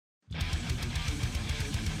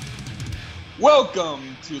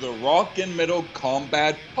Welcome to the Rock and Metal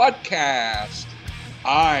Combat Podcast.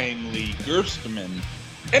 I'm Lee Gerstmann,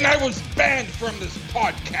 and I was banned from this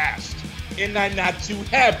podcast, and I'm not too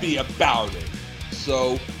happy about it.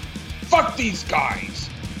 So, fuck these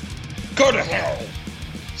guys. Go to hell.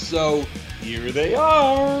 So, here they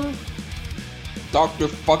are. Dr.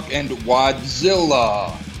 Fuck and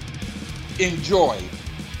Wadzilla. Enjoy.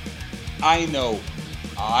 I know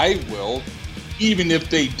I will, even if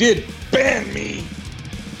they did ban me.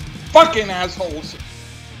 Fucking assholes.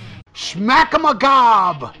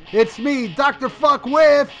 Schmack-a-ma-gob! It's me, Dr. Fuck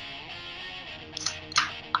with...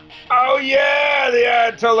 Oh yeah, the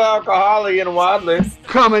Ayatollah Alcoholic in Wadley.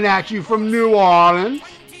 Coming at you from New Orleans.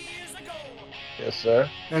 Yes, sir.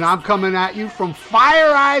 And I'm coming at you from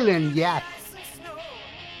Fire Island, yes.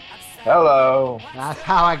 Hello. That's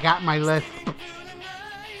how I got my lisp.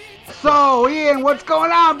 So, Ian, what's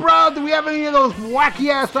going on, bro? Do we have any of those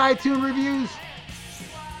wacky-ass iTunes reviews?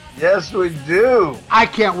 Yes, we do. I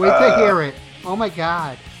can't wait to hear it. Oh, my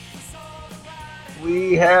God.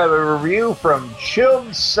 We have a review from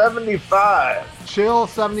Chilled75.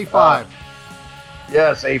 Chill75.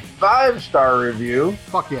 Yes, a 5-star review.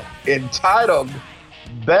 Fuck yeah. Entitled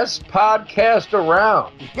Best Podcast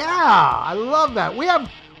Around. Yeah, I love that. We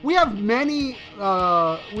have many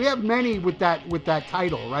with that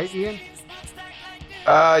title, right, Ian?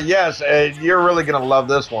 Yes, and you're really gonna love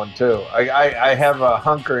this one too. I have a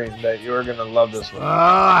hunkering that you're gonna love this one.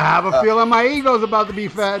 I have a feeling my ego's about to be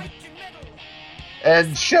fed. And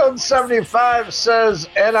Shield75 says,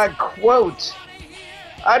 and I quote,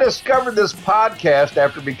 I discovered this podcast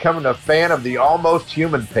after becoming a fan of the Almost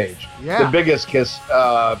Human page. Yeah. The biggest Kiss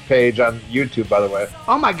page on YouTube, by the way.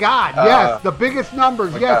 Oh my God, yes, the biggest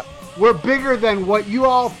numbers, yes. God. We're bigger than what you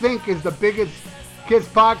all think is the biggest Kiss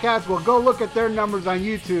podcast. Well, go look at their numbers on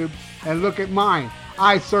YouTube and look at mine.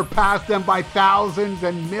 I surpassed them by thousands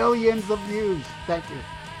and millions of views. Thank you.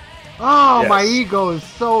 Oh, Yes. My ego is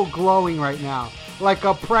so glowing right now, like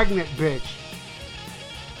a pregnant bitch.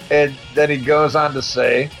 And then he goes on to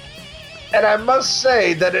say, and I must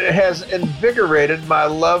say that it has invigorated my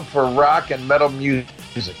love for rock and metal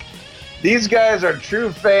music. These guys are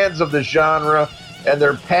true fans of the genre, and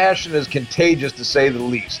their passion is contagious to say the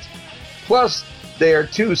least. Plus, they are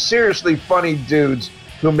two seriously funny dudes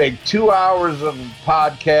who make 2 hours of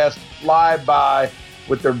podcast fly by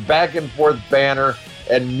with their back and forth banter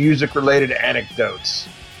and music related anecdotes.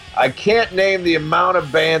 I can't name the amount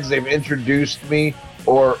of bands they've introduced me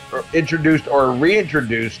or introduced or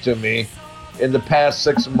reintroduced to me in the past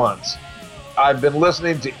 6 months. I've been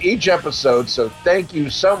listening to each episode, so thank you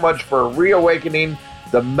so much for reawakening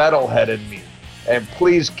the metalhead in me. And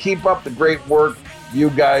please keep up the great work. You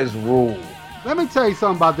guys rule. Let me tell you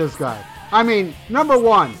something about this guy. I mean, number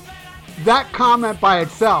one, that comment by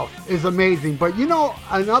itself is amazing. But you know,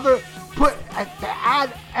 to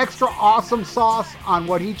add extra awesome sauce on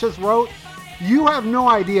what he just wrote, you have no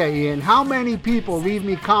idea, Ian, how many people leave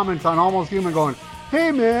me comments on Almost Human going,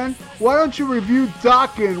 hey man, why don't you review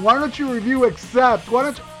Dokken? Why don't you review Accept? Why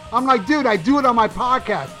don't you? I'm like, dude, I do it on my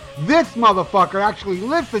podcast. This motherfucker actually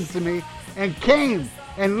listened to me and came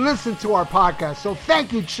and listened to our podcast. So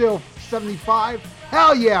thank you, Chill75.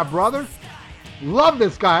 Hell yeah, brother. Love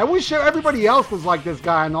this guy. I wish everybody else was like this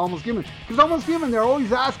guy in Almost Human. Because Almost Human, they're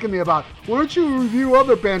always asking me about, why don't you review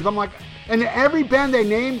other bands? I'm like, and every band they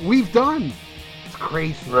name, we've done. It's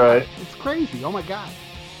crazy. Right. It's crazy. Oh my God.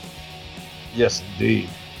 Yes, indeed.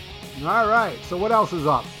 All right. So what else is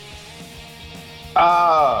up?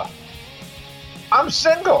 I'm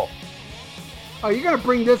single. Are you going to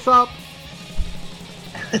bring this up?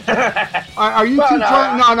 Are you Well, too no,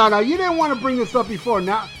 drunk? No. You didn't want to bring this up before.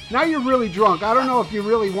 Now you're really drunk. I don't know if you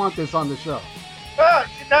really want this on the show.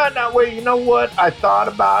 No, wait, you know what? I thought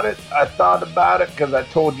about it because I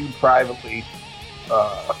told you privately,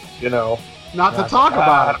 Not to talk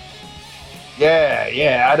about it.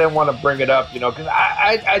 Yeah, I didn't want to bring it up, because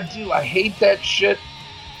I hate that shit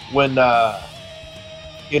when,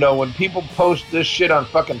 when people post this shit on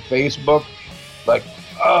fucking Facebook, like,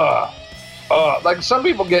 like some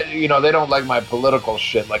people get, they don't like my political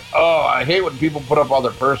shit, like, I hate when people put up all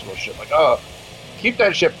their personal shit, like, keep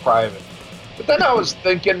that shit private. But then I was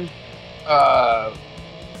thinking, I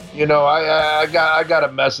got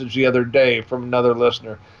a message the other day from another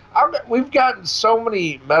listener. We've gotten so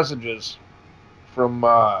many messages from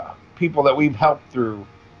people that we've helped through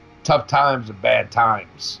tough times and bad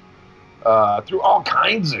times, through all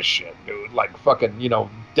kinds of shit, dude, like fucking,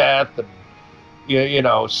 death and,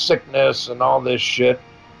 sickness and all this shit.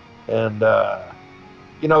 And,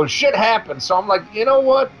 shit happens. So I'm like, you know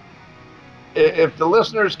what? If the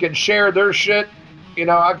listeners can share their shit,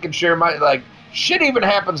 I can share my, like, shit even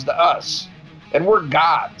happens to us. And we're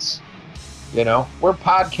gods. We're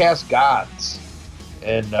podcast gods.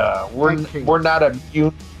 And we're not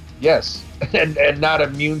immune. Yes. and not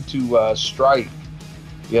immune to strife.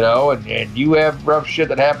 And you have rough shit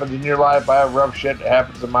that happens in your life. I have rough shit that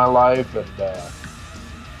happens in my life. And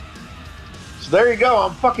so there you go.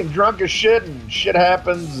 I'm fucking drunk as shit, and shit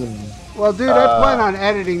happens. And well, dude, I plan on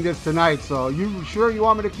editing this tonight, so you sure you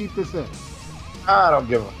want me to keep this in? I don't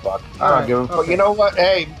give a fuck. I don't give a fuck. Okay. You know what?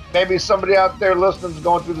 Hey, maybe somebody out there listening's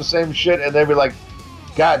going through the same shit, and they'd be like,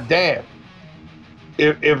 God damn.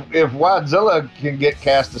 If Wadzilla can get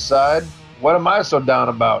cast aside, what am I so down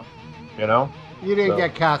about? You didn't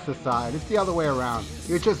get cast aside. It's the other way around.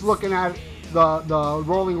 You're just looking at the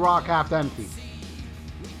Rolling Rock half empty.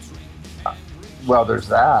 Well, there's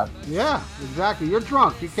that. Yeah, exactly. You're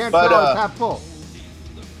drunk. You can't tell it's half full.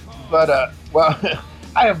 But, well,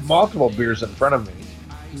 I have multiple beers in front of me.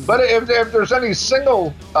 But if there's any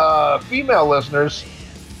single female listeners,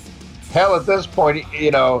 hell, at this point,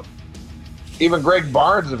 even Greg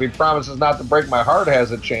Barnes, if he promises not to break my heart, has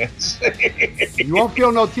a chance. You won't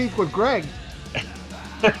feel no teeth with Greg.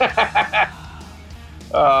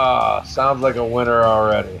 Sounds like a winner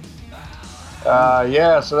already.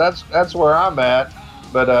 Yeah, so that's where I'm at.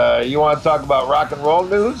 But you want to talk about rock and roll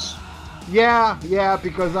news? Yeah,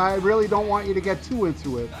 because I really don't want you to get too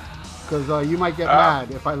into it, because you might get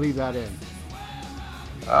mad if I leave that in.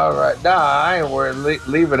 All right, nah, I ain't worried.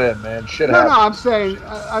 Leave it in, man. Shit happens. No,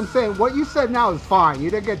 I'm saying what you said now is fine.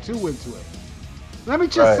 You didn't get too into it. Let me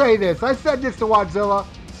just say this. I said this to Wadzilla.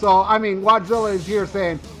 So, I mean, Wadzilla is here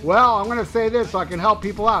saying, well, I'm going to say this so I can help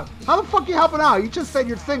people out. How the fuck you helping out? You just said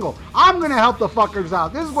you're single. I'm going to help the fuckers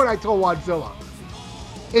out. This is what I told Wadzilla.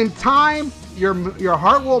 In time, your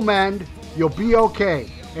heart will mend. You'll be okay.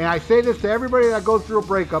 And I say this to everybody that goes through a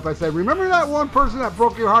breakup. I say, remember that one person that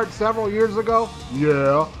broke your heart several years ago?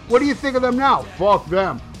 Yeah. What do you think of them now? Fuck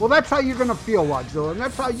them. Well, that's how you're going to feel, Wadzilla. And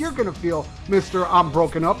that's how you're going to feel, Mr. I'm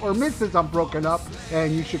broken up or Mrs. I'm broken up.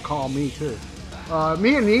 And you should call me, too.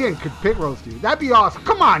 Me and Ian could pig roast you. That'd be awesome.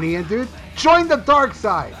 Come on, Ian, dude. Join the dark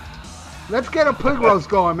side. Let's get a pig roast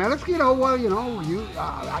going, man. Let's,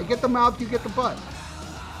 I get the mouth, you get the butt.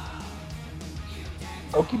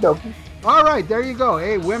 Okie dokie. All right, there you go.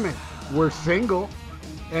 Hey, women, we're single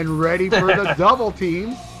and ready for the double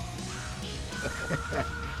team.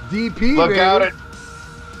 DP,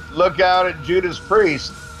 Look out at Judas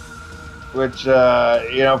Priest, which,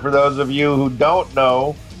 for those of you who don't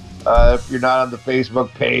know, if you're not on the Facebook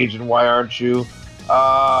page, and why aren't you?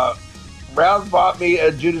 Ralph bought me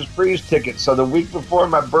a Judas Priest ticket, so the week before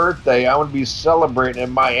my birthday, I want to be celebrating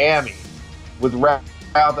in Miami with Ralph,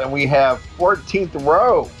 and we have 14th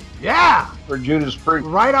row. Yeah! For Judas Priest.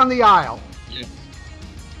 Right on the aisle.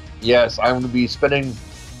 Yes, I'm going to be spending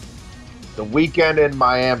the weekend in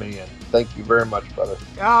Miami, and thank you very much, brother.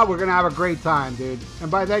 Yeah, we're going to have a great time, dude.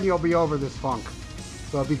 And by then, you'll be over this funk.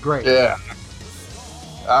 So it'll be great. Yeah.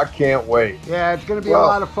 I can't wait. Yeah, it's going to be a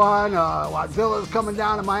lot of fun. Wadzilla's coming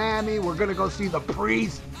down to Miami. We're going to go see the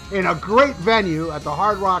Priest in a great venue at the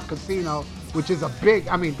Hard Rock Casino, which is a big,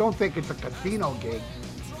 don't think it's a casino gig,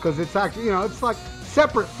 because it's actually, it's like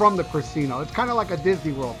separate from the casino. It's kind of like a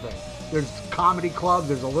Disney World thing. There's comedy clubs,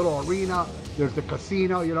 there's a little arena, there's the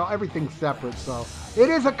casino, everything's separate. So it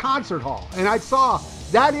is a concert hall. And I saw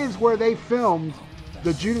that is where they filmed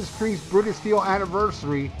the Judas Priest British Steel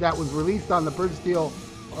anniversary that was released on the British Steel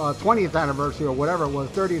 20th anniversary or whatever it was,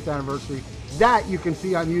 30th anniversary. That you can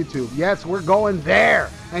see on YouTube. Yes, we're going there.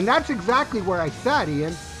 And that's exactly where I sat,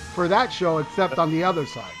 Ian, for that show, except on the other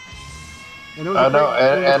side. And it was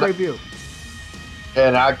a great view.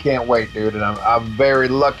 And I can't wait, dude. And I'm very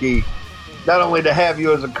lucky not only to have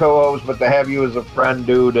you as a co-host, but to have you as a friend,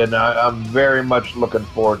 dude. And I'm very much looking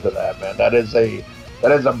forward to that, man. That is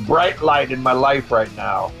a bright light in my life right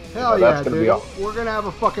now. Hell yeah, dude. We're going to have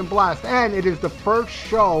a fucking blast. And it is the first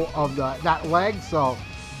show of that leg, so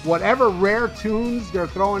whatever rare tunes they're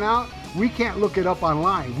throwing out, we can't look it up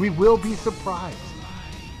online. We will be surprised.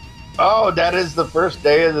 Oh, that is the first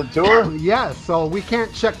day of the tour? Yes, so we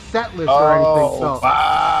can't check set list or anything.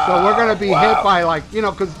 So we're going to be hit by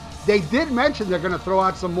because they did mention they're going to throw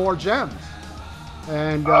out some more gems.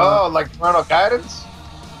 And like Parental Guidance?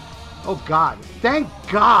 Oh God! Thank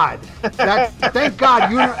God! Thank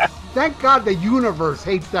God the universe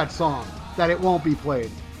hates that song, that it won't be played.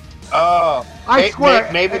 Oh, I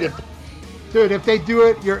swear, dude, if they do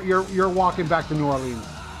it, you're walking back to New Orleans.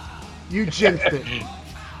 You jinxed it.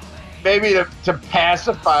 Maybe to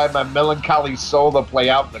pacify my melancholy soul to play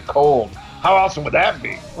Out in the Cold. How awesome would that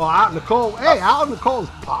be? Well, Out in the Cold. Hey, Out in the Cold is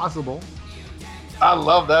possible. I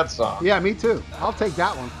love that song. Yeah, me too. I'll take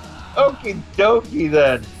that one. Okie dokie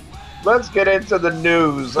then. Let's get into the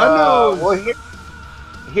news. Well,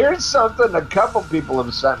 here's something a couple people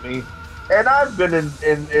have sent me, and I've been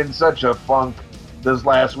in such a funk this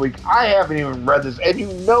last week. I haven't even read this, and you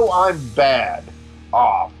know I'm bad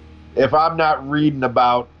off if I'm not reading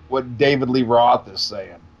about what David Lee Roth is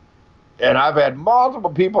saying. And I've had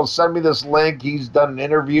multiple people send me this link. He's done an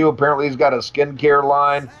interview. Apparently he's got a skincare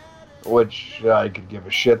line, which I could give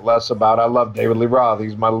a shit less about. I love David Lee Roth.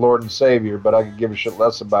 He's my Lord and Savior, but I could give a shit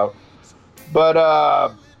less about. But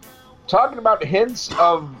talking about hints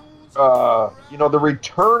of, the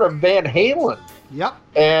return of Van Halen. Yep.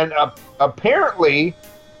 And apparently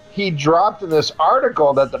he dropped in this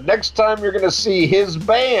article that the next time you're going to see his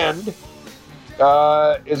band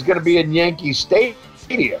is going to be in Yankee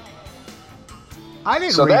Stadium. I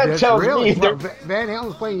didn't so read that this. tells really? me that Van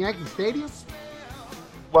Halen's playing Yankee Stadium?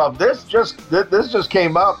 Well, this just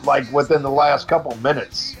came up like within the last couple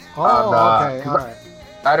minutes. Oh, okay, all right.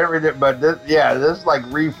 I didn't read it, but this like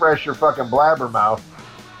refresh your fucking blabbermouth.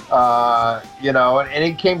 And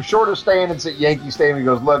he came short of staying at Yankee Stadium. He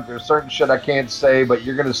goes, look, there's certain shit I can't say, but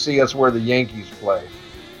you're going to see us where the Yankees play.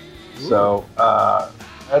 Ooh. So,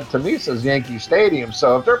 that to me says Yankee Stadium.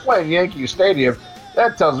 So if they're playing Yankee Stadium,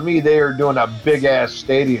 that tells me they are doing a big-ass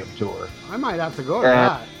stadium tour. I might have to go to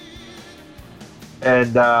that.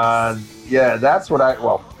 And, that's what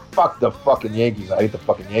fuck the fucking Yankees. I hate the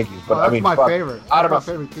fucking Yankees. But that's my favorite. That's my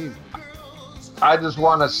favorite team. I just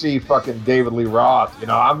want to see fucking David Lee Roth.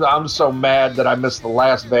 I'm so mad that I missed the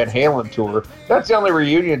last Van Halen tour. That's the only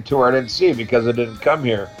reunion tour I didn't see because it didn't come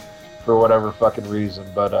here for whatever fucking reason.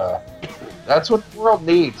 But that's what the world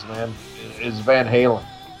needs, man, is Van Halen.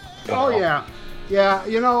 Yeah. Yeah,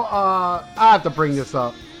 I have to bring this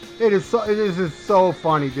up. It is so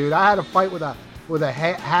funny, dude. I had a fight with a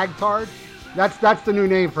hagtard. That's the new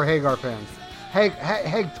name for Hagar fans.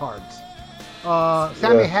 Hagtards.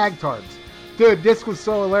 Sammy Hagtards. Dude, this was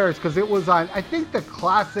so hilarious because it was on, I think, the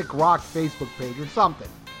Classic Rock Facebook page or something.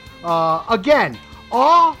 Again,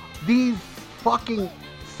 all these fucking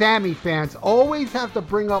Sammy fans always have to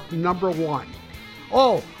bring up number one.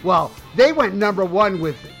 Oh, well, they went number one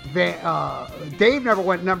with Dave never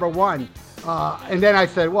went number one. And then I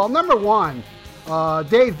said, well, number one,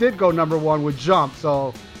 Dave did go number one with Jump.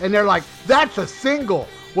 So, and they're like, that's a single.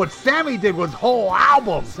 What Sammy did was whole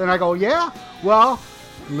albums. And I go, yeah, well,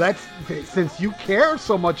 since you care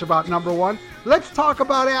so much about number one, let's talk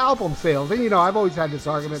about album sales. And I've always had this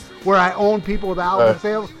argument where I own people with album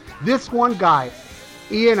sales. This one guy,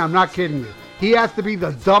 Ian, I'm not kidding you. He has to be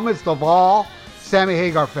the dumbest of all Sammy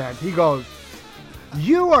Hagar fans. He goes,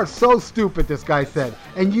 you are so stupid, this guy said.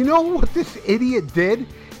 And you know what this idiot did?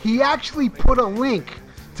 He actually put a link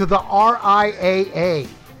to the RIAA.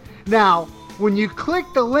 Now, when you click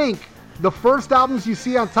the link, the first albums you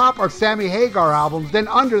see on top are Sammy Hagar albums. Then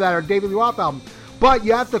under that are David Lee Roth albums. But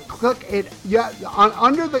you have to click it.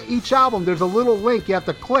 Under each album, there's a little link you have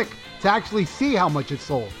to click to actually see how much it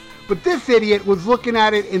sold. But this idiot was looking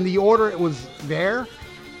at it in the order it was there.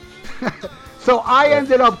 So I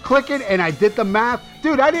ended up clicking and I did the math.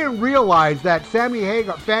 Dude, I didn't realize that Van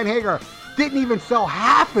Hagar didn't even sell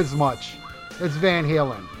half as much as Van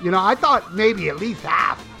Halen. I thought maybe at least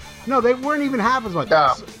half. No, they weren't even half as much.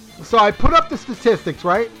 No. So I put up the statistics,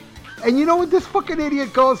 right? And you know what this fucking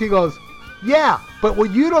idiot goes? He goes, yeah, but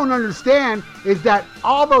what you don't understand is that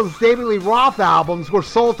all those David Lee Roth albums were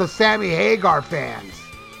sold to Sammy Hagar fans.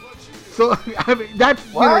 So, I mean, that's...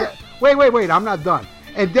 What? Wait, I'm not done.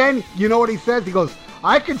 And then, you know what he says? He goes,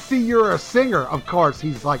 I can see you're a singer. Of course,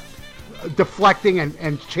 he's like deflecting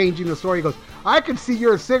and changing the story. He goes, I can see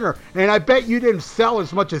you're a singer, and I bet you didn't sell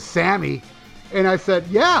as much as Sammy. And I said,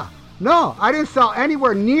 yeah, no, I didn't sell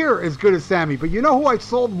anywhere near as good as Sammy. But you know who I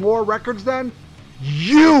sold more records than?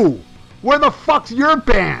 You! Where the fuck's your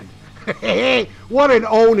band? Hey, what an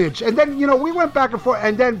ownage. And then, we went back and forth.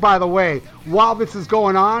 And then, by the way, while this is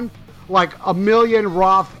going on, like a million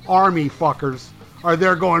Roth army fuckers are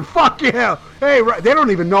there going, fuck yeah. Hey, they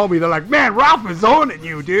don't even know me. They're like, man, Ralph is owning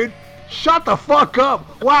you, dude. Shut the fuck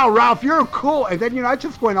up. Wow, Ralph, you're cool. And then, I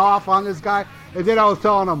just went off on this guy. And then I was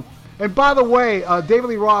telling him, and by the way, David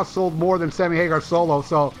Lee Roth sold more than Sammy Hagar solo.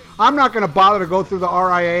 So I'm not going to bother to go through the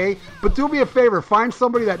RIAA. But do me a favor. Find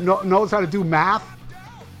somebody that knows how to do math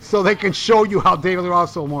so they can show you how David Lee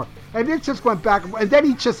Roth sold more. And it just went back. And then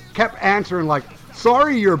he just kept answering like,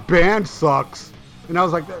 sorry, your band sucks. And I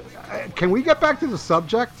was like, can we get back to the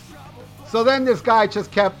subject? So then this guy just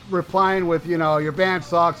kept replying with, your band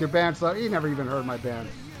sucks, your band sucks. He never even heard my band.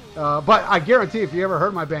 But I guarantee if you ever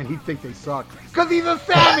heard my band, he'd think they suck. Because he's a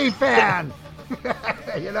Sammy fan!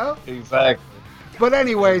 Exactly. But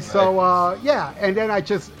anyway, so yeah, and then I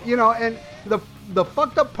just, and the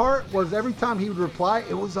fucked up part was every time he would reply,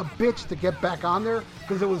 it was a bitch to get back on there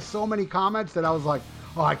because there was so many comments that I was like,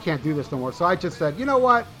 oh, I can't do this no more. So I just said, you know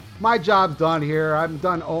what? My job's done here. I'm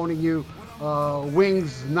done owning you.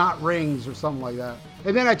 Wings, not rings, or something like that.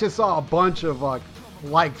 And then I just saw a bunch of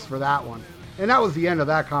likes for that one. And that was the end of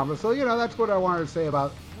that comment. So, that's what I wanted to say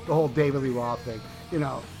about the whole David Lee Roth thing.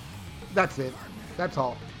 That's it. That's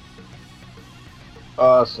all.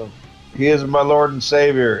 Awesome. He is my Lord and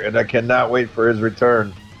Savior, and I cannot wait for his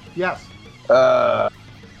return. Yes. All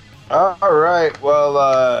right.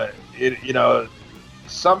 Well,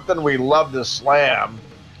 something we love to slam,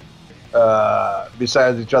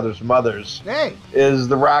 besides each other's mothers, is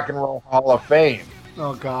the Rock and Roll Hall of Fame.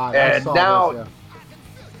 Oh, God. And now,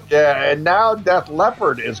 and now Def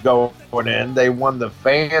Leppard is going in. They won the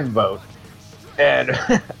fan vote. And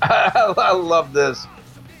I love this.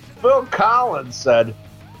 Phil Collins said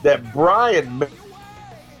that Brian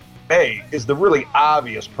May is the really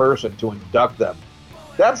obvious person to induct them.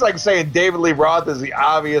 That's like saying David Lee Roth is the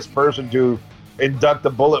obvious person to induct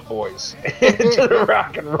the Bullet Boys into the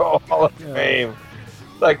Rock and Roll Hall of Fame.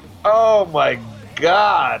 Like, oh my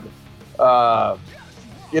God. But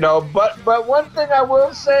one thing I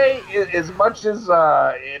will say, as much as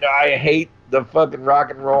I hate the fucking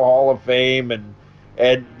Rock and Roll Hall of Fame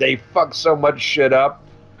and they fuck so much shit up,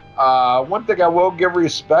 one thing I will give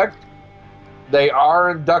respect, they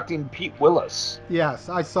are inducting Pete Willis. Yes,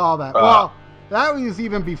 I saw that. Well, that was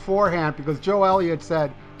even beforehand because Joe Elliott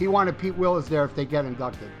said he wanted Pete Willis there if they get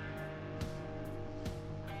inducted.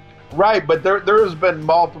 Right, but there has been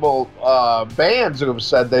multiple bands who have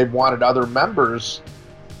said they've wanted other members,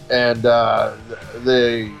 and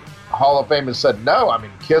the Hall of Fame has said no. I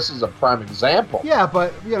mean, Kiss is a prime example. Yeah,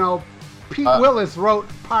 but, Pete Willis wrote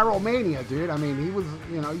Pyromania, dude. I mean, he was,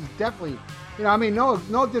 he's definitely,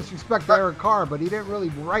 no disrespect to Eric Carr, but he didn't really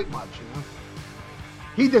write much,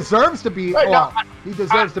 He deserves to be, he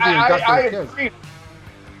deserves to be inducted with Kiss. Agree.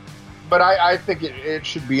 But I think it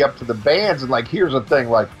should be up to the bands. And, here's the thing,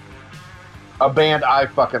 a band I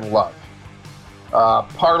fucking love.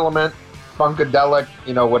 Parliament, Funkadelic,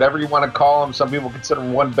 whatever you want to call them. Some people consider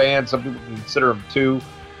them one band. Some people consider them two.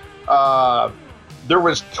 There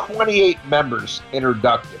was 28 members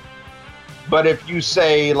inducted. But if you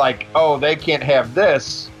say, oh, they can't have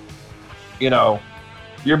this,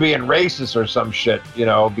 you're being racist or some shit,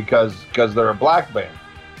 because they're a black band.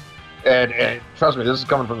 And trust me, this is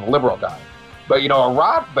coming from the liberal guy. But, a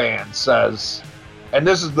rock band says, and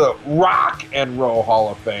this is the Rock and Roll Hall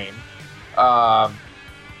of Fame,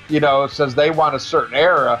 says they want a certain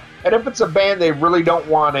era. And if it's a band they really don't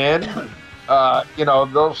want in,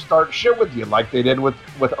 they'll start shit with you like they did with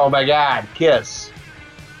Oh My God, Kiss.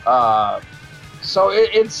 So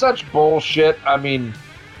it's such bullshit. I mean,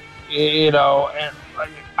 and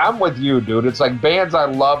I'm with you, dude. It's like bands I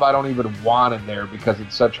love, I don't even want in there because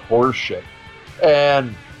it's such horse shit.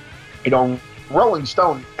 And, Rolling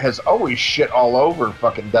Stone has always shit all over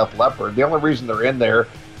fucking Def Leppard. The only reason they're in there,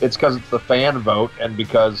 it's because it's the fan vote and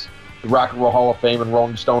because the Rock and Roll Hall of Fame and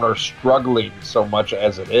Rolling Stone are struggling so much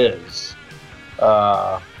as it is.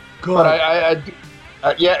 But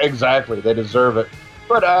yeah, exactly. They deserve it.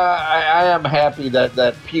 But I am happy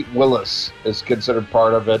that Pete Willis is considered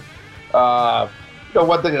part of it. One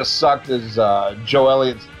thing that sucked is Joe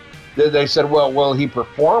Elliott. They said, well, will he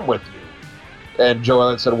perform with you? And Joe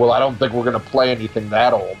Elliott said, well, I don't think we're going to play anything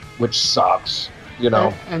that old, which sucks,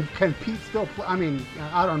 And can Pete still play? I mean,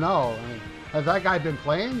 I don't know. Has that guy been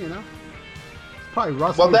playing, It's probably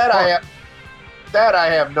rusty. Well, that I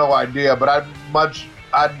have no idea, but I'd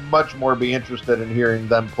much more be interested in hearing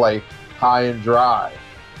them play High and Dry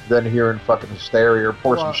than hearing fucking Hysteria or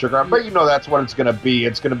Pour Some Sugar on. But that's what it's going to be.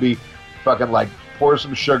 It's going to be fucking Pour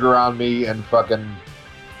Some Sugar on Me and fucking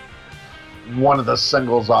one of the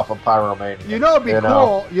singles off of Pyromania. It'd be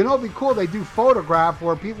cool. It'd be cool. They do Photograph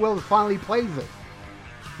where Pete Willis finally plays it.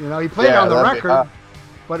 He played it on the record,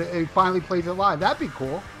 but he finally plays it live. That'd be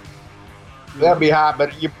cool. That'd be hot,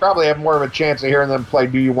 but you probably have more of a chance of hearing them play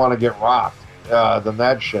Do You Want to Get Rocked than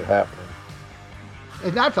that shit happening.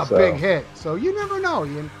 And that's a big hit, so you never know.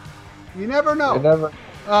 You never know.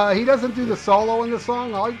 He doesn't do the solo in the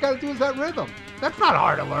song. All you got to do is that rhythm. That's not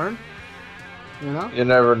hard to learn. You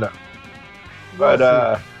never know. But,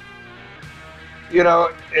 as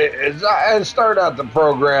I start out the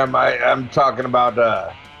program, I'm talking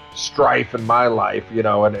about strife in my life,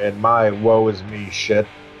 and my woe is me shit.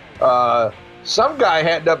 Some guy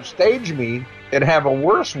had to upstage me and have a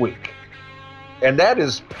worse week. And that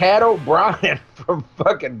is Pat O'Brien from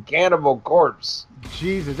fucking Cannibal Corpse.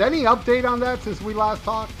 Jesus. Any update on that since we last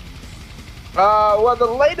talked? Well, the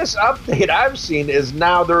latest update I've seen is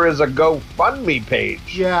now there is a GoFundMe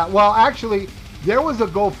page. Yeah, well, actually, there was a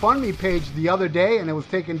GoFundMe page the other day, and it was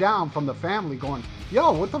taken down from the family going,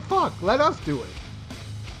 yo, what the fuck? Let us do it.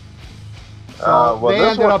 So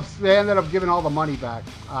they ended up giving all the money back.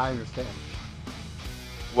 I understand.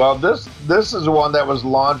 Well, this is one that was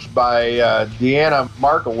launched by Deanna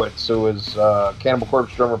Markowitz, who is Cannibal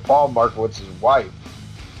Corpse drummer Paul Markowitz's wife.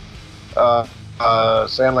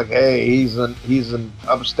 Saying like, hey, he's an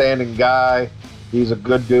upstanding guy. He's a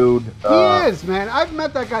good dude. He is, man. I've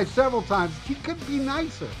met that guy several times. He could be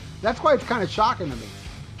nicer. That's why it's kind of shocking to me.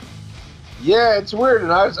 Yeah, it's weird.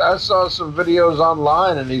 And I saw some videos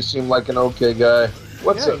online, and he seemed like an okay guy.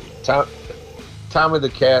 What's it? Tommy the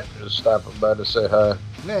cat is stopping by to say hi.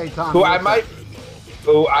 Hey, Tommy.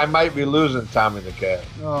 Who I might be losing Tommy the cat.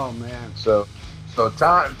 Oh man. So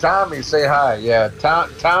Tommy, say hi. Yeah,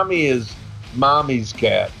 Tommy is Mommy's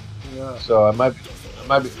cat. Yeah. So I might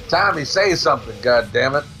be. Tommy, say something. God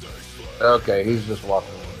damn it. Okay, he's just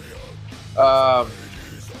walking away.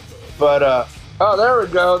 Oh, there we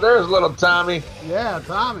go. There's little Tommy. Yeah,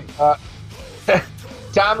 Tommy.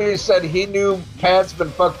 Tommy said he knew Pat's been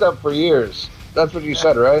fucked up for years. That's what you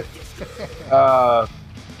said, right?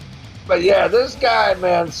 But yeah, this guy,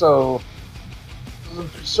 man, so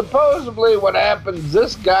supposedly what happens,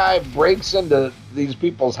 this guy breaks into these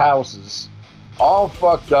people's houses, all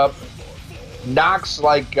fucked up, knocks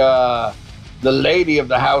like the lady of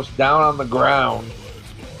the house down on the ground,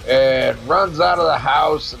 and runs out of the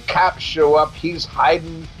house. The cops show up. He's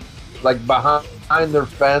hiding like behind their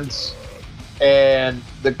fence, and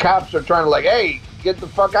the cops are trying to like, hey, get the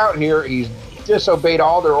fuck out here. He's disobeyed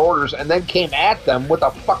all their orders and then came at them with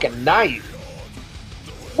a fucking knife.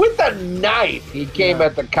 With a knife, he came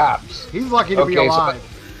at the cops. He's lucky to be alive.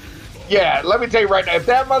 Yeah, let me tell you right now, if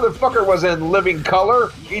that motherfucker was in living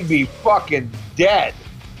color, he'd be fucking dead.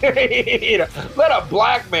 Let a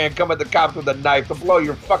black man come at the cops with a knife to blow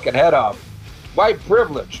your fucking head off. White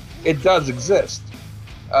privilege, it does exist.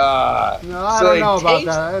 I don't know about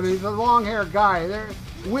that. I mean, he's a long-haired guy.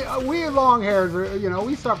 We long hairs,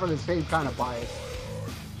 we suffer the same kind of bias.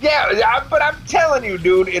 Yeah, but I'm telling you,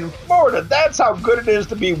 dude, in Florida, that's how good it is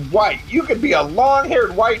to be white. You could be a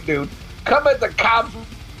long-haired white dude, come at the cops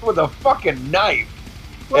with a fucking knife,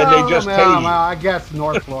 and they just tase you. I guess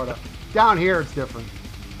North Florida. Down here, it's different.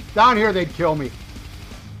 Down here, they'd kill me.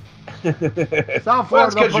 South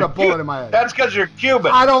Florida, they'll put a bullet in my head. That's because you're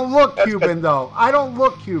Cuban. I don't look Cuban, though. I don't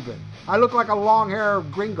look Cuban. I look like a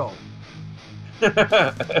long-haired gringo.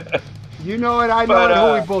 You know it, I know it.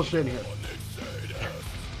 Who we bullshit here?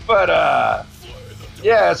 But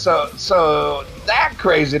yeah, so that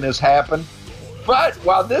craziness happened. But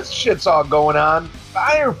while this shit's all going on,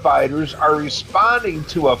 firefighters are responding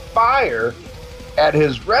to a fire at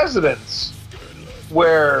his residence,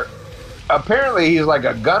 where apparently he's like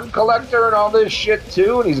a gun collector and all this shit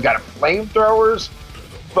too, and he's got flamethrowers.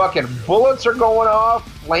 Fucking bullets are going off.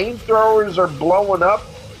 Flamethrowers are blowing up.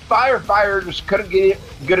 Firefighters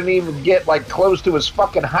couldn't even get like close to his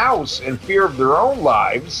fucking house in fear of their own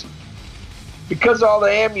lives because of all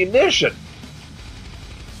the ammunition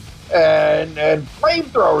and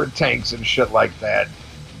flamethrower tanks and shit like that.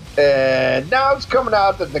 And now it's coming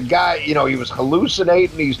out that the guy, he was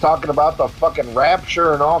hallucinating. He's talking about the fucking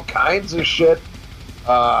rapture and all kinds of shit.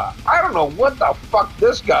 I don't know what the fuck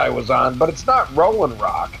this guy was on, but it's not Rolling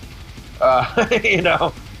Rock.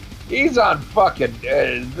 He's on fucking...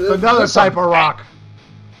 another type of rock.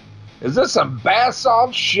 Is this some bath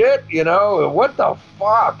salt shit? What the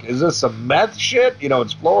fuck? Is this some meth shit?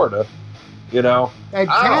 It's Florida. And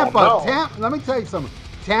Tampa, let me tell you something.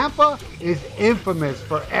 Tampa is infamous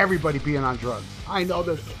for everybody being on drugs. I know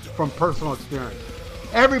this from personal experience.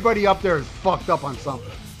 Everybody up there is fucked up on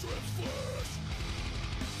something.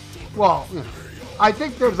 Well, I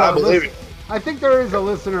think there is a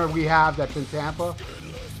listener we have that's in Tampa.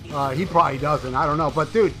 He probably doesn't. I don't know.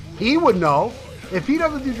 But, dude, he would know. If he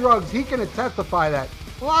doesn't do drugs, he can testify that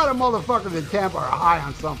a lot of motherfuckers in Tampa are high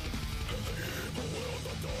on something.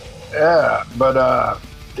 Yeah, but,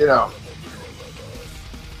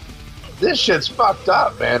 this shit's fucked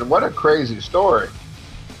up, man. What a crazy story.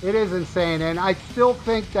 It is insane. And I still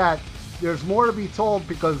think that there's more to be told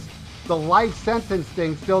because the life sentence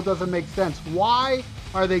thing still doesn't make sense. Why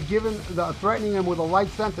are they threatening him with a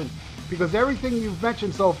life sentence? Because everything you've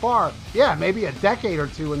mentioned so far, yeah, maybe a decade or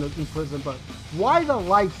two in prison, but why the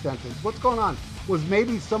life sentence? What's going on? Was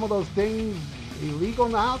maybe some of those things illegal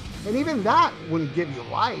now? And even that wouldn't give you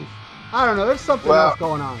life. I don't know. There's something else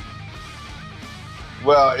going on.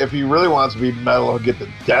 Well, if he really wants to be metal, he'll get the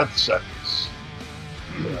death sentence.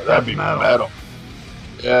 Yeah, that'd be metal.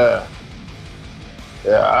 Yeah.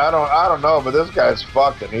 Yeah, I don't know, but this guy's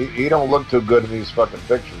fucked, and he don't look too good in these fucking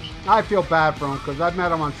pictures. I feel bad for him because I've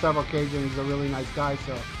met him on several occasions. He's a really nice guy,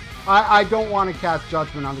 so I don't want to cast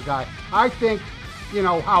judgment on the guy. I think, you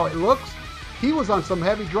know, how it looks, he was on some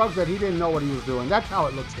heavy drugs that he didn't know what he was doing. That's how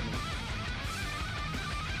it looks to me.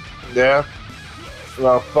 Yeah?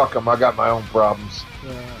 Well, fuck him. I got my own problems.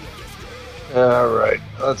 Yeah. All right.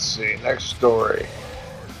 Let's see. Next story.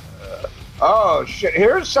 Oh, shit.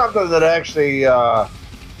 Here's something that actually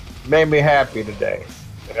made me happy today.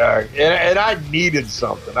 And I needed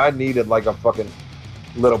something. I needed like a fucking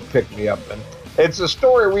little pick-me-up. And it's a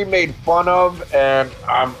story we made fun of, and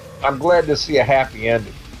I'm glad to see a happy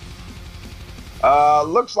ending.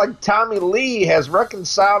 Looks like Tommy Lee has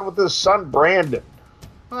reconciled with his son Brandon.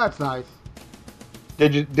 Well, that's nice.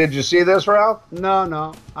 Did you see this, Ralph?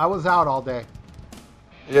 No. I was out all day.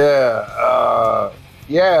 Yeah.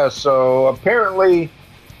 Yeah, so apparently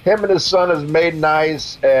him and his son has made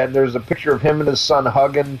nice, and there's a picture of him and his son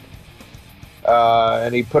hugging.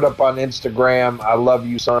 And he put up on Instagram, "I love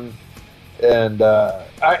you, son." And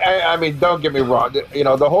I mean, don't get me wrong. You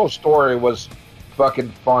know, the whole story was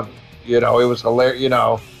fucking funny. You know, it was hilarious. You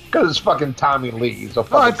know, because it's fucking Tommy Lee. He's a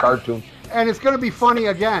fucking cartoon. And it's going to be funny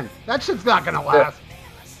again. That shit's not going to last.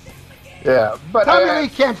 Yeah, but Tommy Lee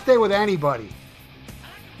can't stay with anybody.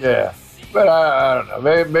 Yeah, but I don't know.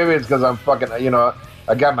 Maybe it's because I'm fucking, you know,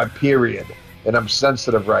 I got my period and I'm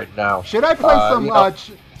sensitive right now. Should I play some? You know,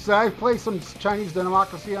 should I play some Chinese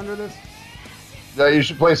Democracy under this? You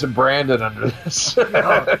should play some Brandon under this.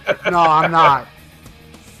 No, I'm not.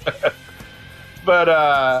 But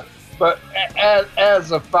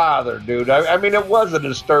as a father, dude, I mean, it was a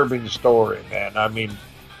disturbing story, man. I mean,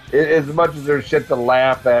 as much as there's shit to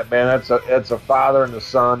laugh at, man, that's a father and a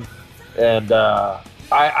son, and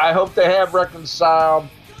I hope they have reconciled.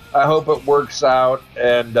 I hope it works out,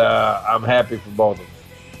 and I'm happy for both of them.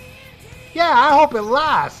 Yeah, I hope it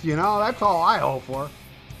lasts. You know, that's all I hope for.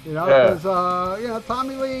 You know, Yeah. because you know,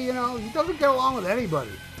 Tommy Lee, you know, he doesn't get along with anybody.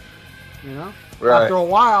 You know, Right. after a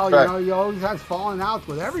while, you Right. know, he always has falling outs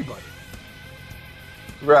with everybody.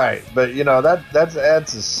 Right, but you know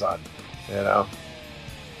that's his son, you know.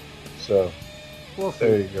 So We'll see.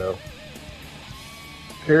 there you go.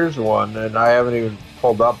 Here's one, and I haven't even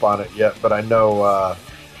pulled up on it yet, but I know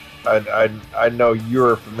I know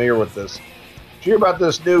you're familiar with this. Did you hear about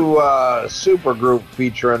this new super group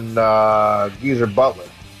featuring Geezer Butler?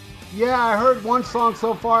 Yeah, I heard one song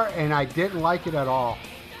so far, and I didn't like it at all.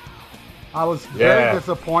 I was very Yeah.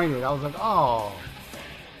 disappointed. I was like, oh,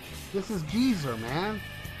 this is Geezer, man.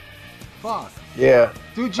 Fuck. Yeah.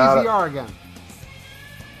 Do GZR again.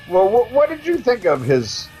 Well, what did you think of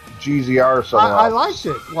his GZR song? I liked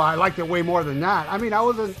it. Well, I liked it way more than that. I mean, I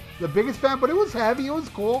wasn't the biggest fan, but it was heavy. It was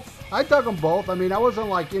cool. I dug them both. I mean, I wasn't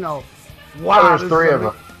like, you know, wow. There's this three is of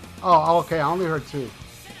them. Oh, okay. I only heard two.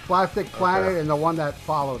 Plastic Planet and the one that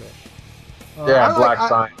followed it. Yeah, Black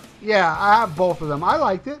Sign. Yeah, I have both of them. I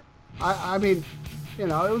liked it. I mean, you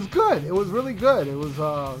know, it was good. It was really good. It was,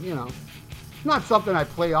 you know, not something I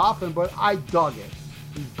play often, but I dug it.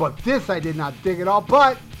 But this I did not dig at all.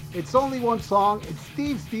 But it's only one song. It's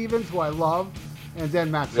Steve Stevens, who I love, and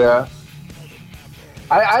then Matt Sorum.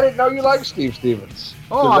 Yeah. I didn't know you liked Steve Stevens.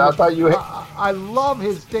 Oh, I thought you. I love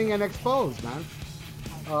his Sting and Exposed, man.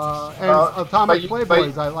 And Atomic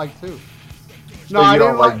Playboys I like too. No, I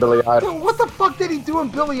don't like Billy Idol. What the fuck did he do in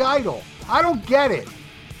Billy Idol? I don't get it.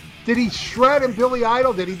 Did he shred in Billy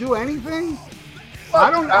Idol? Did he do anything?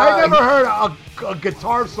 I never heard a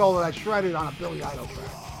guitar solo that shredded on a Billy Idol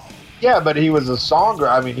track. Yeah, but he was a songer.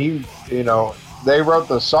 I mean, they wrote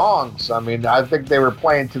the songs. I mean, I think they were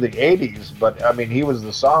playing to the 80s, but I mean, he was the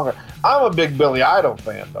songer. I'm a big Billy Idol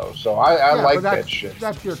fan, though, so I like that shit.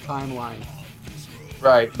 That's your timeline.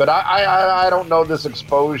 Right, but I don't know this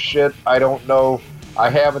Exposed shit. I don't know. I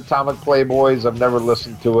have Atomic Playboys. I've never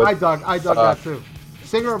listened to it. I dug that too.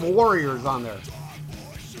 Singer of Warriors on there.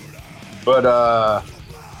 But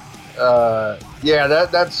yeah,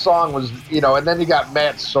 that song was, you know, and then you got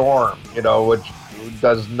Matt Sorum, you know, which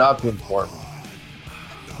does nothing for me.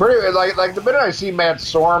 Pretty like the minute I see Matt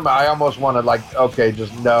Sorum, I almost want to like, okay,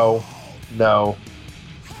 just no, you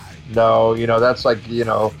know, that's like, you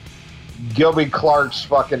know, Gilby Clarke's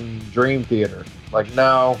fucking Dream Theater. Like,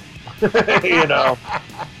 no, you know.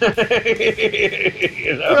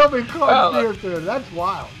 You know? Gilby Clarke's Theater, that's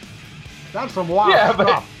wild. That's some wild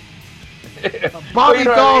stuff.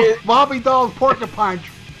 Bobby Doll's Porcupine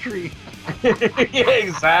Tree. Yeah,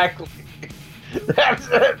 exactly. That's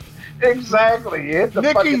it. Exactly. You hit the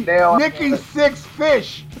fucking nail. Nicky Six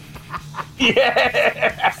Fish.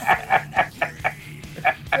 Yeah.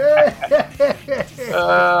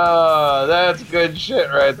 That's good shit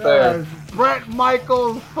right there. Bret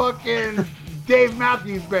Michaels, fucking Dave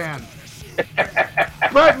Matthews Band.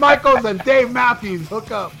 Bret Michaels and Dave Matthews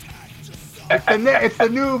hook up. It's the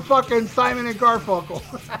new fucking Simon and Garfunkel.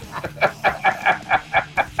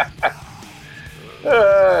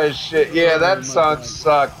 Shit. Yeah, that song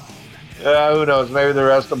sucked. Who knows? Maybe the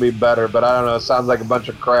rest will be better, but I don't know. It sounds like a bunch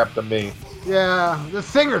of crap to me. Yeah, the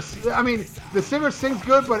singer sings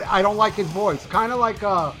good, but I don't like his voice. Kind of like,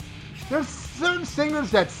 there's certain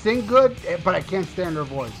singers that sing good, but I can't stand their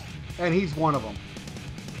voice. And he's one of them.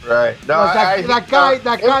 Right. No, like that guy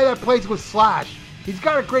that plays with Slash. He's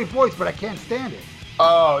got a great voice, but I can't stand it.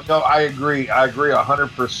 Oh, no, I agree. I agree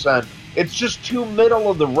 100%. It's just too middle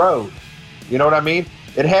of the road. You know what I mean?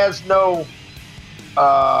 It has no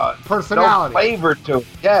personality. No flavor to it.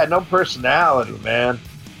 Yeah, no personality, man.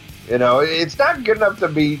 You know, it's not good enough to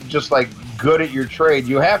be just like good at your trade.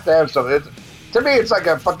 You have to have something. To me, it's like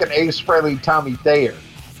a fucking Ace Frehley, Tommy Thayer.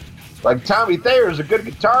 Like, Tommy Thayer is a good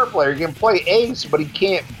guitar player. He can play Ace, but he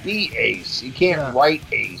can't be Ace. He can't write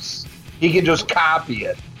Ace. He can just copy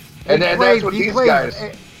it. And then that's what these guys...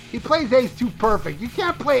 He plays Ace too perfect. You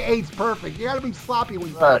can't play Ace perfect. You got to be sloppy when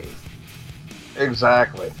you play Ace.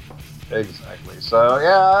 Exactly. So,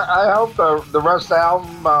 yeah, I hope the rest of the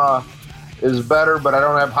album is better, but I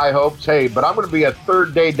don't have high hopes. Hey, but I'm going to be a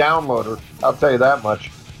third-day downloader. I'll tell you that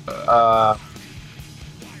much.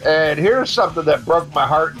 And here's something that broke my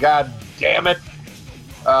heart. God damn it.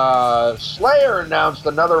 Slayer announced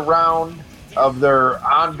another round of their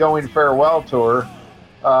ongoing farewell tour,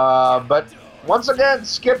 but once again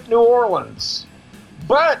skipped New Orleans.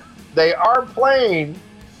 But they are playing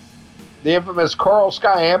the infamous Coral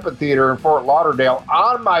Sky Amphitheater in Fort Lauderdale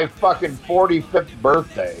on my fucking 45th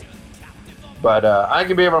birthday. But I ain't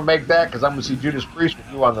gonna be able to make that because I'm gonna see Judas Priest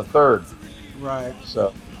with you on the 3rd. Right.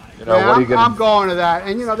 So, you know, what are you gonna? I'm going to that,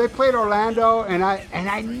 and you know they played Orlando, and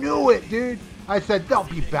I knew it, dude. I said they'll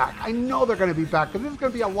be back. I know they're gonna be back because this is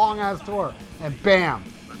gonna be a long ass tour. And bam.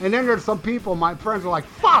 And then there's some people, my friends are like,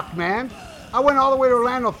 "Fuck, man." I went all the way to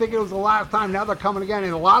Orlando thinking it was the last time. Now they're coming again,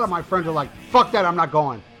 and a lot of my friends are like, "Fuck that, I'm not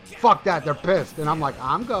going." Fuck that, they're pissed, and I'm like,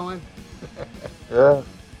 I'm going. Yeah.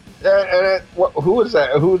 And who is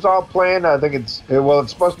that? Who's all playing? I think it's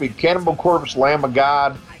supposed to be Cannibal Corpse, Lamb of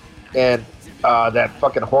God, and that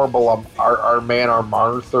fucking horrible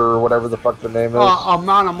Marth or whatever the fuck their name is.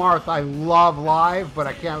 Amon Amarth, I love live, but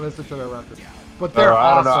I can't listen to their records. But they're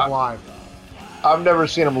awesome live. I've never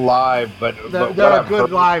seen them live, but they're a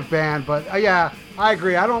good live band. But yeah, I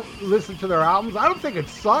agree. I don't listen to their albums. I don't think it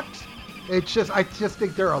sucks. I just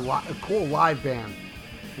think they're a cool live band.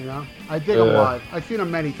 You know, I dig them live. I've seen them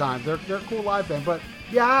many times. They're a cool live band. But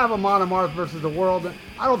yeah, I have Amon Amarth versus the World.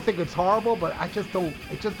 I don't think it's horrible, but I just don't.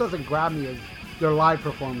 It just doesn't grab me as their live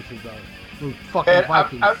performances do. Fucking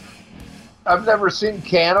Vikings. I've never seen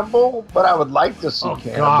Cannibal, but I would like to see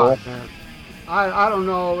Cannibal. God, man. I don't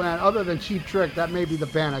know, man. Other than Cheap Trick, that may be the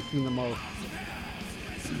band I've seen the most.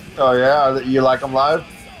 Oh yeah, you like them live?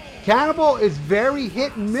 Cannibal is very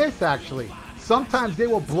hit and miss, actually. Sometimes they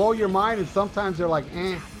will blow your mind, and sometimes they're like,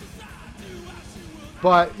 eh.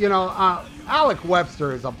 But, you know, Alec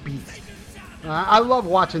Webster is a beast. I love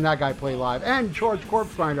watching that guy play live. And George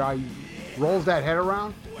Corpsegrinder, he rolls that head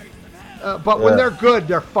around. But when they're good,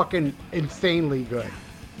 they're fucking insanely good.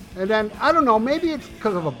 And then, I don't know, maybe it's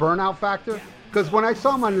because of a burnout factor. Because when I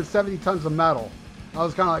saw them on the 70 Tons of Metal, I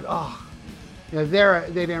was kind of like, oh. You know,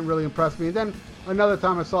 they didn't really impress me. And then another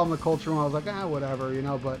time I saw them in the Culture Room, I was like, whatever, you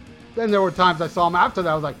know. But then there were times I saw them after that,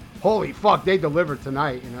 I was like, holy fuck, they delivered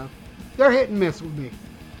tonight, you know. They're hit and miss with me.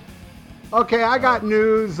 Okay, I got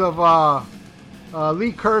news of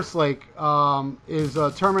Lee Kerslake is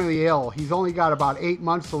terminally ill. He's only got about 8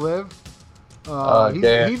 months to live.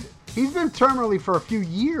 He's been terminally for a few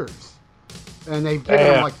years. And they've given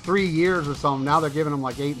him like 3 years or something. Now they're giving him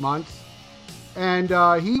like 8 months. And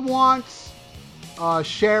he wants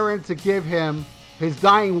Sharon to give him his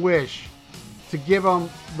dying wish, to give him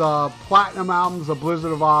the platinum albums of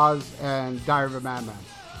Blizzard of Oz and Diary of a Madman.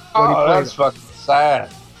 Oh, that's fucking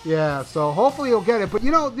sad. Yeah, so hopefully he'll get it. But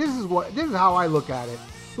you know, this is how I look at it.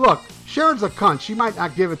 Look, Sharon's a cunt. She might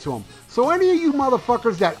not give it to him. So any of you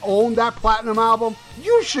motherfuckers that own that platinum album,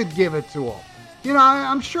 you should give it to him. You know,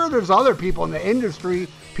 I'm sure there's other people in the industry,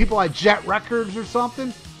 people at Jet Records or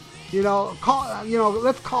something. You know,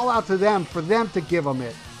 let's call out to them for them to give him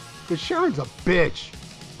it. Because Sharon's a bitch.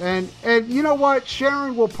 And you know what?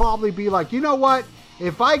 Sharon will probably be like, you know what?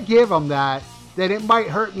 If I give him that, then it might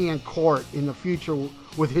hurt me in court in the future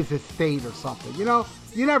with his estate or something. You know?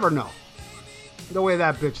 You never know. The way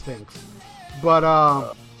that bitch thinks. But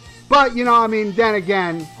you know, I mean, then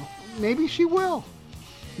again, maybe she will.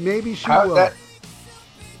 Maybe she How, will. that's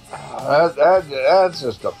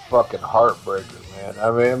just a fucking heartbreaker, man.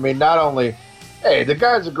 I mean, not only, hey, the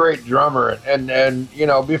guy's a great drummer, and you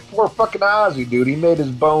know, before fucking Ozzy, dude, he made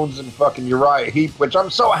his bones in fucking Uriah Heep, which I'm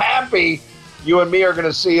so happy you and me are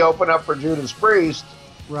gonna see open up for Judas Priest.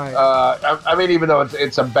 Right. I mean, even though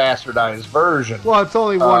it's a bastardized version. Well, it's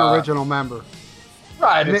only one original member.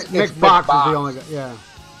 Right. Mick Box is the only guy. Yeah.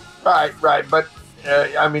 Right. But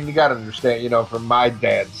I mean, you got to understand, you know, from my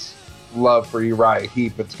dad's love for Uriah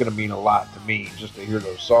Heep, it's going to mean a lot to me just to hear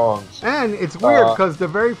those songs. And it's weird because the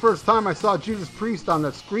very first time I saw Judas Priest on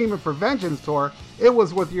the Screaming for Vengeance tour, it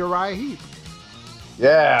was with Uriah Heep.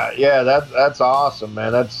 Yeah, that's awesome,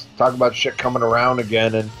 man. That's talk about shit coming around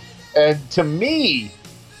again, and to me,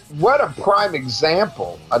 what a prime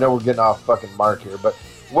example. I know we're getting off fucking mark here, but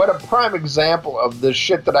what a prime example of the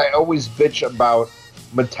shit that I always bitch about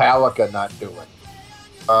Metallica not doing.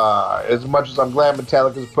 As much as I'm glad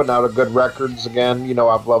Metallica's putting out a good records again, you know,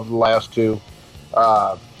 I've loved the last two.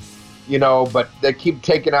 You know, but they keep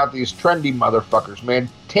taking out these trendy motherfuckers, man.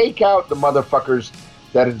 Take out the motherfuckers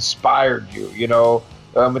that inspired you, you know.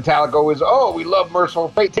 Metallica always, oh, we love Merciful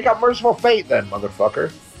Fate. Take out Merciful Fate then,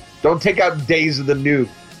 motherfucker. Don't take out Days of the New,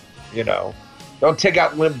 you know. Don't take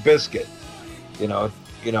out Limp Bizkit, you know.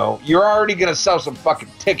 You're already going to sell some fucking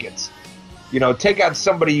tickets. You know, take out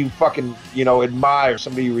somebody you fucking, you know, admire,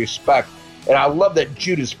 somebody you respect. And I love that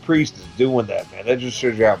Judas Priest is doing that, man. That just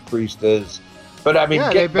shows you how Priest is. But, I mean,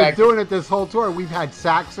 yeah, they've been doing it this whole tour. We've had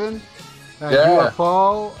Saxon,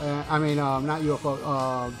 UFO, not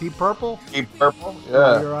UFO, Deep Purple. Deep Purple,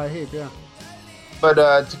 yeah. Uriah Heep, yeah.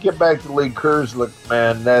 But to get back to Lee Kerslake,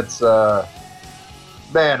 man, that's, I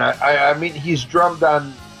mean, he's drummed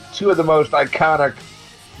on two of the most iconic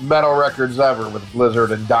metal records ever with Blizzard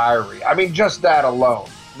and Diary. I mean, just that alone,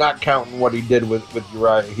 not counting what he did with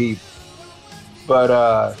Uriah Heep.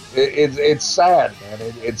 But it's sad, man.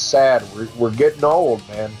 It's sad. We're getting old,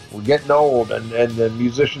 man. We're getting old, and the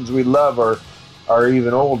musicians we love are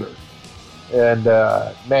even older. And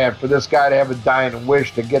man, for this guy to have a dying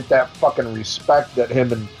wish to get that fucking respect that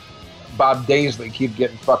him and Bob Daisley keep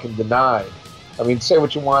getting fucking denied. I mean, say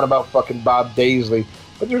what you want about fucking Bob Daisley,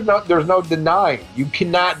 but there's no denying. You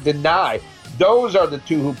cannot deny. Those are the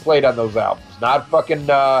two who played on those albums, not fucking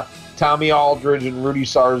Tommy Aldridge and Rudy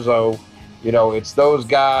Sarzo. You know, it's those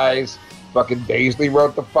guys. Fucking Daisley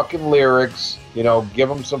wrote the fucking lyrics. You know, give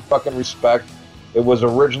them some fucking respect. It was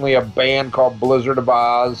originally a band called Blizzard of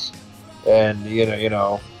Oz, and you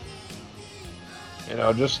know,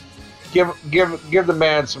 just give the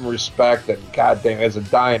man some respect. And goddamn, as a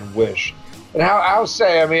dying wish. And I'll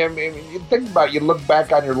say, I mean, you think about it, you look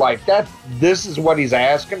back on your life. This is what he's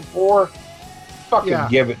asking for. Fucking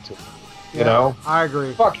give it to him. You know, I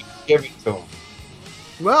agree. Fucking give it to him.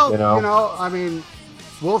 Well, you know, I mean,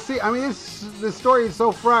 we'll see. I mean, this story is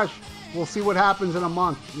so fresh. We'll see what happens in a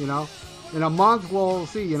month, you know. In a month, we'll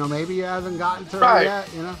see. You know, maybe he hasn't gotten to her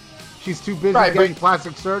yet, you know. She's too busy getting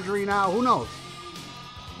plastic surgery now. Who knows?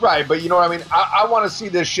 Right, but you know what I mean? I want to see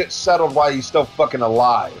this shit settled while he's still fucking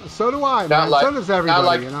alive. So do I, man. So does everybody, not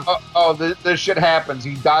like, you know. This shit happens.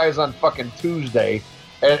 He dies on fucking Tuesday,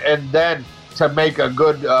 and then to make a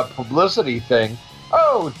good publicity thing,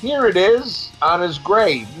 oh, here it is on his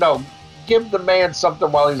grave. No, give the man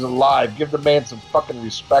something while he's alive. Give the man some fucking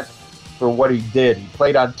respect for what he did. He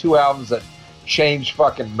played on 2 albums that changed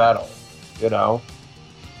fucking metal, you know?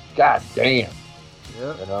 God damn.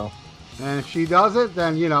 Yeah. You know? And if she does it,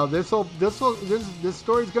 then, you know, this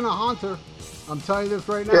story's going to haunt her. I'm telling you this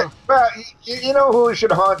right now. Yeah, well, you know who it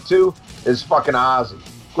should haunt too? Is fucking Ozzy.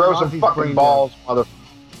 Grow some fucking balls, mother.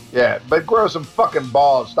 Yeah, but grow some fucking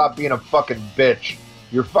balls. Stop being a fucking bitch.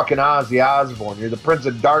 You're fucking Ozzy Osbourne. You're the Prince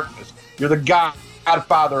of Darkness. You're the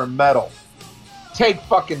Godfather of metal. Take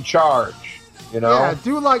fucking charge, you know? Yeah,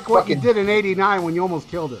 do like what you did in '89 when you almost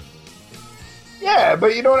killed her. Yeah,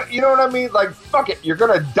 but you know what I mean? Like, fuck it. You're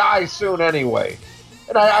going to die soon anyway.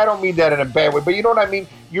 And I don't mean that in a bad way, but you know what I mean?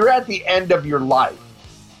 You're at the end of your life.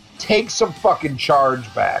 Take some fucking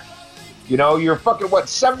charge back. You know, you're fucking,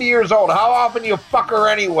 70 years old. How often you fuck her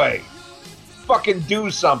anyway? Fucking do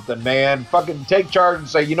something, man. Fucking take charge and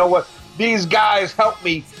say, you know what? These guys helped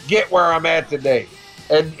me get where I'm at today.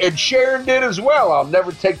 And Sharon did as well. I'll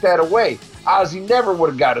never take that away. Ozzy never would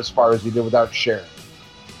have got as far as he did without Sharon.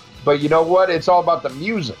 But you know what? It's all about the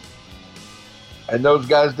music. And those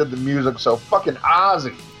guys did the music, so fucking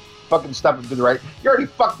Ozzy. Fucking step into the right. You already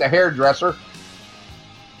fucked the hairdresser.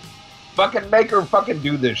 Fucking make her fucking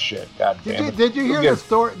do this shit. God damn it. Did you hear the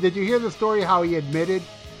story? Did you hear the story how he admitted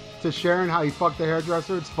to Sharon how he fucked the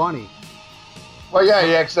hairdresser? It's funny. Well, yeah,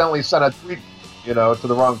 he accidentally sent a tweet. to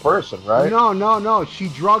the wrong person, right? No. She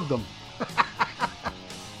drugged him.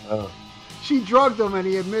 Oh. She drugged him, and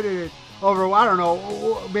he admitted it over, I don't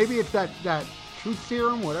know, maybe it's that truth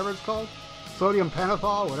serum, whatever it's called. Sodium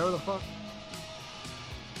pentothal, whatever the fuck.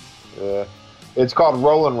 Yeah. It's called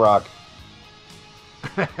Rolling Rock.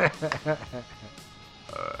 That's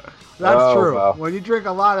true. Wow. When you drink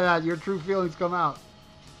a lot of that, your true feelings come out.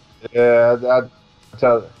 Yeah,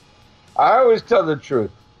 I always tell the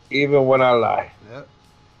truth, even when I lie. Yep.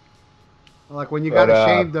 Like when you got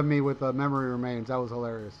ashamed of me with Memory Remains. That was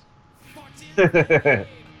hilarious.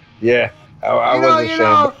 Yeah, I was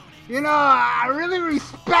ashamed. I really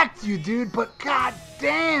respect you, dude, but god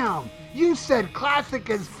damn, you said classic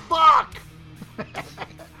as fuck.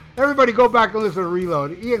 Everybody go back and listen to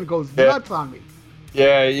Reload. Ian goes nuts on me.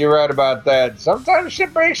 Yeah, you're right about that. Sometimes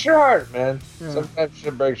shit breaks your heart, man. Yeah. Sometimes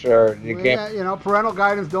shit breaks your heart. You can't. Yeah, parental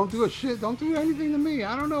guidance. Don't do a shit. Don't do anything to me.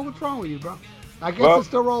 I don't know what's wrong with you, bro. I guess it's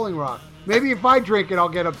still Rolling Rock. Maybe if I drink it, I'll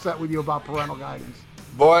get upset with you about parental guidance.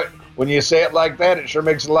 Boy, when you say it like that, it sure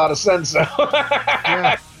makes a lot of sense.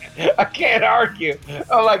 Yeah. I can't argue.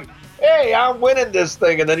 I'm like, hey, I'm winning this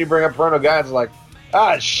thing, and then you bring up parental guidance, like,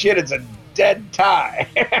 shit, it's a dead tie.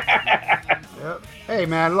 Yep. Hey,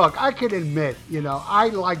 man, look, I can admit, I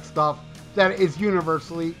like stuff that is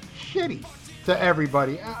universally shitty to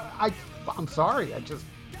everybody. I'm sorry, I just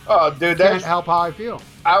can't help how I feel.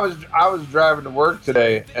 I was driving to work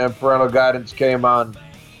today, and parental guidance came on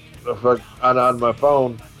my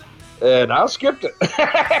phone, and I skipped it.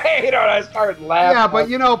 And I started laughing. Yeah, but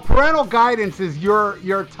parental guidance is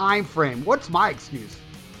your time frame. What's my excuse?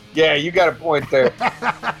 Yeah, you got a point there.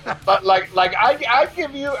 But I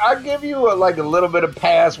give you a little bit of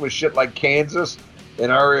pass with shit like Kansas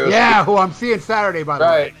and REO. Yeah, who I'm seeing Saturday, by the way.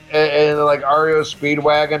 Right, and like REO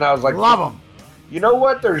Speedwagon, I was like, love them. You know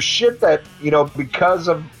what? There's shit that because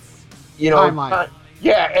of timeline.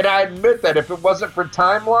 Yeah, and I admit that if it wasn't for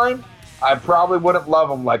timeline, I probably wouldn't love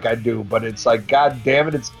them like I do. But it's like, god damn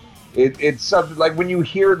it, it's something like when you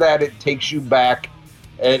hear that, it takes you back.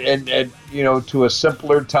 And to a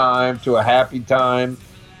simpler time, to a happy time,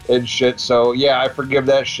 and shit. So yeah, I forgive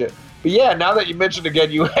that shit. But yeah, now that you mentioned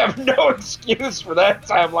again, you have no excuse for that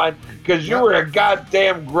timeline because you were a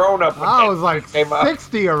goddamn grown up. I was like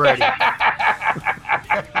 60 already.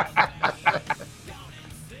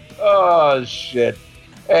 Oh shit!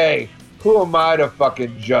 Hey, who am I to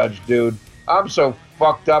fucking judge, dude? I'm so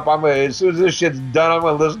fucked up. As soon as this shit's done, I'm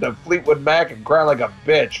gonna listen to Fleetwood Mac and cry like a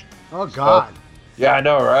bitch. Oh god. Yeah, I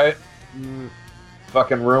know, right?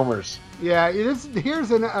 Fucking rumors. Yeah, here's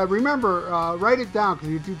remember, write it down because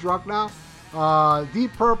you're too drunk now.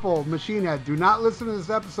 Deep Purple, Machine Head. Do not listen to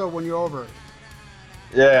this episode when you're over it.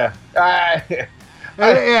 Yeah.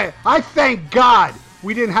 I thank God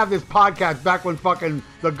we didn't have this podcast back when fucking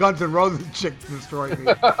the Guns N' Roses chick destroyed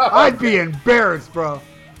me. I'd be embarrassed, bro.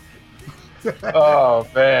 Oh,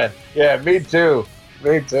 man. Yeah, me too.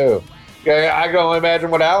 Okay, I can only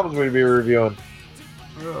imagine what albums we'd be reviewing.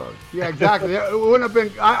 Yeah, exactly. It wouldn't have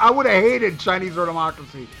been. I would have hated Chinese or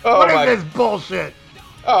Democracy. Oh, what is this bullshit?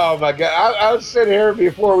 Oh my god! I was sitting here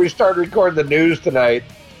before we started recording the news tonight,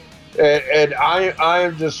 and I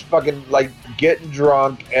am just fucking like getting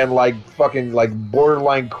drunk and like fucking like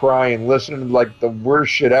borderline crying, listening to like the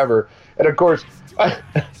worst shit ever. And of course, I'm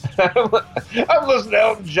listening to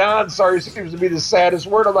Elton John. Sorry seems to be the saddest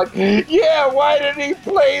word. I'm like, yeah, why did he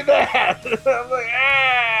play that? I'm like,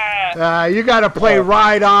 you got to play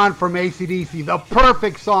Ride On from AC/DC, the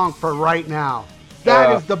perfect song for right now.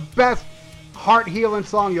 That is the best heart-healing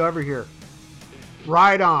song you'll ever hear.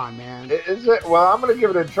 Ride On, man. Is it? Well, I'm going to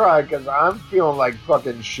give it a try because I'm feeling like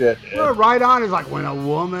fucking shit. Well, Ride On is like when a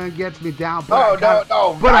woman gets me down. But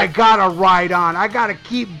I got to ride on. I got to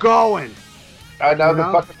keep going. I know the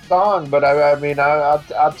fucking song, but I mean, I'll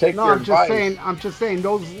take your advice. I'm just saying,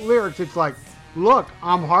 those lyrics, it's like, look,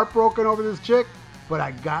 I'm heartbroken over this chick, but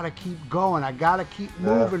I got to keep going. I got to keep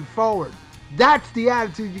moving forward. That's the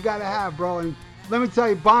attitude you got to have, bro. And let me tell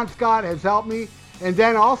you, Bon Scott has helped me. And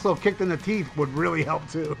then also, Kicked in the Teeth would really help,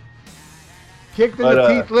 too. Kicked in the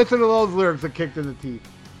Teeth, listen to those lyrics of Kicked in the Teeth.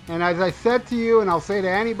 And as I said to you, and I'll say to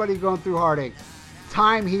anybody going through heartache,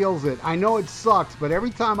 time heals it. I know it sucks, but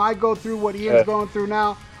every time I go through what Ian's going through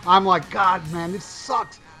now, I'm like, God, man, this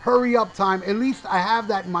sucks. Hurry up, time. At least I have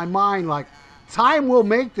that in my mind, like, time will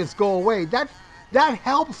make this go away. That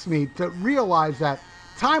helps me to realize that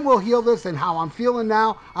time will heal this, and how I'm feeling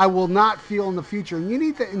now, I will not feel in the future. And you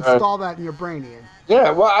need to install that in your brain, Ian.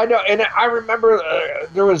 Yeah, well, I know, and I remember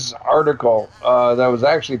there was an article that was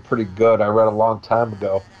actually pretty good. I read a long time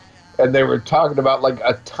ago, and they were talking about like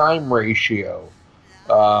a time ratio.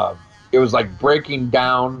 It was like breaking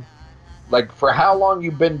down like for how long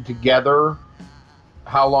you've been together,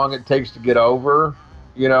 how long it takes to get over,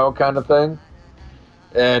 kind of thing.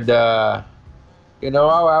 And I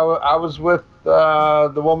was with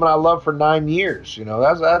the woman I love for 9 years.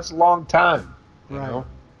 That's a long time. Right.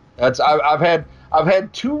 I've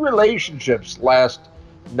had 2 relationships last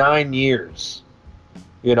 9 years.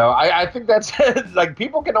 I think that's like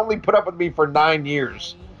people can only put up with me for 9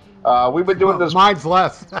 years. We've been doing this. Mine's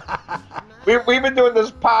less. We've been doing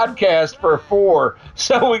this podcast for 4,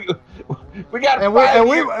 so we got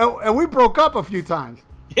and we broke up a few times.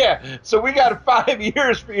 Yeah, so we got 5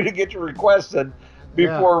 years for you to get your requests in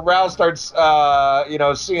before Ralph starts,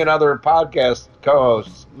 seeing other podcast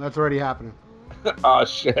co-hosts. That's already happening. Oh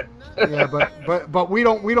shit. Yeah, but we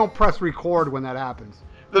don't press record when that happens.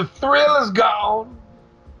 The thrill is gone.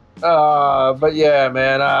 But yeah,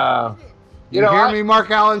 man. You hear me, Mark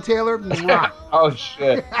Allen Taylor? Oh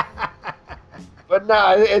shit. But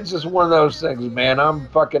nah, it's just one of those things, man. I'm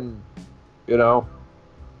fucking hurting,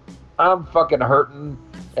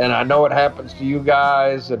 and I know it happens to you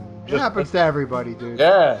guys, and it happens to everybody, dude.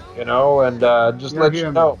 Yeah, and just let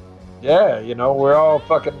you know. Yeah, we're all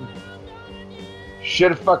fucking.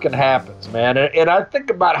 Shit fucking happens, man. And I think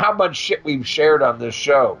about how much shit we've shared on this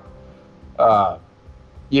show,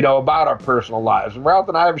 about our personal lives. And Ralph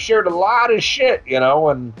and I have shared a lot of shit,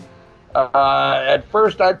 and at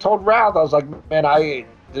first I told Ralph, I was like, man,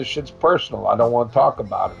 this shit's personal. I don't want to talk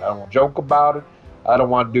about it. I don't want to joke about it. I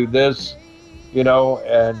don't want to do this,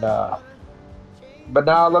 and but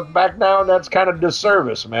now I look back now, and that's kind of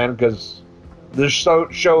disservice, man, because this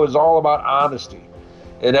show is all about honesty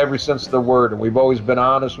in every sense of the word, and we've always been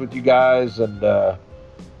honest with you guys, and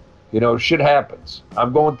shit happens.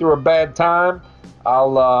 I'm going through a bad time.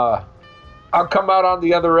 I'll come out on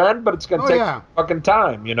the other end, but it's gonna take fucking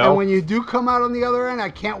time, And when you do come out on the other end,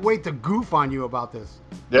 I can't wait to goof on you about this.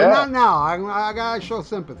 Yeah. But not now. I gotta show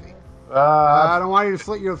sympathy. I don't want you to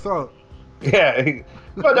slit your throat. Yeah,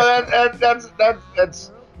 but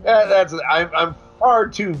I'm far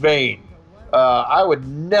too vain. I would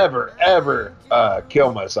never ever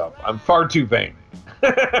kill myself. I'm far too vain.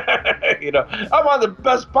 I'm on the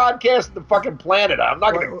best podcast on the fucking planet. I'm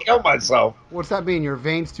not going to kill myself. What's that mean? Your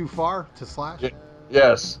veins too far to slash?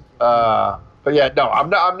 Yes. But yeah, no, I'm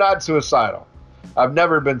not suicidal. I've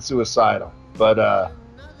never been suicidal. But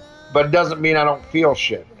it doesn't mean I don't feel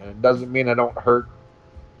shit. And it doesn't mean I don't hurt.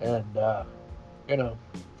 And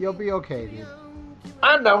you'll be okay, dude.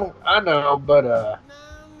 I know, but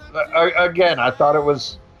again, I thought it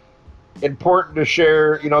was important to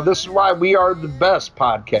share. This is why we are the best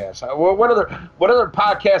podcast. What other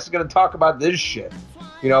podcast is going to talk about this shit?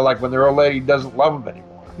 Like when their old lady doesn't love them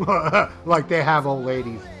anymore. Like they have old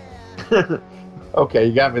ladies. Okay,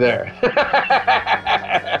 you got me there.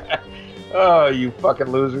 Oh, you fucking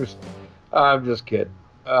losers. I'm just kidding.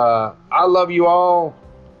 I love you all,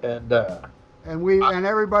 and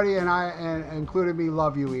everybody, and including me,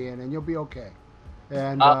 love you, Ian, and you'll be okay.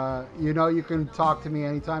 And you can talk to me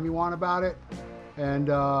anytime you want about it. And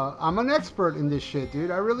I'm an expert in this shit,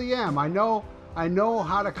 dude. I really am. I know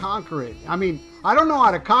how to conquer it. I mean, I don't know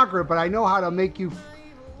how to conquer it, but I know how to make you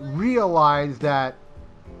realize that,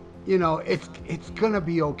 it's gonna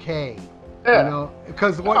be okay. Yeah.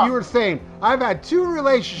 Because what you were saying, I've had 2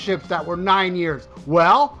 relationships that were 9 years.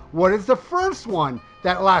 Well, what does the first one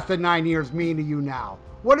that lasted 9 years mean to you now?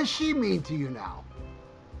 What does she mean to you now?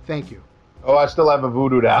 Thank you. Oh, I still have a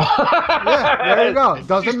voodoo doll. Yeah, there you go.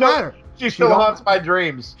 Doesn't matter. She still haunts my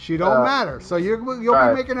dreams. She don't matter. So you'll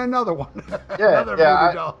be making another one. Another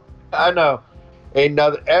voodoo doll. I know.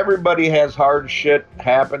 Everybody has hard shit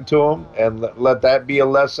happen to them, and let that be a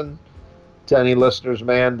lesson to any listeners,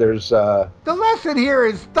 man. There's the lesson here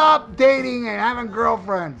is stop dating and having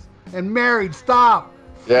girlfriends and married. Stop.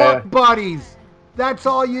 Yeah. Fuck buddies. That's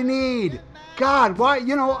all you need. God, why?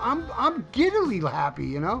 I'm giddily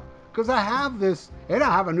happy. Because I have this, and I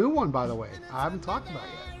have a new one, by the way. I haven't talked about it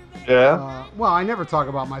yet. Yeah. Well, I never talk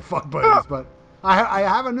about my fuck buddies, but I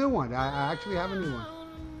have a new one. I actually have a new one.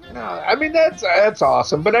 No, I mean that's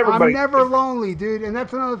awesome, but everybody. I'm never lonely, dude, and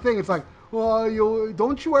that's another thing. It's like, well,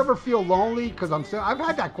 don't you ever feel lonely? Because I've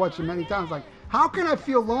had that question many times. Like, how can I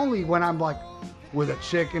feel lonely when I'm like with a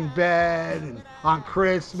chick in bed and on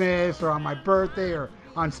Christmas or on my birthday or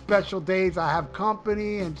on special days I have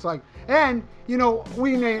company, and it's like, and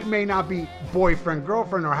we may not be boyfriend,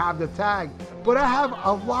 girlfriend, or have the tag, but I have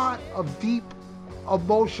a lot of deep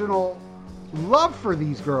emotional love for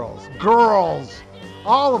these girls,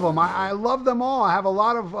 all of them. I love them all. I have a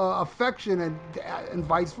lot of affection and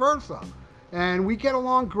vice versa, and we get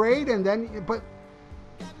along great. And then, but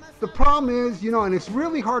the problem is, and it's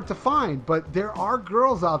really hard to find, but there are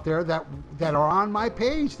girls out there that are on my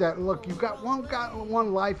page that, look, you've got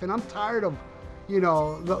one life, and I'm tired of,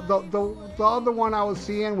 the other one I was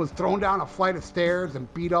seeing was thrown down a flight of stairs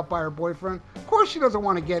and beat up by her boyfriend. Of course she doesn't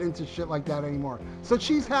want to get into shit like that anymore. So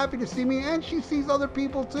she's happy to see me, and she sees other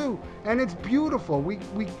people too, and it's beautiful.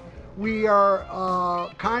 We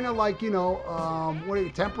are kind of like,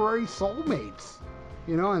 temporary soulmates.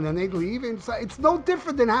 And then they leave. And it's no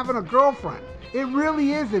different than having a girlfriend. It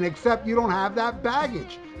really isn't, except you don't have that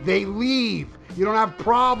baggage. They leave. You don't have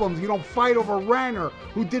problems. You don't fight over rent or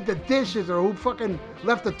who did the dishes or who fucking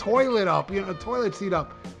left the toilet up, the toilet seat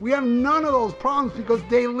up. We have none of those problems because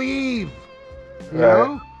they leave. You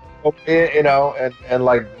know? And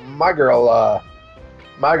like my girl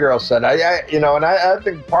said, I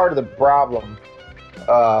think part of the problem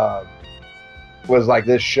was like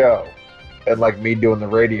this show. And like me doing the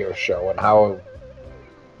radio show and how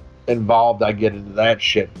involved I get into that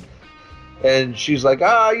shit. And she's like,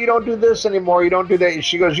 you don't do this anymore. You don't do that.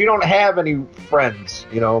 She goes, you don't have any friends,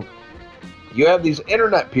 You have these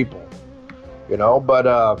internet people,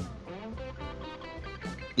 but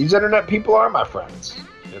these internet people are my friends,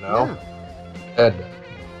 Yeah. And,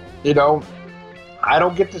 I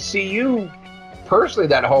don't get to see you personally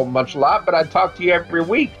that whole much lot, but I talk to you every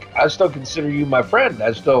week. I still consider you my friend.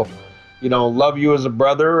 I still... love you as a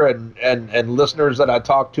brother and listeners that I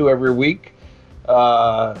talk to every week.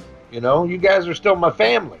 You guys are still my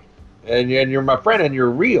family. And you're my friend and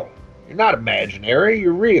you're real. You're not imaginary,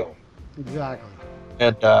 you're real. Exactly.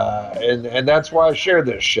 And that's why I share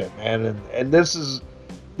this shit, man. And this is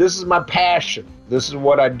my passion. This is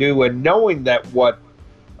what I do. And knowing that what,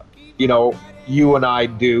 you and I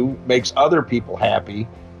do makes other people happy,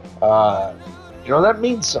 that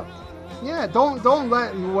means something. Yeah, don't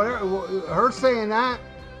let her saying that.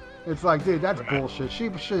 It's like, dude, that's bullshit.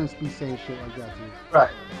 She shouldn't be saying shit like that, dude.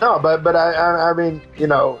 Right. No, but I mean,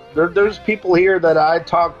 there's people here that I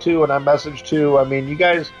talk to and I message to. I mean, you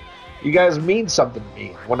guys mean something to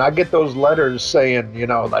me. When I get those letters saying,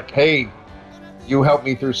 like, hey, you helped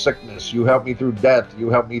me through sickness, you helped me through death,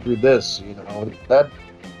 you helped me through this, that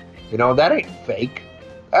ain't fake.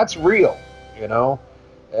 That's real,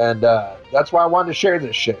 And that's why I wanted to share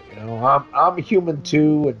this shit. I'm human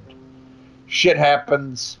too, and shit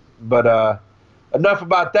happens. But enough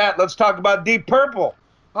about that. Let's talk about Deep Purple.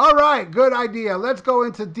 All right, good idea. Let's go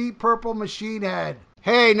into Deep Purple Machine Head.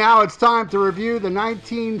 Hey, now it's time to review the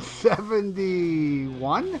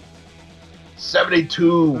 1971?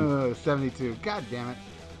 72. 72. God damn it.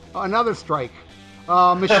 Oh, another strike.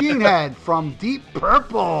 Machine Head from Deep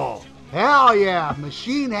Purple. Hell yeah,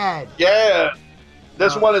 Machine Head. Yeah.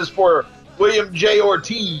 This one is for William J.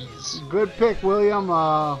 Ortiz. Good pick, William.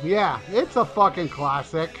 Yeah, it's a fucking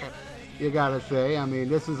classic, you gotta say. I mean,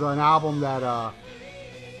 this is an album that,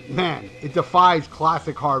 man, it defies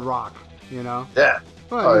classic hard rock, Yeah.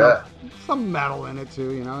 But, some metal in it,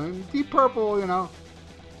 too, And Deep Purple,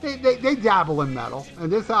 they dabble in metal,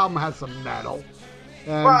 and this album has some metal.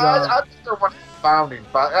 And, I think they're one of the founding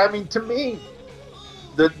fathers. I mean, to me,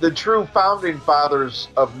 the true founding fathers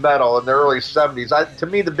of metal in the early 70s, to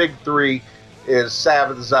me, the big three is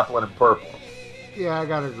Sabbath, Zeppelin, and Purple. Yeah, I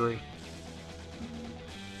gotta agree.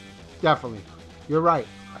 Definitely. You're right.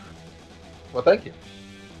 Well, thank you.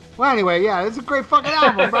 Well, anyway, yeah, it's a great fucking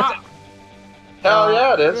album, bro. Hell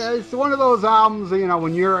yeah, it is. Yeah, it's one of those albums,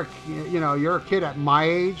 when you're a kid at my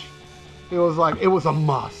age, it was a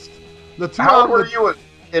must. The two How old were you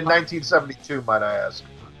in 1972, might I ask?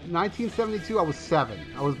 1972, I was 7.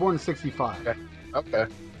 I was born in 65. Okay.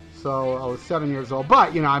 So I was 7 years old.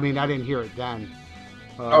 But, I didn't hear it then.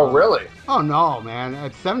 Oh, really? Oh, no, man.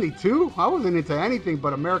 At 72, I wasn't into anything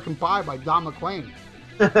but American Pie by Don McLean.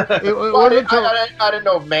 I didn't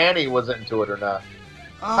know if Manny was into it or not.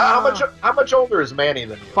 How much older is Manny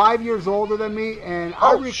than you? 5 years older than me. And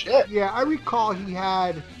shit. Yeah, I recall he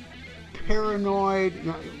had Paranoid.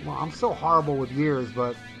 Well, I'm so horrible with years,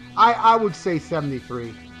 but I would say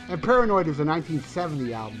 73. And Paranoid is a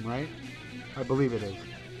 1970 album, right? I believe it is.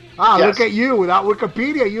 Yes. Look at you. Without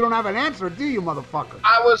Wikipedia, you don't have an answer, do you, motherfucker?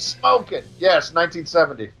 I was smoking. Yes,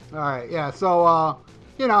 1970. All right, yeah. So,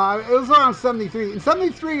 it was around 73. In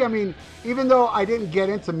 73, even though I didn't get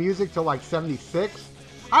into music till like 76,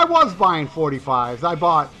 I was buying 45s. I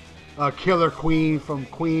bought Killer Queen from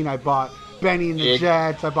Queen. I bought Benny and the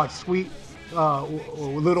Jets. I bought Sweet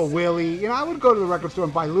Little Willie. I would go to the record store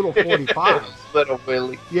and buy Little 45s. Little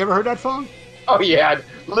Willie. You ever heard that song? Oh, yeah.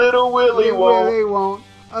 Little Willie won't. Willie won't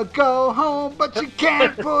go home, but you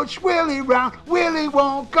can't push Willie round. Willie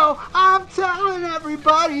won't go. I'm telling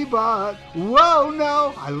everybody, but whoa,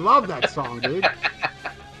 no. I love that song, dude.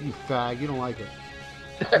 You fag. You don't like it.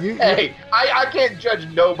 Hey, I can't judge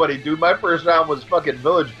nobody, dude. My first album was fucking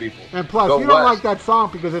Village People. And plus, Go you don't West. like that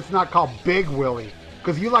song because it's not called Big Willie.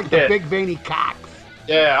 Because you like the big veiny cocks.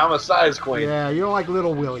 Yeah, I'm a size queen. Yeah, you don't like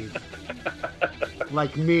little willies.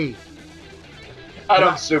 Like me. I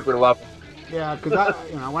don't super love them. Yeah, because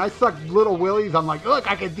when I suck little willies, I'm like, look,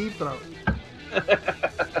 I can deep throat.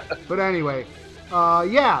 But anyway,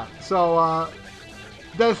 yeah. So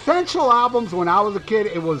the Essential albums when I was a kid,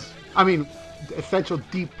 Essential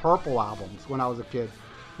Deep Purple albums when I was a kid,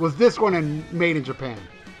 was this one and Made in Japan.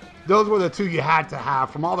 Those were the two you had to have.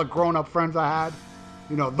 From all the grown-up friends I had,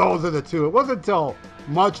 those are the two. It wasn't until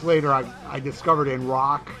much later I discovered In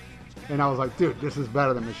Rock, and I was like, dude, this is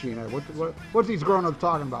better than Machine Head. What's these grown-ups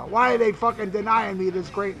talking about? Why are they fucking denying me this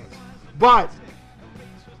greatness? But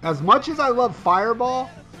as much as I love Fireball,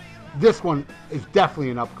 this one is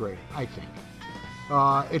definitely an upgrade, I think.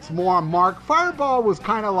 It's more Mark. Fireball was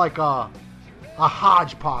kind of like a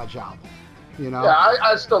hodgepodge album, Yeah,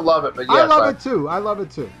 I still love it, but yes, I love it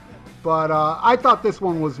too. But I thought this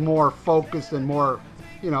one was more focused and more,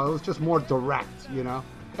 it was just more direct,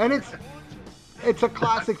 And it's a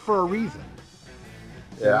classic for a reason.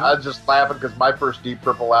 Yeah, I was just laughing because my first Deep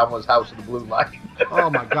Purple album was House of the Blue Light. Oh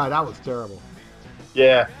my God, that was terrible.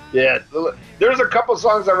 Yeah. There's a couple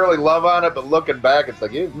songs I really love on it, but looking back, it's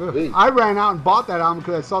like, ew. I ran out and bought that album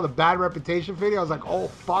because I saw the Bad Reputation video. I was like, oh,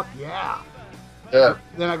 fuck yeah. Yeah.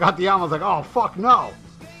 Then I got the album. I was like, oh, fuck no.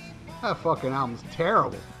 That fucking album's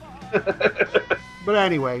terrible. But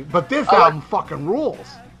anyway, this album fucking rules.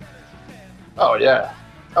 Oh, yeah.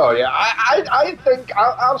 I think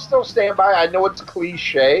I'll still stand by. I know it's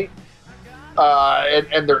cliche,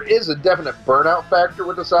 and there is a definite burnout factor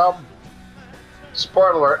with this album.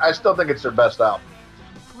 Spoiler alert, I still think it's their best album.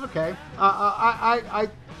 Okay. I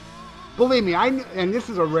believe me, and this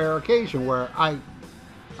is a rare occasion where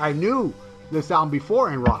I knew this album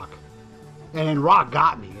before In Rock. And In Rock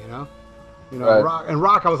got me, Right. In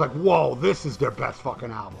Rock I was like, whoa, this is their best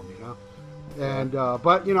fucking album, And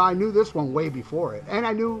but I knew this one way before it. And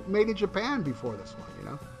I knew Made in Japan before this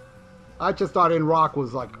one, I just thought In Rock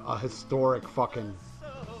was like a historic fucking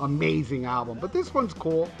amazing album. But this one's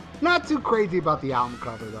cool. Not too crazy about the album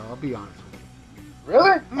cover though, I'll be honest with you.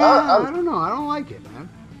 Really? Yeah, I don't know. I don't like it, man.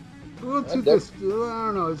 A little too I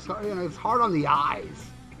don't know. It's it's hard on the eyes.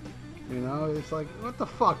 It's like, what the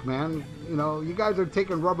fuck, man? You guys are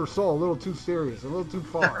taking Rubber Soul a little too serious, a little too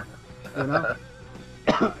far.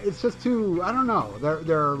 It's just too. I don't know.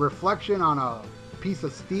 They're a reflection on a piece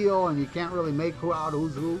of steel, and you can't really make out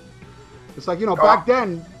who's who. It's like back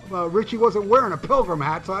then, Richie wasn't wearing a pilgrim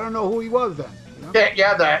hat, so I don't know who he was then.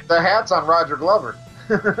 Yeah, the hat's on Roger Glover.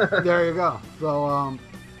 There you go. So,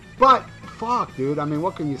 but fuck, dude. I mean,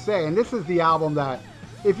 what can you say? And this is the album that,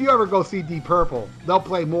 if you ever go see Deep Purple, they'll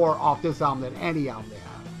play more off this album than any album they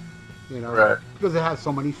have. Right. Because it has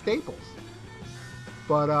so many staples.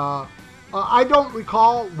 But I don't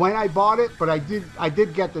recall when I bought it, but I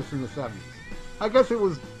did get this in the 70s. I guess it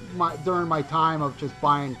was during my time of just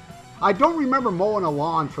buying. I don't remember mowing a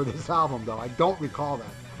lawn for this album, though. I don't recall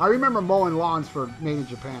that. I remember mowing lawns for Made in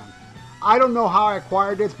Japan. I don't know how I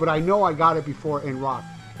acquired this, but I know I got it before In Rock.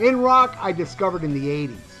 In Rock, I discovered in the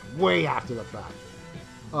 80s, way after the fact.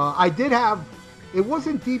 I did have, it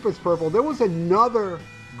wasn't Deepest Purple. There was another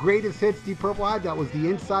Greatest Hits Deep Purple had that was the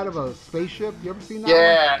inside of a spaceship. You ever seen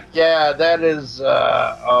that one? Yeah, that is,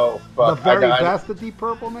 oh, fuck. The very best of Deep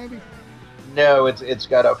Purple, maybe? No, it's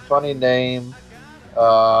got a funny name.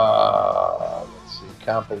 Let's see,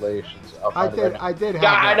 compilations. I did have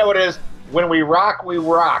I know what it is. When we rock,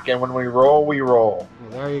 and when we roll, we roll.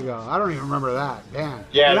 Well, there you go. I don't even remember that. Damn.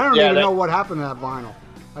 Yeah, and I don't even know what happened to that vinyl.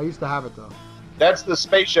 I used to have it, though. That's the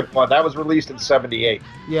spaceship one. That was released in 78.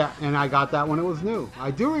 Yeah, and I got that when it was new. I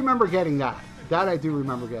do remember getting that. That I do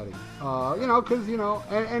remember getting. Because,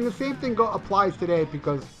 and the same thing applies today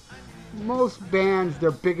because most bands,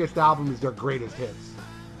 their biggest album is their greatest hits.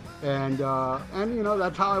 And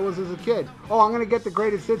that's how I was as a kid. Oh, I'm going to get the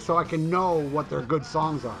greatest hits so I can know what their good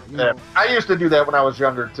songs are. Yeah. I used to do that when I was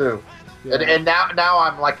younger, too. Yeah. And now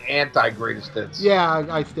I'm like anti-greatest hits. Yeah,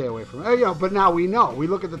 I stay away from it. But now we know. We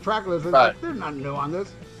look at the track list and right. There's nothing new on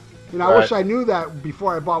this. I wish I knew that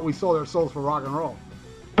before I bought We Sold Our Souls for Rock and Roll.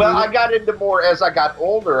 Well, I got into more, as I got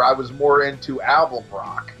older, I was more into album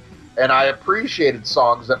rock. And I appreciated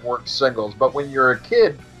songs that weren't singles. But when you're a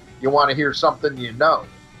kid, you want to hear something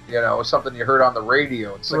something you heard on the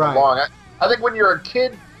radio and sing along. I think when you're a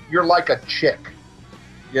kid, you're like a chick,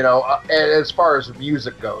 as far as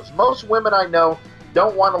music goes. Most women I know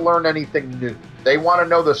don't want to learn anything new. They want to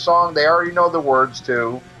know the song they already know the words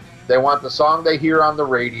to. They want the song they hear on the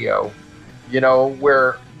radio,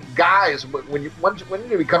 where guys, when you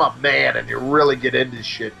become a man and you really get into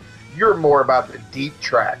shit, you're more about the deep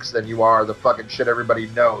tracks than you are the fucking shit everybody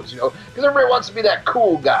knows, you know? Because everybody wants to be that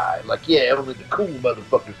cool guy. Like, yeah, only the cool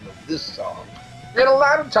motherfuckers know this song. And a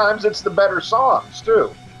lot of times it's the better songs,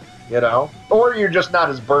 too, you know? Or you're just not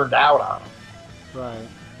as burned out on them. Right.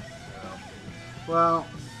 Well,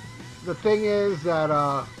 the thing is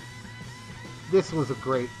that this was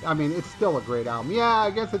it's still a great album. Yeah, I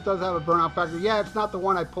guess it does have a burnout factor. Yeah, it's not the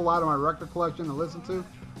one I pull out of my record collection to listen to,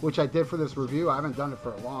 which I did for this review. I haven't done it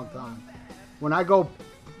for a long time. When I go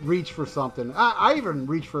reach for something, I even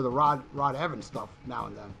reach for the Rod Evans stuff now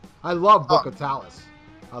and then. I love Book of Talus.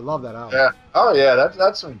 I love that album. Yeah. Oh yeah,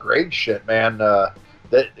 that's some great shit, man.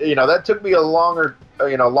 That took me a longer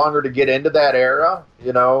to get into that era,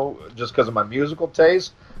 just because of my musical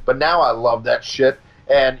taste. But now I love that shit.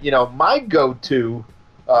 And my go-to,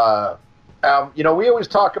 we always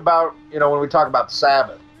talk about, when we talk about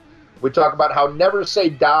Sabbath, we talk about how Never Say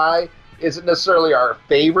Die isn't necessarily our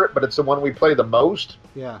favorite, but it's the one we play the most.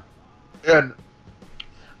 Yeah. And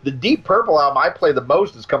the Deep Purple album I play the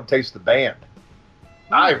most is Come Taste the Band.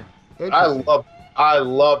 I love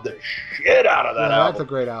the shit out of that album. That's a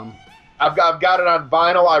great album. I've got it on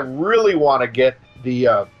vinyl. I really want to get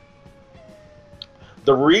the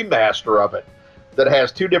remaster of it that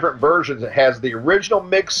has two different versions. It has the original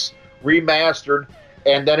mix remastered,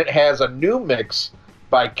 and then it has a new mix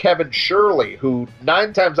by Kevin Shirley, who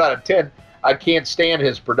 9 times out of 10, I can't stand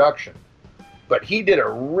his production. But he did a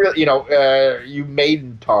real, you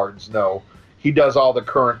Maiden tards know, he does all the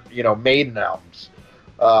current, Maiden albums.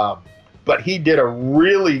 But he did a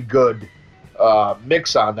really good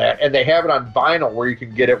mix on that, and they have it on vinyl where you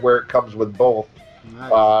can get it where it comes with both.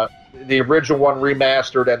 Nice. The original one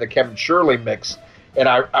remastered and the Kevin Shirley mix. And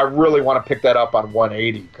I really want to pick that up on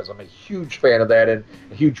 180 because I'm a huge fan of that and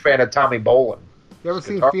a huge fan of Tommy Bolin. You ever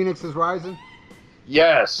seen Phoenix is Rising?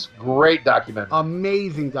 Yes, great documentary.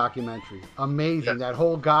 Amazing documentary. Amazing. Yes. That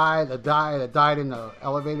whole guy that died in the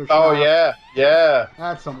elevator shaft. Oh, yeah.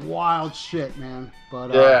 That's some wild shit, man.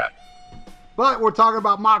 But yeah. But we're talking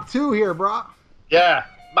about Mach 2 here, brah. Yeah,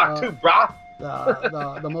 Mach 2, brah.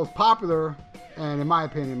 The most popular, and in my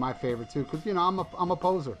opinion, my favorite too, because I'm a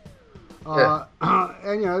poser. Yeah.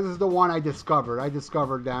 And this is the one I discovered. I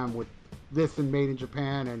discovered them with this and Made in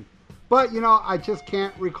Japan, but I just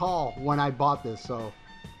can't recall when I bought this. So,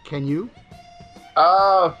 can you?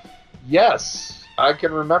 Yes, I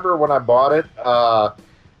can remember when I bought it.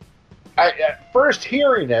 At first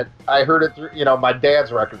hearing it, I heard it through my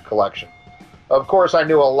dad's record collection. Of course, I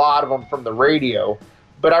knew a lot of them from the radio,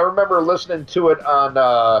 but I remember listening to it on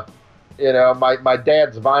my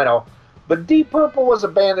dad's vinyl. But Deep Purple was a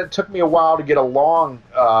band that took me a while to get along,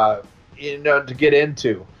 to get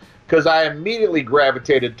into, because I immediately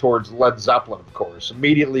gravitated towards Led Zeppelin, of course,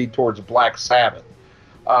 immediately towards Black Sabbath.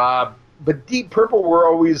 But Deep Purple were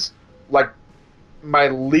always like my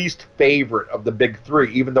least favorite of the big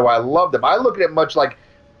three, even though I love them. I look at it much like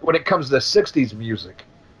when it comes to 60s music.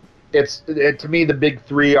 To me, the big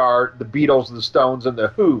three are the Beatles, the Stones, and the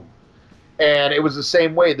Who. And it was the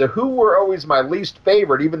same way. The Who were always my least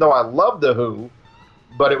favorite, even though I loved the Who,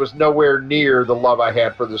 but it was nowhere near the love I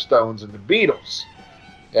had for the Stones and the Beatles.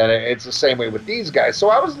 And it's the same way with these guys. So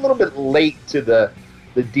I was a little bit late to the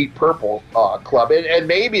Deep Purple club. And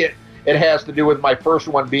maybe it has to do with my first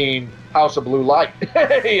one being House of Blue Light,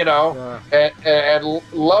 Yeah. And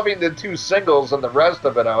loving the two singles and the rest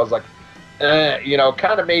of it. I was like,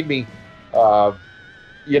 kind of made me,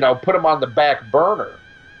 put them on the back burner.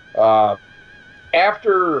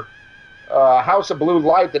 After House of Blue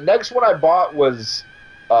Light, the next one I bought was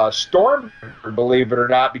Storm, believe it or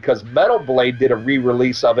not, because Metal Blade did a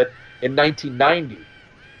re-release of it in 1990.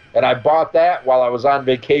 And I bought that while I was on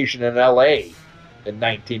vacation in L.A. in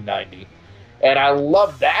 1990. And I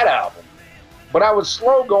loved that album. But I was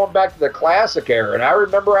slow going back to the classic era. And I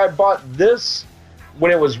remember I bought this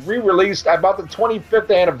when it was re-released. I bought the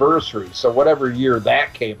 25th anniversary, so whatever year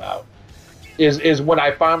that came out. Is when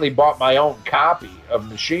I finally bought my own copy of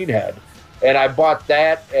Machine Head. And I bought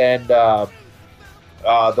that and the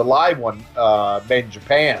live one, Made in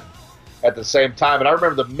Japan, at the same time. And I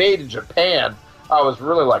remember the Made in Japan, I was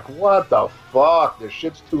really like, what the fuck? This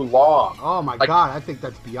shit's too long. Oh, my God. I think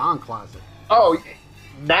that's beyond classic. Oh,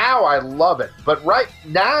 now I love it. But right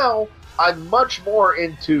now, I'm much more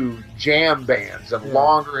into jam bands and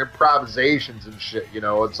longer improvisations and shit.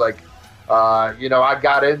 It's like, I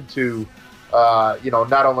got into...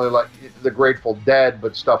 not only like the Grateful Dead,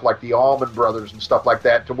 but stuff like the Allman Brothers and stuff like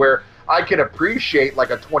that, to where I can appreciate like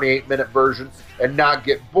a 28-minute version and not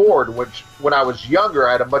get bored, which when I was younger,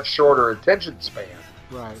 I had a much shorter attention span.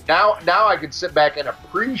 Right. Now I can sit back and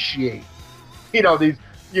appreciate,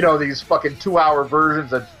 these fucking 2-hour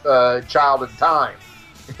versions of Child in Time.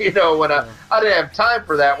 When I didn't have time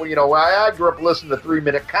for that. When I grew up listening to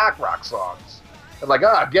 3-minute cock rock songs, and like,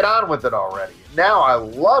 get on with it already. Now I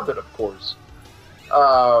love it, of course.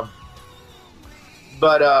 But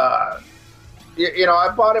I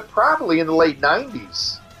bought it probably in the late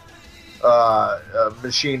 '90s.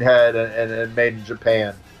 Machine Head and Made in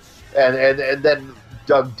Japan, and then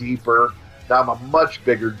dug deeper. Now I'm a much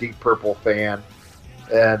bigger Deep Purple fan,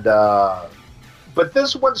 and but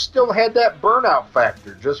this one still had that burnout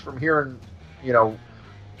factor just from hearing,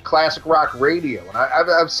 classic rock radio. And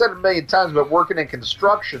I've said it a million times, but working in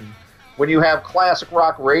construction, when you have classic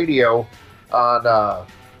rock radio on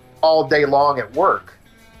all day long at work,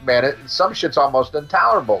 man, some shit's almost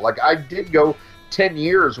intolerable. Like I did go 10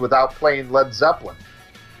 years without playing Led Zeppelin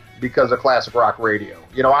because of classic rock radio.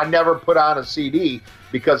 I never put on a CD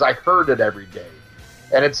because I heard it every day.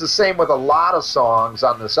 And it's the same with a lot of songs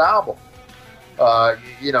on this album.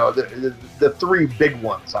 The three big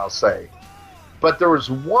ones, I'll say. But there was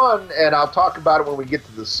one, and I'll talk about it when we get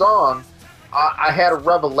to the song. I had a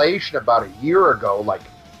revelation about a year ago. Like,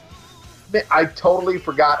 I totally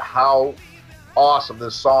forgot how awesome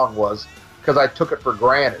this song was because I took it for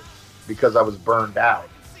granted because I was burned out.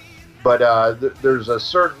 But there's a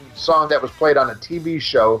certain song that was played on a TV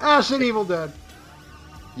show. Ash and Evil Dead.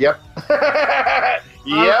 Yep. Yep.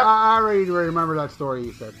 I already remember that story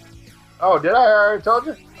you said. Oh, did I already told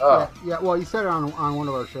you? Oh. Yeah, well, you said it on one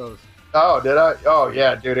of our shows. Oh, did I? Oh,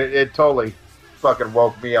 yeah, dude. It totally fucking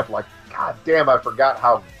woke me up like, God damn, I forgot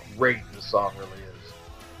how great this song really is.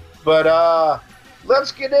 But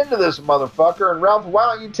let's get into this motherfucker. And Ralph,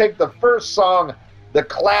 why don't you take the first song, the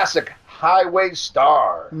classic Highway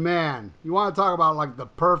Star? Man, you want to talk about like the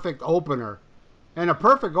perfect opener. And a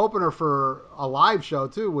perfect opener for a live show,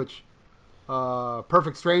 too, which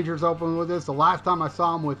Perfect Strangers opened with this. The last time I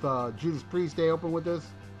saw him with Judas Priest, they opened with this.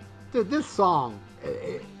 Dude, this song,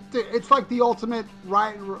 it's like the ultimate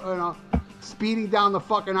speeding down the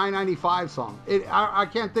fucking I-95 song. I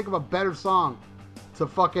can't think of a better song to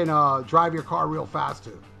fucking drive your car real fast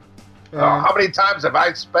to. How many times have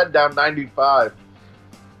I sped down 95?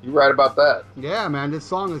 You right about that. Yeah, man, this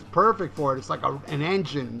song is perfect for it. It's like an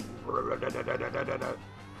engine.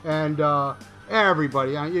 And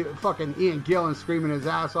everybody, fucking Ian Gillan screaming his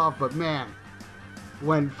ass off, but man,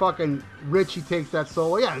 when fucking Richie takes that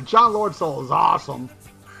solo, yeah, the John Lord solo is awesome,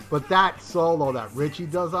 but that solo that Richie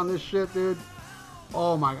does on this shit, dude,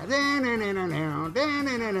 oh my god, then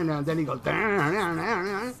he goes,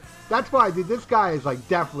 that's why, dude, this guy is like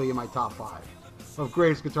definitely in my top 5 of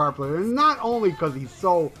greatest guitar player, and not only because he's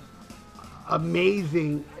so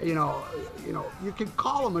amazing, you can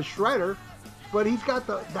call him a shredder, but he's got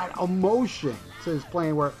that emotion to his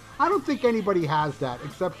playing where I don't think anybody has that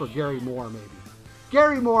except for Gary Moore, maybe.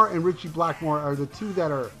 Gary Moore and Richie Blackmore are the two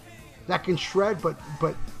that can shred, but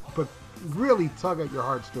really tug at your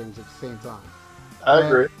heartstrings at the same time. I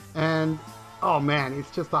agree. And oh man,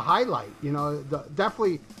 it's just a highlight.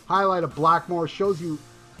 Definitely highlight of Blackmore shows you,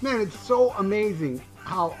 man, it's so amazing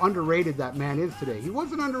how underrated that man is today. He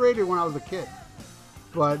wasn't underrated when I was a kid.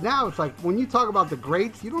 But now it's like, when you talk about the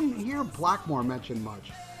greats, you don't hear Blackmore mentioned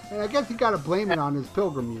much. And I guess you got to blame it on his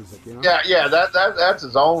Pilgrim music, Yeah, that's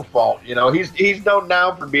his own fault, He's known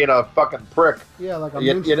now for being a fucking prick. Yeah, like a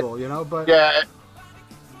minstrel, but... Yeah.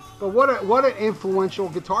 But what an influential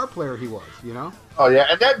guitar player he was, Oh, yeah,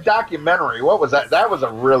 and that documentary, what was that? That was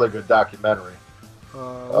a really good documentary. Which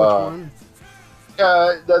one?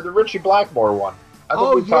 The Richie Blackmore one.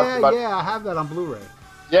 Yeah, I have that on Blu-ray.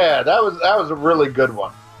 Yeah, that was a really good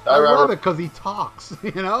one. I love it because he talks,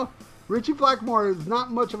 Richie Blackmore is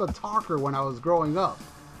not much of a talker when I was growing up.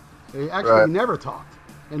 He actually never talked.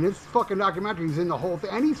 And this fucking documentary, he's in the whole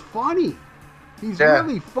thing. And he's funny. He's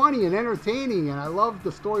really funny and entertaining, and I love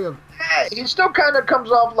the story of... Yeah, he still kind of comes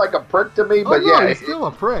off like a prick to me, but he's still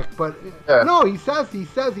a prick, but... Yeah. No, he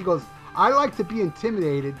goes, I like to be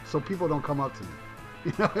intimidated so people don't come up to me.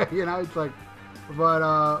 It's like... But,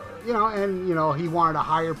 he wanted to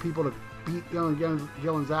hire people to beat Ian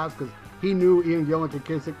Gillan's ass because he knew Ian Gillan could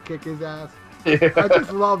kick his ass. Yeah. I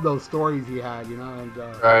just love those stories he had, and...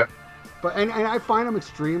 right. But, and I find them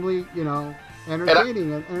extremely,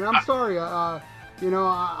 entertaining. And I'm sorry,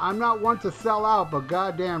 I'm not one to sell out, but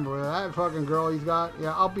goddamn, bro, that fucking girl he's got,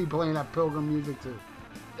 I'll be playing that Pilgrim music too.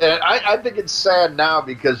 And I think it's sad now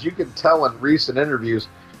because you can tell in recent interviews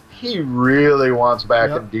he really wants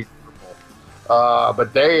back in Deep Purple.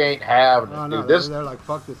 But they ain't having it. Oh, no, dude. They're like,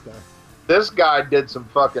 fuck this guy. This guy did some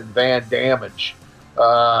fucking Van damage, to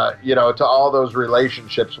all those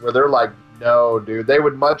relationships where they're like No, dude. They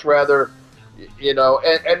would much rather,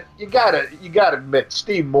 and you gotta admit,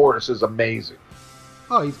 Steve Morris is amazing.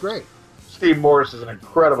 Oh, he's great. Steve Morris is an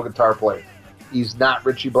incredible guitar player. He's not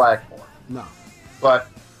Richie Blackmore. No. But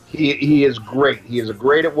he is great. He is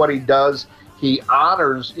great at what he does. He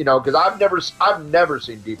honors, because I've never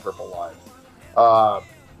seen Deep Purple live.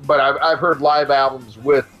 But I've heard live albums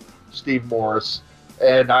with Steve Morris,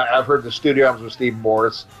 and I've heard the studio albums with Steve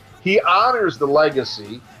Morris. He honors the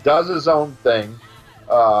legacy, does his own thing,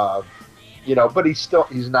 but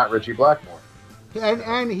he's not Richie Blackmore.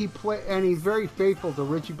 And he's very faithful to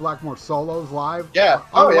Richie Blackmore solos live. Yeah.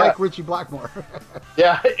 Unlike Richie Blackmore.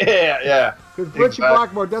 yeah. Because Richie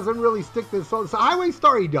Blackmore doesn't really stick to the solos. So Highway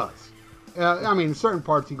Star he does. Certain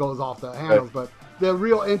parts he goes off the handles, but the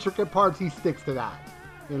real intricate parts he sticks to that.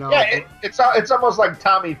 Yeah, it's almost like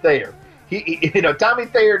Tommy Thayer. Tommy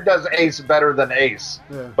Thayer does Ace better than Ace,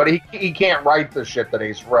 but he can't write the shit that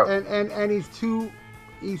Ace wrote. And he's too,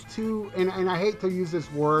 and I hate to use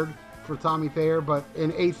this word for Tommy Thayer, but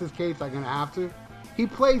in Ace's case, I'm gonna have to. He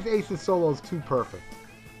plays Ace's solos too perfect.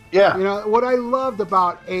 Yeah. What I loved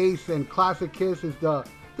about Ace and Classic Kiss is the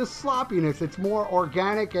sloppiness. It's more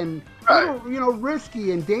organic and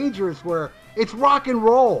risky and dangerous. Where it's rock and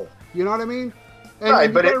roll. You know what I mean?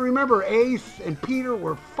 And you gotta remember, Ace and Peter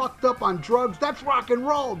were fucked up on drugs. That's rock and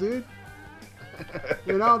roll, dude.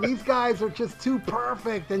 These guys are just too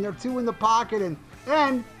perfect, and they're too in the pocket,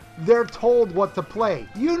 and they're told what to play.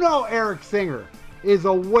 Eric Singer is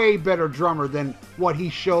a way better drummer than what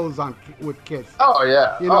he shows with Kiss. Oh,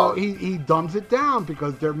 yeah. He dumbs it down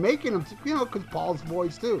because they're making him, because Paul's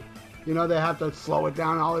voice, too. They have to slow it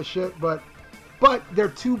down and all this shit, but they're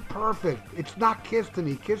too perfect. It's not Kiss to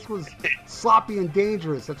me. Kiss was sloppy and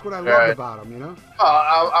dangerous. That's what I loved about him,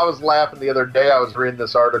 I was laughing the other day. I was reading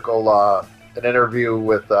this article, an interview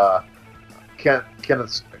with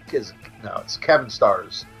it's Kevin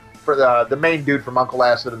Stars, for the main dude from Uncle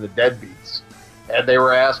Acid and the Deadbeats. And they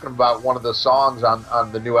were asking about one of the songs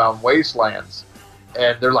on the new album, Wastelands.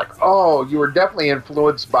 And they're like, oh, you were definitely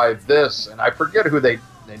influenced by this. And I forget who they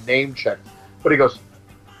name checked. But he goes,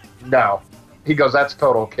 no. He goes, that's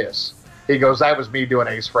total Kiss. He goes, that was me doing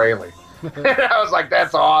Ace Frehley. And I was like,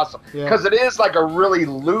 that's awesome. Because it is like a really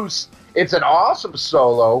loose, it's an awesome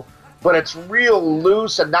solo, but it's real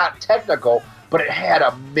loose and not technical, but it had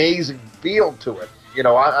amazing feel to it.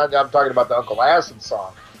 I'm talking about the Uncle Acid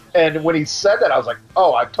song. And when he said that, I was like,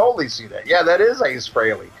 oh, I totally see that. Yeah, that is Ace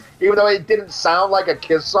Frehley. Even though it didn't sound like a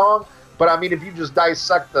Kiss song, but I mean, if you just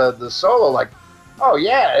dissect the solo, like, oh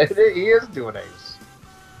yeah, he is doing Ace.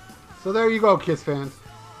 So there you go, Kiss fans.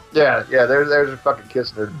 Yeah, there's a fucking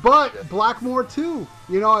Kiss nerd. But Blackmore too,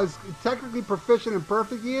 as technically proficient and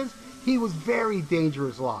perfect he was very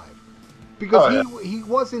dangerous live, because he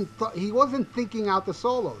wasn't thinking out the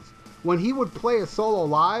solos. When he would play a solo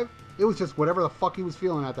live, it was just whatever the fuck he was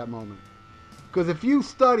feeling at that moment. Because if you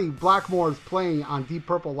study Blackmore's playing on Deep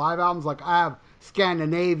Purple live albums, like I have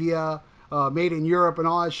Scandinavia, Made in Europe, and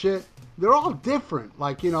all that shit, they're all different.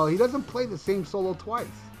 Like he doesn't play the same solo twice.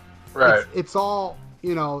 Right. It's all,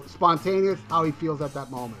 spontaneous, how he feels at that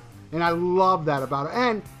moment. And I love that about it.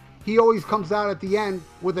 And he always comes out at the end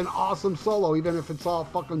with an awesome solo, even if it's all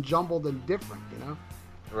fucking jumbled and different,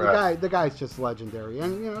 Right. The guy's just legendary.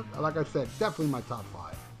 And, like I said, definitely my top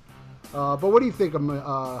 5. But what do you think of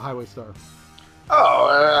Highway Star?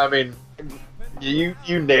 Oh, I mean, you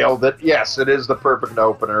nailed it. Yes, it is the perfect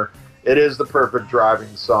opener. It is the perfect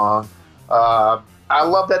driving song. I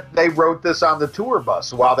love that they wrote this on the tour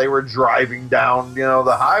bus while they were driving down,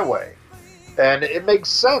 the highway. And it makes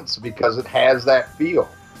sense because it has that feel.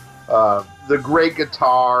 The great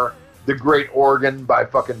guitar, the great organ by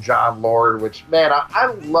fucking John Lord, which, man, I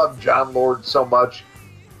love John Lord so much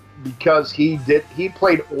because he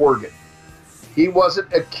played organ. He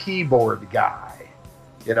wasn't a keyboard guy,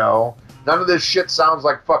 None of this shit sounds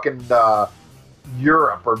like fucking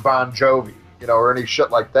Europe or Bon Jovi, or any shit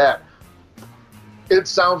like that. It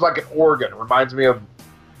sounds like an organ. It reminds me of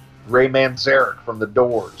Ray Manzarek from The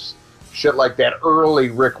Doors. Shit like that. Early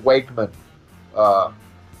Rick Wakeman. And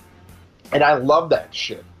I love that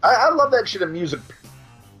shit. I love that shit in music.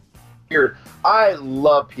 Period. I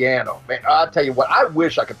love piano. Man, I'll tell you what. I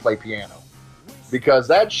wish I could play piano. Because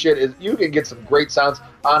that shit is... You can get some great sounds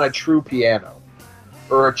on a true piano.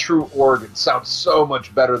 Or a true organ. Sounds so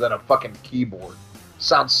much better than a fucking keyboard.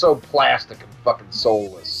 Sounds so plastic and fucking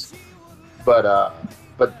soulless. But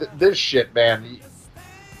this shit, man,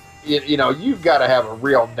 you've got to have a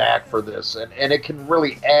real knack for this, and it can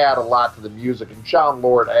really add a lot to the music. And John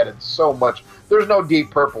Lord added so much. There's no Deep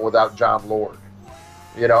Purple without John Lord,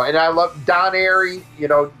 And I love Don Airey.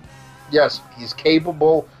 Yes, he's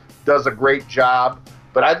capable, does a great job,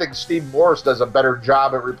 but I think Steve Morris does a better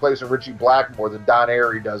job at replacing Richie Blackmore than Don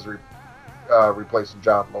Airey does replacing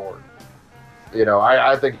John Lord. You know,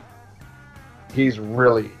 I think he's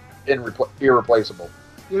really irreplaceable.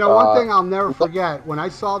 You know, one thing I'll never forget, when I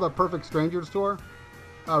saw the Perfect Strangers tour,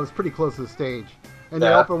 I was pretty close to the stage, and they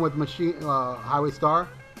opened with Highway Star.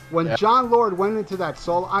 When John Lord went into that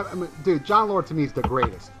solo, I mean, dude, John Lord to me is the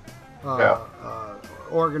greatest.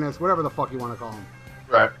 Organist, whatever the fuck you want to call him.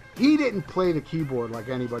 Right. He didn't play the keyboard like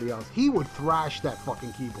anybody else. He would thrash that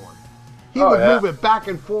fucking keyboard. He would move it back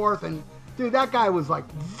and forth, and dude, that guy was like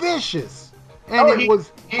vicious, and it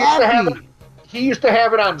was heavy. He used to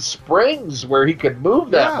have it on springs where he could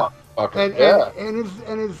move that motherfucker.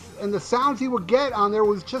 And the sounds he would get on there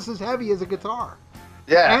was just as heavy as a guitar.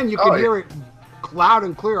 Yeah. And you could hear it loud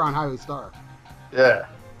and clear on Highway Star. Yeah.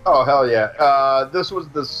 Oh, hell yeah. This was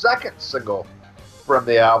the second single from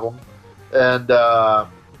the album. And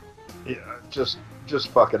just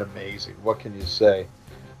fucking amazing. What can you say?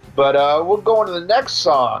 But we'll go on to the next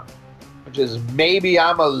song, which is Maybe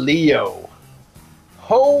I'm a Leo.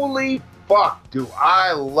 Holy fuck, do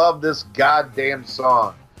I love this goddamn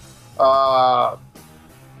song.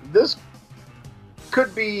 This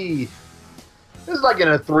is like in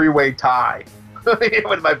a three-way tie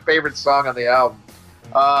with my favorite song on the album.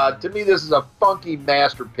 To me, this is a funky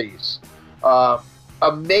masterpiece.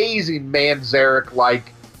 Amazing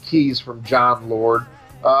Manzarek-like keys from John Lord.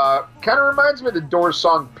 Kind of reminds me of the Doors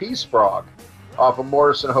song Peace Frog off of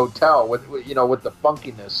Morrison Hotel with the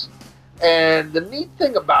funkiness. And the neat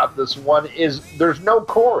thing about this one is there's no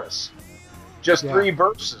chorus, just 3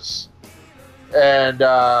 verses. And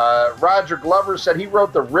Roger Glover said he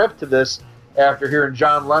wrote the riff to this after hearing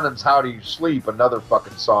John Lennon's How Do You Sleep, another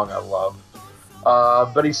fucking song I love.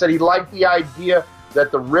 But he said he liked the idea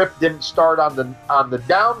that the riff didn't start on the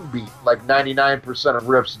downbeat like 99% of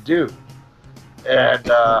riffs do. And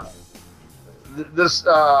this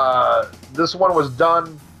one was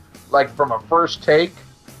done like from a first take.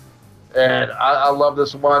 And I love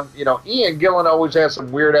this one. You know, Ian Gillan always has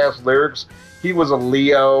some weird-ass lyrics. He was a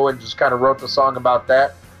Leo and just kind of wrote the song about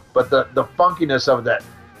that. But the funkiness of that,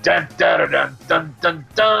 dun dun dun dun dun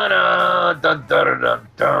dun dun dun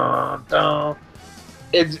dun dun,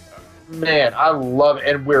 it's, man, I love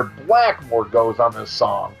it. And where Blackmore goes on this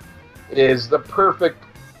song is the perfect,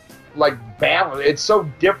 like, balance. It's so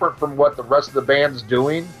different from what the rest of the band's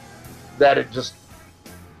doing that it just,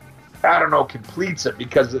 I don't know, completes it,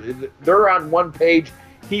 because they're on one page,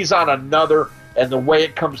 he's on another, and the way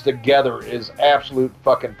it comes together is absolute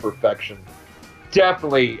fucking perfection.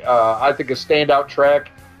 Definitely, I think a standout track.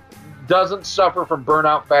 Doesn't suffer from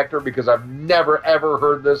burnout factor because I've never ever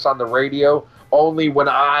heard this on the radio, only when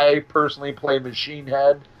I personally play Machine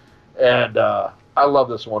Head, and I love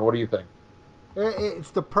this one. What do you think? It's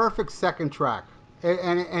the perfect second track,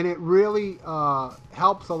 and it really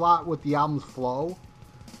helps a lot with the album's flow.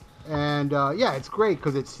 And it's great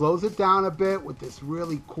because it slows it down a bit with this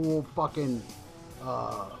really cool fucking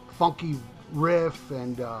funky riff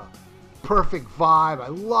and perfect vibe. I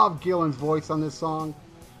love Gillan's voice on this song.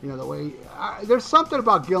 You know, the way there's something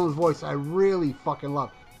about Gillan's voice I really fucking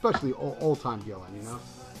love, especially old time Gillan. You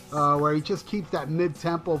know, where he just keeps that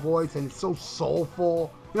mid-tempo voice and it's so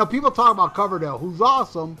soulful. You know, people talk about Coverdale, who's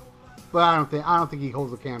awesome, but I don't think he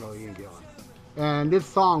holds a candle to Ian Gillan. And this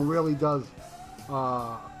song really does.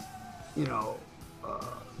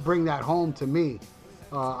 Bring that home to me.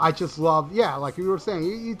 I just love, like you were saying,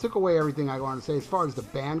 you took away everything I wanted to say as far as the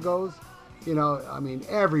band goes. You know, I mean,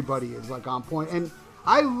 everybody is like on point. And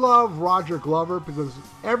I love Roger Glover because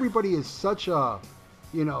everybody is such a,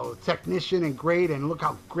 technician and great, and look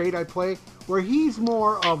how great I play. Where he's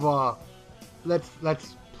more of a, let's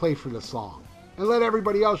play for the song and let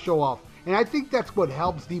everybody else show off. And I think that's what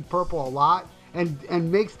helps Deep Purple a lot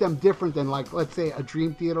and makes them different than, like, let's say a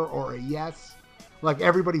Dream Theater or a Yes. Like,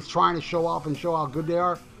 everybody's trying to show off and show how good they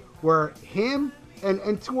are. Where him,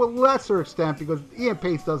 and to a lesser extent, because Ian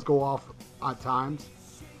Pace does go off at times,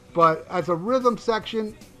 but as a rhythm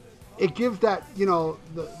section, it gives that,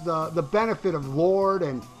 the benefit of Lord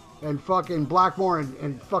and fucking Blackmore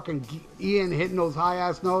and fucking Ian hitting those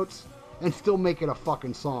high-ass notes and still make it a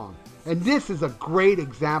fucking song. And this is a great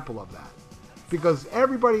example of that. Because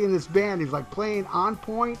everybody in this band is, like, playing on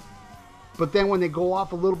point, but then when they go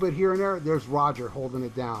off a little bit here and there, there's Roger holding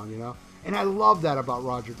it down, And I love that about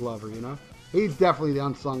Roger Glover, He's definitely the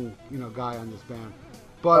unsung, guy on this band.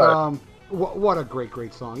 But what a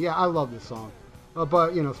great song. Yeah, I love this song.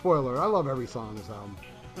 But, spoiler, I love every song on this album.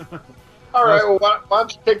 All right, well, why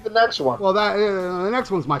don't you take the next one? Well, the next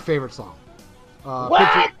one's my favorite song.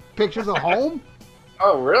 What? Pictures of Home?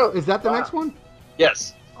 Oh, really? Is that the next one?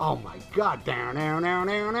 Yes. Oh my god.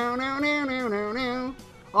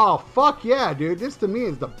 Oh, fuck yeah, dude. This to me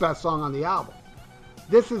is the best song on the album.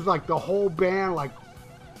 This is like the whole band, like,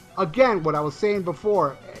 again, what I was saying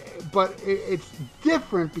before, but it's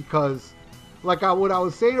different because, like what I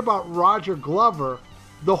was saying about Roger Glover,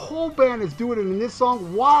 the whole band is doing it in this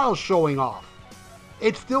song while showing off.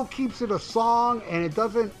 It still keeps it a song, and it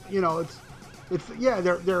doesn't,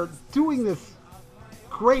 they're doing this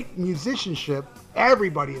great musicianship,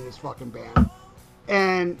 everybody in this fucking band,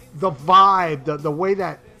 and the vibe, the way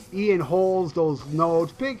that Ian holds those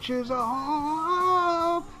notes, pictures of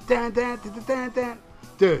home, dan, dan, dan, dan, dan.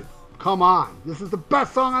 Dude, come on. This is the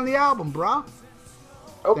best song on the album, bro.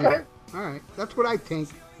 Okay. Damn. All right. That's what I think.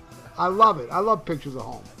 I love it. I love Pictures of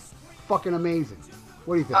Home. Fucking amazing.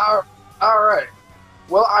 What do you think? All right.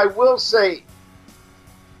 Well, I will say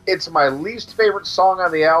it's my least favorite song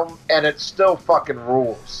on the album, and it still fucking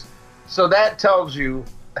rules. So that tells you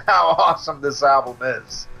how awesome this album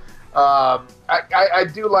is. I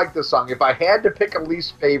do like this song. If I had to pick a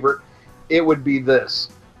least favorite, it would be this.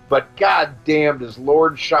 But goddamn, does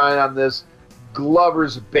Lord shine on this?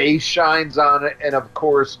 Glover's bass shines on it, and of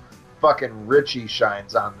course, fucking Richie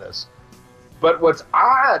shines on this. But what's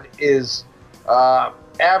odd is,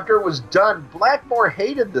 after it was done, Blackmore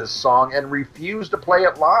hated this song and refused to play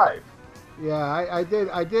it live. Yeah, I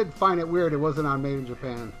did find it weird. It wasn't on Made in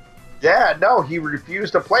Japan. Yeah, no, he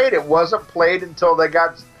refused to play it. It wasn't played until they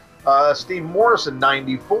got Steve Morris in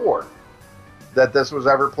 '94 that this was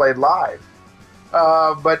ever played live.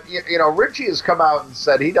 But Richie has come out and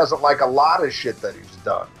said he doesn't like a lot of shit that he's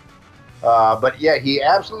done. But yeah, he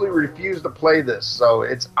absolutely refused to play this. So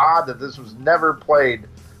it's odd that this was never played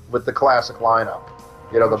with the classic lineup.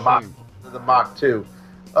 The Mach 2.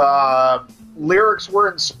 Lyrics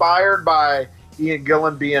were inspired by Ian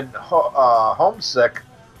Gillan being homesick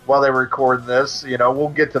while they were recording this. We'll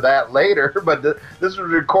get to that later. But this was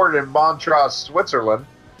recorded in Montreux, Switzerland.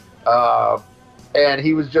 And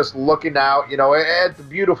he was just looking out, at the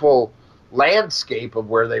beautiful landscape of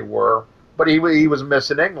where they were. But he was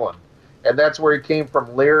missing England. And that's where he came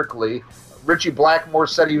from lyrically. Richie Blackmore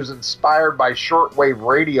said he was inspired by shortwave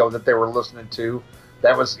radio that they were listening to.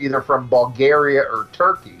 That was either from Bulgaria or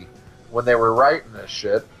Turkey when they were writing this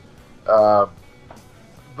shit.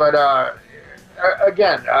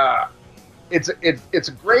 Again, it's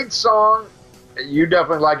a great song. You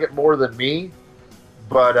definitely like it more than me.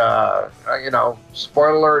 But,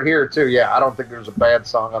 spoiler alert here, too. Yeah, I don't think there's a bad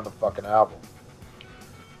song on the fucking album.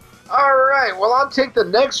 All right, well, I'll take the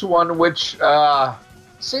next one, which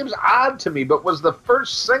seems odd to me, but was the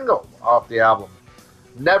first single off the album.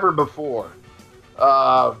 Never Before.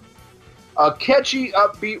 A catchy,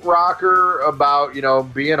 upbeat rocker about,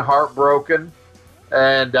 being heartbroken.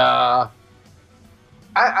 And I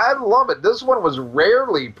love it. This one was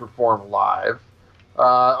rarely performed live.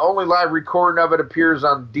 Only live recording of it appears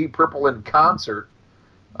on Deep Purple in Concert,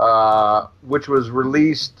 which was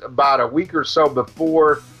released about a week or so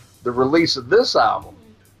before the release of this album.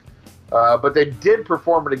 But they did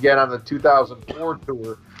perform it again on the 2004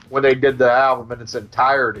 tour when they did the album in its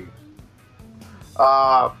entirety.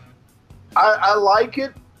 I like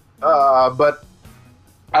it, but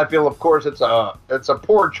I feel, of course, it's a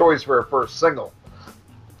poor choice for a first single.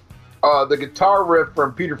 The guitar riff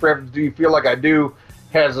from Peter Frampton's Do You Feel Like I Do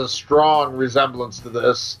has a strong resemblance to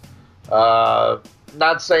this.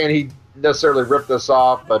 Not saying he necessarily ripped this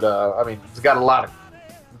off, but it's got a lot of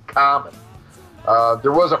common.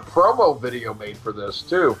 There was a promo video made for this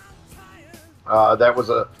too. That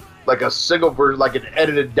was a single version, like an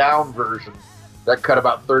edited down version that cut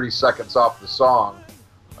about 30 seconds off the song.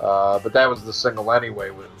 But that was the single anyway.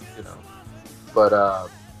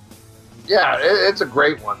 Yeah, it's a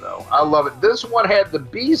great one though. I love it. This one had the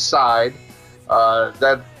B-side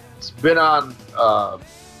that's been on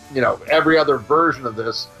every other version of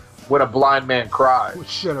this, When a Blind Man Cries. Which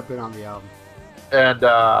should have been on the album. And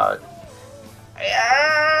I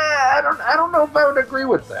don't know if I would agree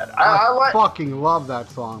with that. I fucking love that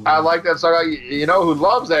song, man. I like that song. You know who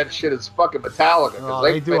loves that shit is fucking Metallica. Oh,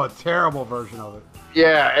 they do a terrible version of it.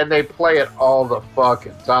 Yeah, and they play it all the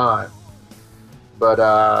fucking time. But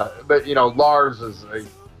Lars is a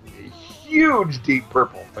huge Deep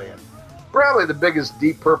Purple fan. Probably the biggest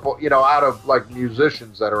Deep Purple, out of like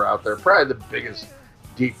musicians that are out there. Probably the biggest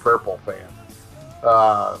Deep Purple fan.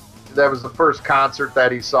 That was the first concert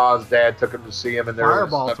that he saw. His dad took him to see him, and there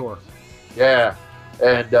Fireball was, tour. Yeah,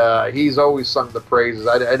 and he's always sung the praises.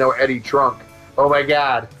 I know Eddie Trunk. Oh my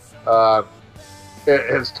God,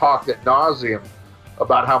 has talked at nauseum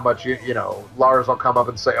about how much Lars will come up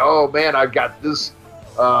and say, "Oh man, I've got this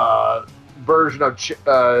version of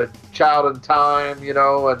Child in Time, you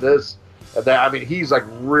know, and this and that. I mean, he's like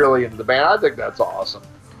really into the band. I think that's awesome.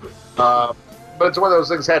 But it's one of those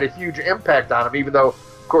things that had a huge impact on him, even though,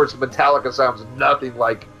 of course, Metallica sounds nothing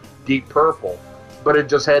like Deep Purple. But it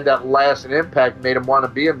just had that lasting impact, made him want to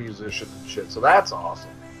be a musician and shit. So that's awesome.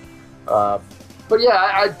 But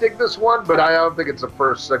yeah, I dig this one, but I don't think it's the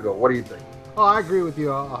first single. What do you think? Oh, I agree with you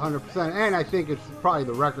 100%, and I think it's probably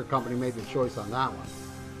the record company made the choice on that one.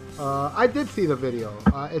 I did see the video.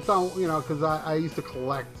 It's on, you know, because I used to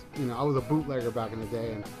collect, you know, I was a bootlegger back in the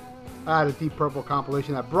day, and I had a Deep Purple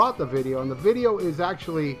compilation that brought the video, and the video is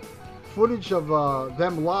actually footage of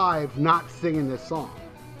them live not singing this song.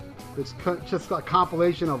 It's just a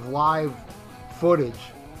compilation of live footage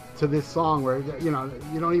to this song where, you know,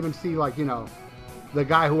 you don't even see, like, you know, the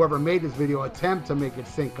guy, whoever made this video, attempt to make it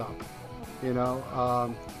sync up, you know.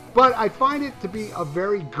 But I find it to be a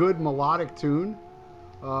very good melodic tune.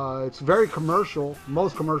 It's very commercial,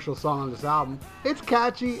 most commercial song on this album. It's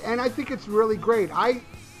catchy, and I think it's really great.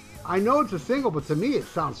 I know it's a single, but to me it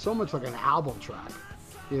sounds so much like an album track,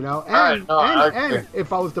 you know. And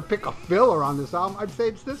if I was to pick a filler on this album, I'd say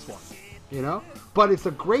it's this one, you know. But it's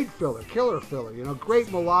a great filler, killer filler, you know,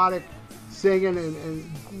 great melodic singing and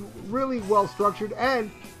really well structured. And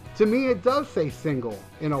to me, it does say single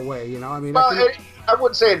in a way, you know. I mean, well, I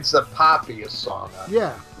wouldn't say it's the poppiest song.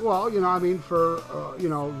 Yeah, well, you know, I mean, for you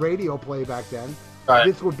know, radio play back then, right,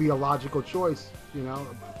 this would be a logical choice, you know.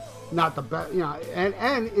 Not the best, you know,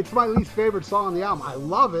 and it's my least favorite song on the album. I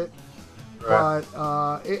love it, right,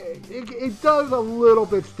 but it does a little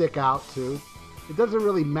bit stick out too. It doesn't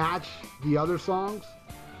really match the other songs.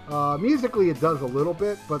 Musically, it does a little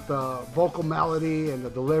bit, but the vocal melody and the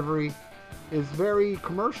delivery is very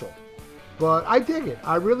commercial. But I dig it.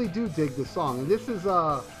 I really do dig this song. And this is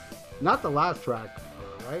not the last track,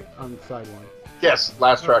 right, on side one? Yes,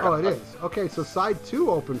 last track. Oh, it is. Okay, so side 2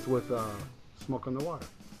 opens with Smoke on the Water.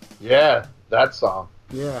 Yeah, that song.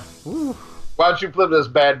 Yeah. Woo. Why don't you flip this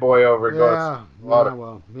bad boy over and go water? Yeah,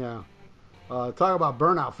 well, yeah. Talk about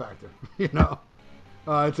burnout factor, you know.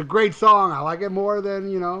 It's a great song. I like it more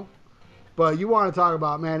than, you know. But you want to talk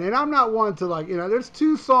about, man, and I'm not one to, like, you know, there's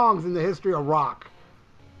 2 songs in the history of rock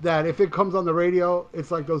that if it comes on the radio,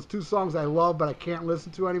 it's like those 2 songs I love but I can't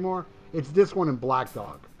listen to anymore. It's this one and Black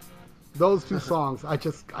Dog. Those 2 songs, I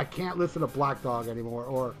can't listen to Black Dog anymore,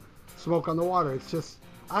 or Smoke on the Water. It's just,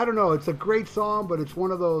 I don't know, it's a great song, but it's one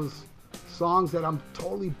of those songs that I'm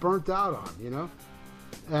totally burnt out on, you know?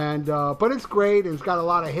 And but it's great, and it's got a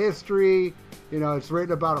lot of history. You know, it's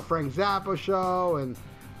written about a Frank Zappa show, and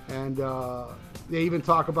they even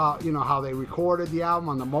talk about, you know, how they recorded the album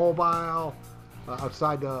on the mobile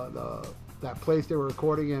outside that place they were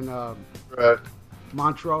recording in right.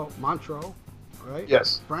 Montreux, right?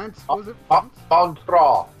 Yes. France, was it?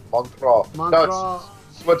 Montreux. No,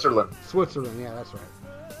 it's Switzerland. Switzerland, yeah, that's right.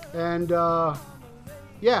 And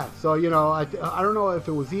yeah, so, you know, I don't know if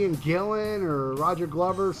it was Ian Gillan or Roger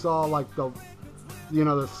Glover saw, like, the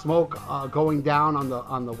smoke going down on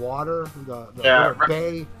the water, the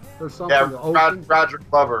bay or something. Yeah, the ocean. Roger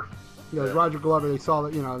Glover. Yeah, Roger Glover. They saw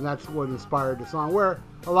that, you know, and that's what inspired the song. Where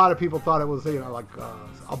a lot of people thought it was, you know, like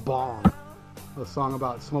a bong, a song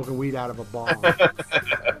about smoking weed out of a bong.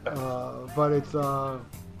 But it's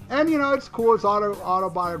and, you know, it's cool. It's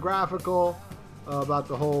autobiographical about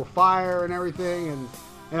the whole fire and everything,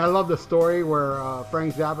 and I love the story where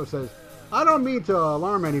Frank Zappa says, "I don't mean to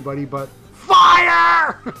alarm anybody, but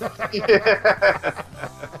fire!"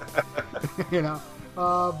 You know,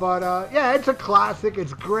 yeah, it's a classic.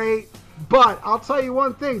 It's great. But I'll tell you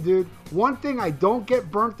one thing, dude. One thing I don't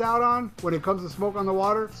get burnt out on when it comes to Smoke on the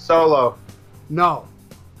Water. Solo. No.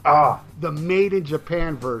 The Made in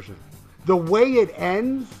Japan version. The way it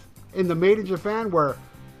ends in the Made in Japan, where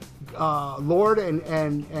Lord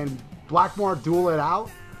and Blackmore duel it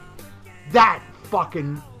out. That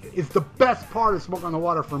fucking is the best part of Smoke on the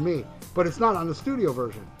Water for me. But it's not on the studio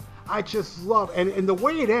version. I just love, and the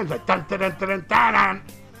way it ends, like dun dun dun dun dun dun,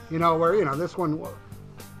 you know, where, you know, this one,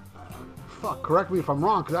 correct me if I'm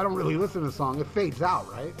wrong, because I don't really listen to the song. It fades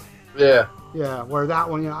out, right? Yeah. Yeah, where that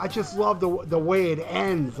one, you know, I just love the way it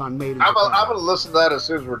ends on Made in Japan. I'm gonna listen to that as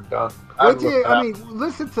soon as we're done.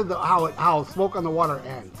 Listen to how Smoke on the Water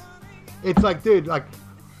ends. It's like, dude, like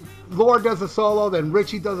Lord does a solo, then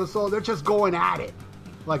Richie does a solo. They're just going at it,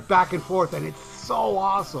 like back and forth, and it's so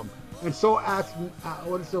awesome. And so,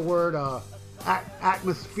 what is the word?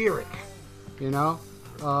 Atmospheric, you know?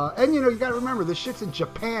 And, you know, you got to remember, this shit's in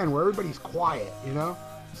Japan where everybody's quiet, you know?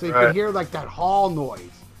 So you can hear, like, that hall noise,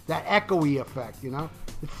 that echoey effect, you know?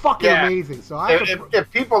 It's fucking amazing. So if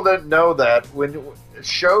people didn't know that, when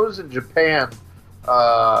shows in Japan,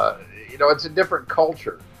 it's a different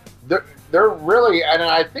culture. They're really, and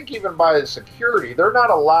I think even by the security, they're not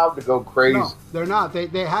allowed to go crazy. No, they're not. They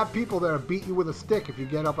have people that beat you with a stick if you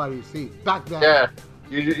get up out of your seat. Back then. Yeah,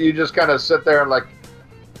 you just kind of sit there and like,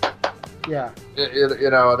 yeah,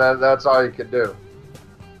 that's all you can do.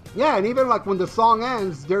 Yeah, and even like when the song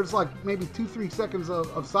ends, there's like maybe 2-3 seconds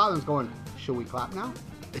of silence going, should we clap now?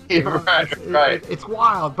 Right. It's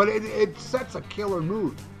wild, but it sets a killer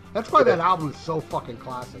mood. That's why that album is so fucking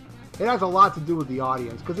classic. It has a lot to do with the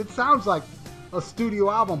audience, because it sounds like a studio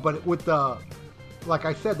album, but with the, like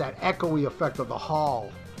I said, that echoey effect of the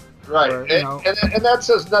hall. Right, where, and that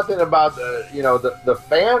says nothing about the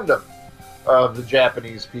fandom of the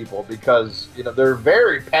Japanese people, because they're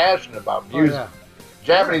very passionate about music. Oh, yeah.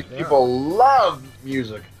 Japanese people love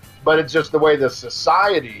music, but it's just the way the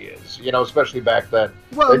society is, especially back then.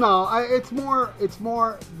 Well, it's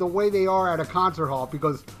more the way they are at a concert hall,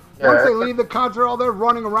 because once they leave the concert hall, they're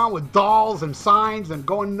running around with dolls and signs and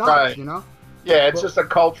going nuts, right. Yeah, it's just a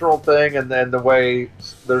cultural thing, and then the way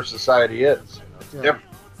their society is. Yeah.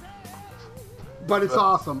 But it's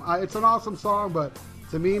awesome. It's an awesome song, but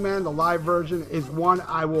to me, man, the live version is one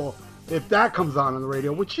I will, if that comes on the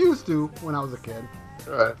radio, which used to when I was a kid,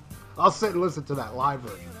 right. I'll sit and listen to that live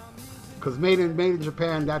version. Because Made in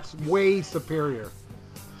Japan, that's way superior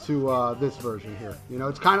to this version here.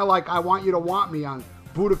 It's kind of like I Want You to Want Me on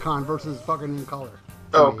Budokan versus fucking In Color.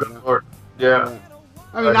 Oh, good lord. Yeah.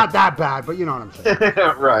 I mean, not that bad, but you know what I'm saying.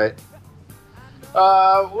 Right.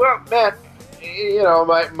 Well, man,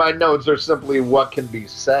 my notes are simply what can be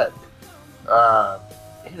said.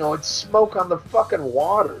 It's Smoke on the fucking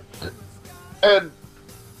Water. And,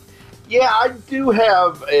 yeah, I do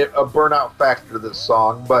have a burnout factor to this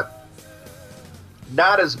song, but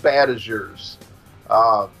not as bad as yours.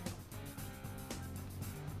 Because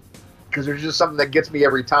there's just something that gets me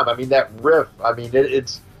every time. I mean, that riff,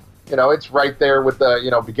 it's right there with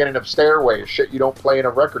the, beginning of Stairway, shit you don't play in a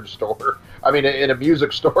record store. In a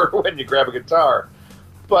music store when you grab a guitar.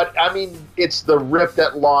 But, it's the riff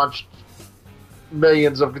that launched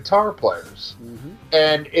millions of guitar players. Mm-hmm.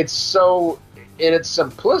 And it's so, in its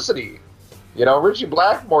simplicity, Ritchie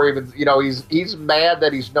Blackmore even, he's mad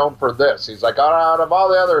that he's known for this. He's like, out of all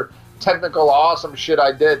the other technical awesome shit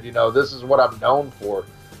I did, this is what I'm known for.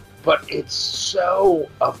 But it's so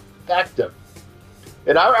effective.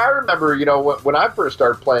 And I remember, when I first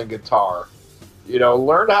started playing guitar,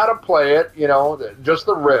 learned how to play it, just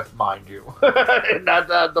the riff, mind you, and not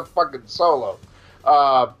the fucking solo.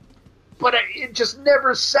 But it just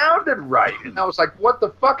never sounded right. And I was like, what the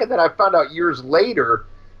fuck? And then I found out years later,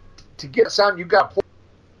 to get a sound, you got to play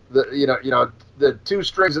the two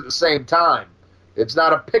strings at the same time. It's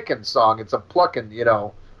not a picking song, it's a plucking,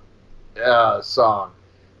 song.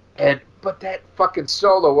 But that fucking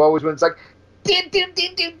solo always when it's like, it's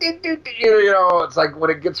like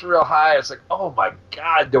when it gets real high, it's like, oh my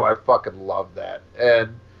God, do I fucking love that.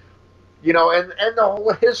 And, and the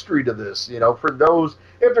whole history to this, for those,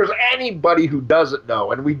 if there's anybody who doesn't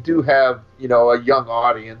know, and we do have, a young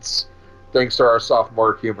audience, thanks to our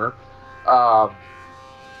sophomore humor,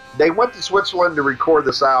 they went to Switzerland to record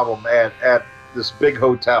this album at this big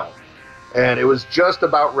hotel. And it was just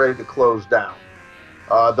about ready to close down.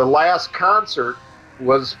 The last concert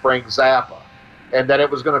was Frank Zappa, and then it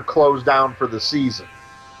was going to close down for the season,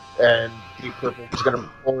 and Deep Purple was going to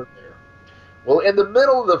perform there. Well, in the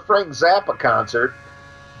middle of the Frank Zappa concert,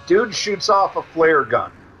 dude shoots off a flare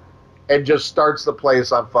gun and just starts the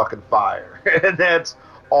place on fucking fire, and that's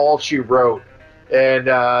all she wrote. And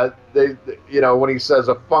when he says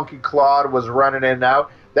a funky Claude was running in and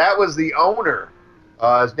out, that was the owner.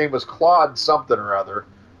 His name was Claude something or other,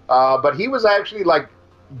 but he was actually like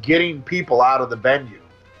getting people out of the venue.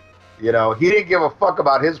 He didn't give a fuck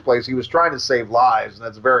about his place. He was trying to save lives, and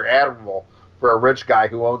that's very admirable for a rich guy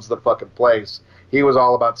who owns the fucking place. He was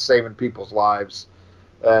all about saving people's lives.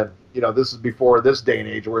 And, this is before this day and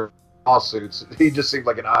age where lawsuits. He just seemed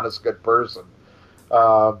like an honest, good person.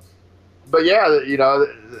 But yeah,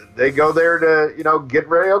 they go there to, get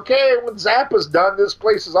ready. Okay, when Zappa's done, this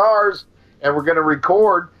place is ours, and we're going to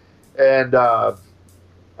record. And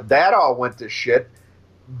that all went to shit.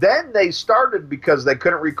 Then they started, because they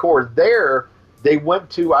couldn't record there, they went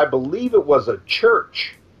to, I believe it was a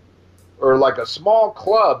church or like a small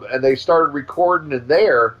club, and they started recording in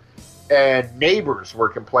there, and neighbors were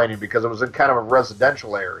complaining because it was in kind of a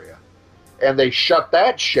residential area. And they shut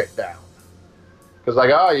that shit down. Because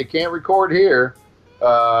you can't record here.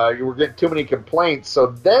 You were getting too many complaints. So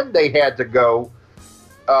then they had to go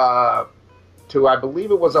to, I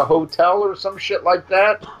believe it was a hotel or some shit like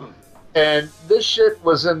that. And this shit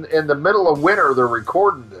was in the middle of winter, they're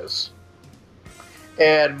recording this.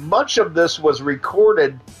 And much of this was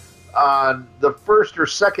recorded on the first or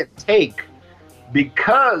second take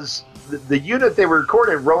because the unit they were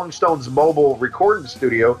recording, Rolling Stone's mobile recording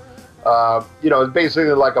studio, it's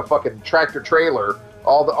basically like a fucking tractor trailer.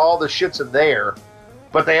 All the shit's in there,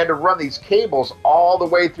 but they had to run these cables all the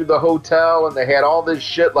way through the hotel, and they had all this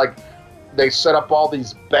shit. Like, they set up all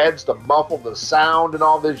these beds to muffle the sound and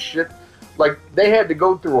all this shit. Like, they had to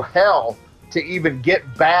go through hell to even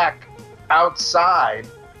get back outside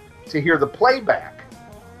to hear the playback.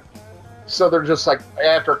 So they're just like,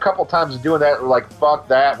 after a couple times of doing that, they're like, fuck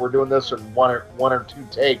that, we're doing this in one or two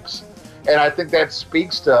takes. And I think that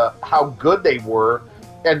speaks to how good they were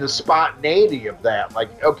and the spontaneity of that.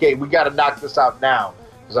 Like, okay, we got to knock this out now,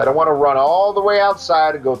 because I don't want to run all the way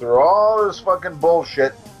outside and go through all this fucking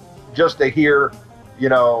bullshit just to hear,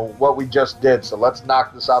 what we just did. So let's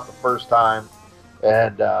knock this out the first time.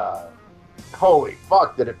 And holy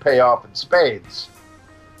fuck, did it pay off in spades.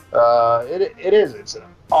 It is. It's an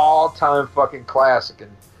all-time fucking classic.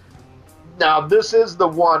 And now this is the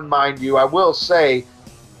one, mind you, I will say,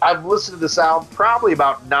 I've listened to this album probably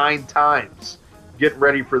about 9 times getting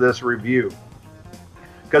ready for this review.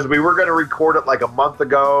 Because we were going to record it like a month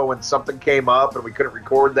ago when something came up and we couldn't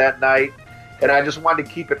record that night. And I just wanted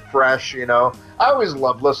to keep it fresh, I always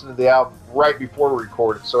love listening to the album right before we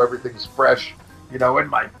record it, so everything's fresh, in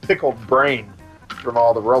my pickled brain from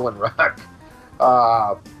all the Rolling Rock.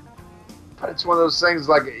 But it's one of those things,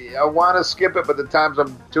 like, I want to skip it, but the times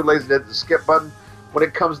I'm too lazy to hit the skip button. When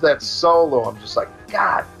it comes to that solo, I'm just like,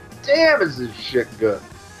 God damn, is this shit good.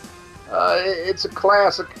 It's a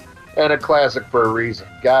classic, and a classic for a reason.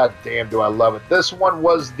 God damn, do I love it. This one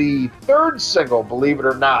was the 3rd single, believe it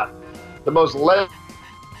or not. The most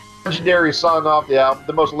legendary song off the album,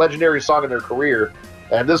 the most legendary song in their career.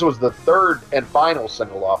 And this was the 3rd and final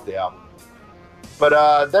single off the album.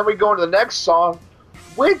 But then we go into the next song,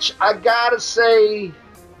 which I gotta say,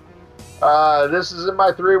 this is in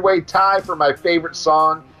my 3-way tie for my favorite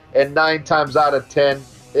song, and 9 times out of 10,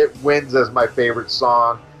 it wins as my favorite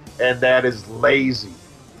song, and that is Lazy.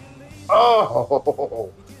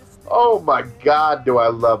 Oh my God, do I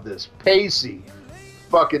love this. Pacey,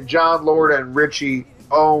 fucking John Lord and Richie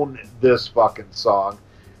own this fucking song.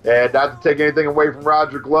 And not to take anything away from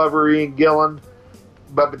Roger Glover, Ian Gillan,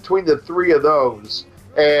 but between the 3 of those,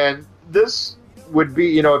 and this would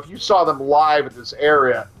be, if you saw them live at this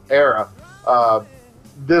era,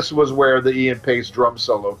 this was where the Ian Pace drum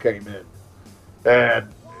solo came in. And,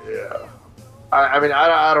 yeah. I mean,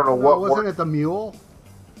 I don't know what... Wasn't it the Mule?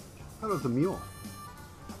 I thought it was the Mule.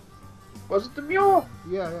 Was it the Mule?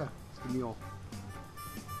 Yeah, it's the Mule.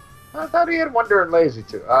 I thought he had one during Lazy,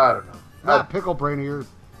 too. I don't know. Not pickle brain of yours.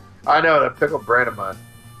 I know, that pickled brain of mine.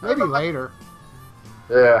 Maybe later.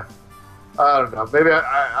 Yeah. I don't know. Maybe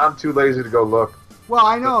I'm too lazy to go look. Well,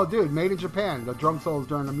 I know, dude. Made in Japan. The drum solo's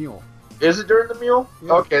during the Mule. Is it during the Mule?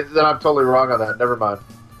 Yeah. Okay, then I'm totally wrong on that. Never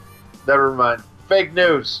mind. Fake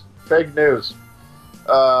news.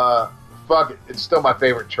 Fuck it. It's still my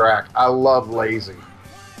favorite track. I love Lazy.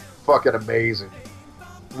 Fucking amazing.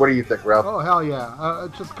 What do you think, Ralph? Oh, hell yeah.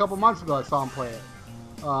 Just a couple months ago I saw him play it.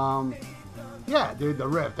 Yeah, dude, the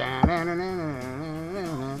riff.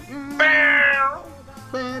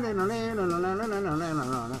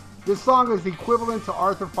 This song is equivalent to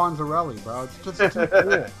Arthur Fonzarelli, bro. It's just too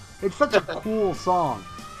cool. It's such a cool song.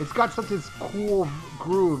 It's got such this cool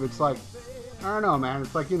groove. It's like, I don't know, man.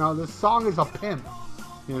 It's like, this song is a pimp,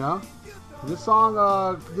 This song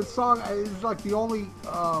is like the only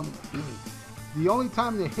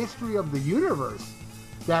time in the history of the universe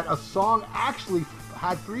that a song actually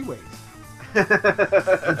had 3 ways.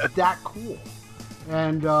 It's that cool.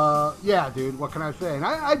 And, yeah, dude, what can I say? And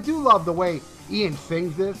I do love the way Ian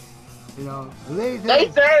sings this. Lazy.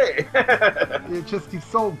 It's just, he's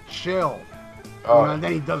so chill. And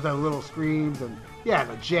then he does that little screams and, yeah,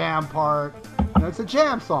 the jam part. It's a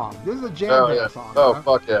jam song. This is a jam band song. Oh,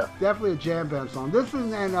 fuck yeah. Definitely a jam band song. This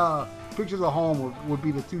and Pictures of Home would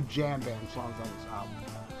be the 2 jam band songs on this album.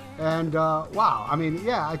 And, wow. I mean,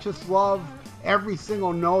 yeah, I just love every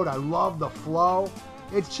single note. I love the flow.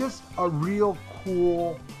 It's just a real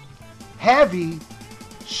cool, heavy,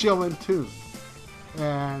 chillin' tune.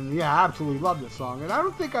 And, yeah, I absolutely love this song. And I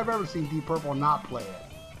don't think I've ever seen Deep Purple not play it.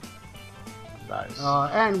 Nice.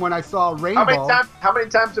 And when I saw Rainbow... How many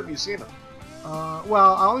times have you seen him?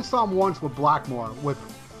 Well, I only saw him once with Blackmore. With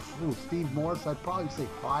Steve Morse, I'd probably say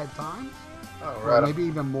 5 times. Oh, right. Or maybe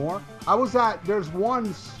even more. There's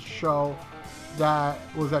one show that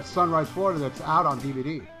was at Sunrise, Florida that's out on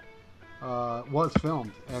DVD. Was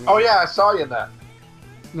filmed. And yeah, I saw you in that.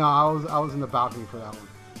 No, I was in the balcony for that one.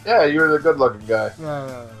 Yeah, you were the good-looking guy. Yeah,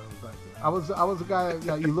 I was back there. I was a guy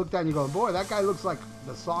that you looked at and you go, boy, that guy looks like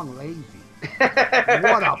the song Lazy.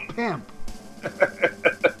 What a pimp.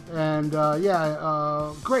 And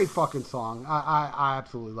great fucking song. I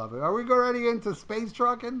absolutely love it. Are we already into space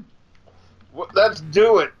trucking? Well, let's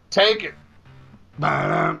do it. Take it.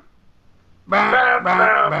 I'll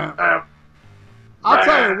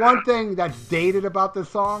tell you one thing that's dated about this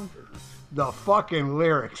song: the fucking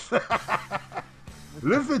lyrics.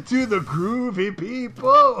 Listen to the groovy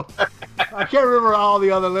people. I can't remember all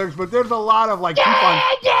the other lyrics, but there's a lot of like keep on.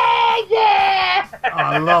 Yeah. Oh,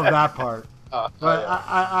 I love that part. But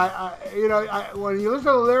when you listen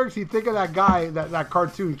to the lyrics, you think of that guy, that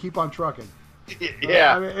cartoon, Keep on Trucking.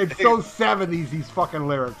 Yeah, I mean, it's so 70s. These fucking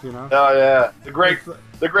lyrics, you know. Oh yeah, the great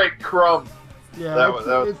Crumb.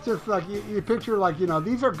 Yeah, it's just like you picture like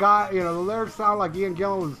these are guys. The lyrics sound like Ian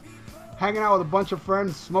Gillan was hanging out with a bunch of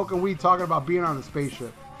friends, smoking weed, talking about being on a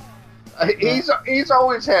spaceship. He's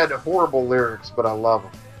always had horrible lyrics, but I love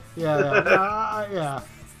him. Yeah.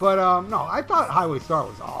 But no, I thought Highway Star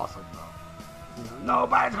was awesome though.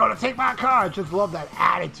 Nobody's gonna take my car. I just love that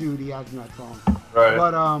attitude he has in that song. Right.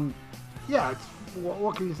 But yeah, it's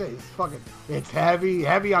what can you say? It's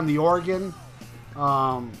heavy on the organ.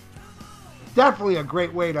 Definitely a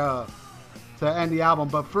great way to end the album.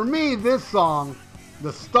 But for me, this song,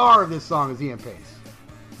 the star of this song is Ian Pace.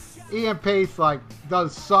 Ian Pace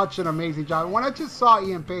does such an amazing job. When I just saw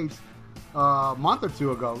Ian Pace a month or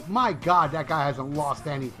two ago, my God, that guy hasn't lost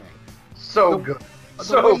anything. So good.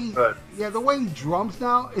 Good. Yeah, the way he drums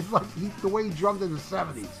now is like the way he drummed in the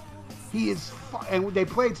 70s. He is, and when they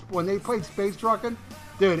played Space Truckin',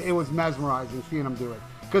 dude, it was mesmerizing seeing him do it.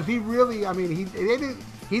 Because he really, I mean, he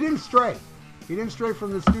didn't stray. He didn't stray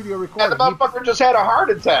from the studio recording. And the motherfucker just had a heart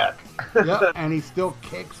attack. Yep, and he still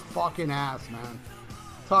kicks fucking ass, man.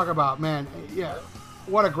 Talk about, man, yeah,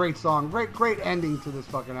 what a great song. Great ending to this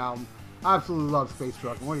fucking album. I absolutely love Space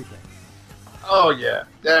Truckin'. What do you think? Oh, yeah.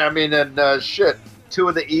 I mean, and shit, two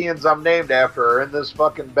of the Ians I'm named after are in this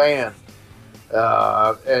fucking band.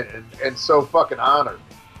 And so fucking honored.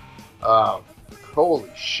 Holy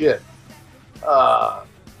shit.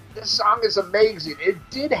 This song is amazing. It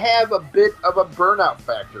did have a bit of a burnout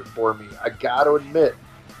factor for me, I gotta admit.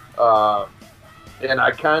 And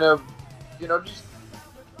I kind of, just...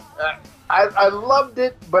 I loved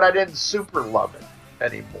it, but I didn't super love it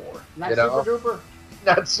anymore. Not super duper?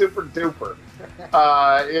 Not super duper.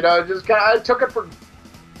 Just kind of, I took it for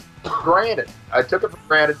granted.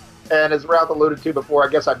 And as Ralph alluded to before, I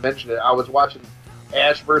guess I mentioned it, I was watching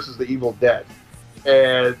Ash versus the Evil Dead.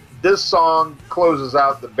 And this song closes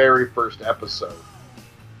out the very first episode.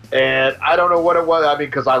 And I don't know what it was. I mean,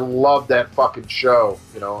 because I loved that fucking show.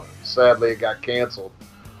 Sadly it got canceled.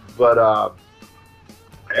 But, I'm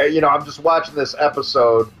just watching this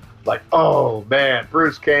episode like, oh, man,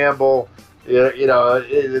 Bruce Campbell,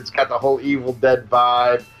 it's got the whole Evil Dead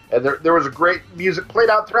vibe. And there was a great music played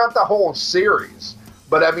out throughout the whole series.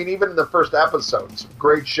 But, I mean, even in the first episode, some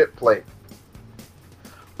great shit played.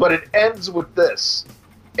 But it ends with this.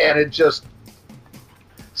 And it just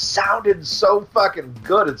sounded so fucking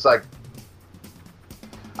good. It's like,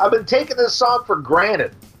 I've been taking this song for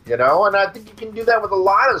granted, and I think you can do that with a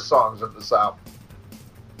lot of songs on this album.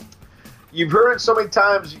 You've heard it so many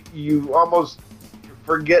times, you almost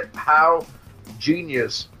forget how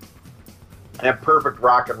genius and perfect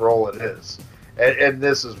rock and roll it is. And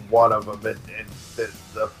this is one of them. And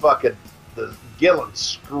the Gillan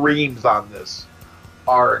screams on this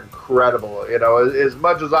are incredible. As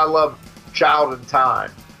much as I love Child in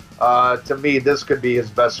Time, to me, this could be his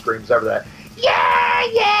best screams ever. That, yeah.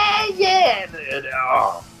 And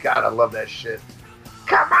oh, God, I love that shit.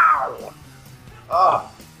 Come on.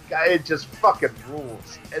 Oh, God, it just fucking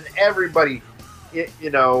rules. And everybody,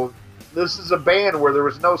 this is a band where there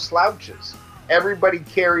was no slouches. Everybody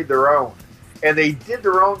carried their own. And they did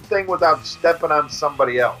their own thing without stepping on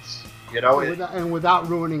somebody else, And without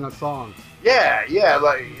ruining a song. Yeah,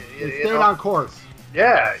 like... It stayed on course.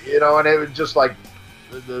 Yeah, and it was just like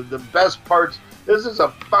the best parts. This is a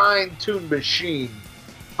fine-tuned machine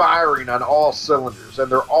firing on all cylinders,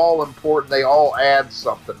 and they're all important. They all add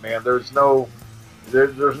something, man. There's no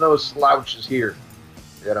slouches here,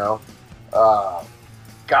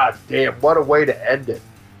 God damn, what a way to end it.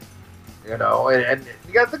 And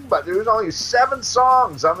you gotta think about it. There's only 7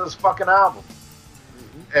 songs on this fucking album.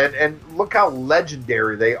 And look how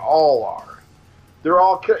legendary they all are. They're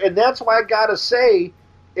all, and that's why I gotta say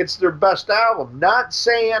it's their best album. Not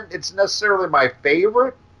saying it's necessarily my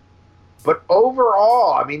favorite, but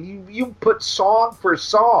overall, I mean, you put song for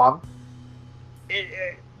song.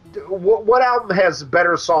 What album has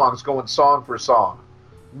better songs going song for song?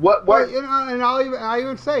 What? Well, and I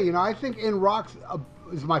even say, I think In Rocks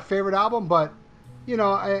is my favorite album, but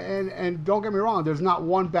and don't get me wrong, there's not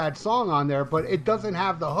one bad song on there, but it doesn't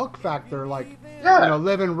have the hook factor like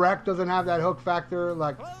Live and Wreck doesn't have that hook factor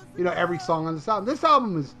like every song on this album. This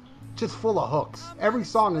album is just full of hooks. Every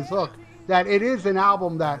song is hooked. That it is an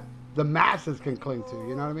album that the masses can cling to.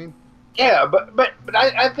 You know what I mean? Yeah, but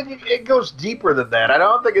I think it goes deeper than that. I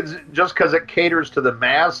don't think it's just because it caters to the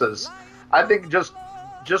masses. I think just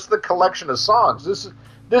the collection of songs.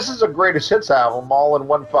 This is a greatest hits album all in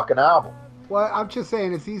one fucking album. Well, I'm just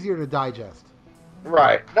saying it's easier to digest.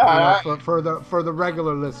 Right. No, for the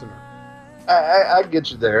regular listener. I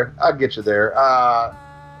get you there. I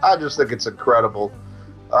just think it's incredible.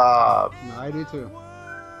 No, I do too.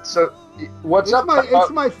 So what's up?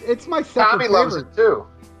 It's my second Tommy favorite. loves it too.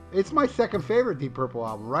 It's my second favorite Deep Purple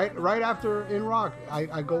album. Right after In Rock,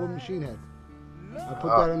 I go with Machine Head. I put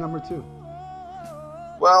that at number 2.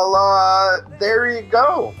 Well, there you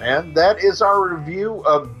go, man. That is our review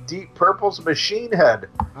of Deep Purple's Machine Head.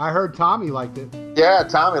 I heard Tommy liked it. Yeah,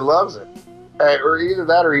 Tommy loves it. Or either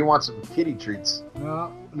that or he wants some kitty treats.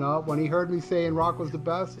 No. When he heard me say In Rock was the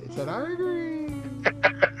best, he said, I agree.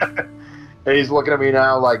 And he's looking at me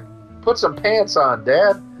now like, put some pants on,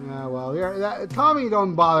 Dad. Yeah, well, Tommy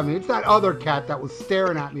don't bother me. It's that other cat that was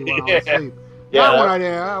staring at me when I was asleep. Yeah, that one I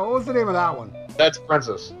didn't. What was the name of that one? That's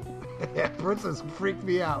Princess. Yeah, Princess freaked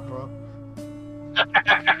me out, bro.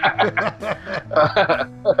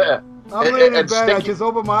 I'm laying in bed, I just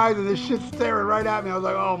opened my eyes and this shit's staring right at me. I was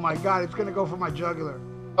like, oh my God, it's going to go for my jugular.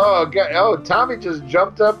 Oh, God. Oh, Tommy just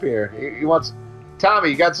jumped up here. He wants... Tommy,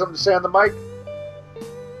 you got something to say on the mic?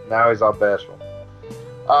 Now he's all bashful.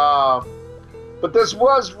 But this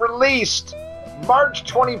was released March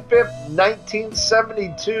 25th,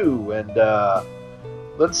 1972. And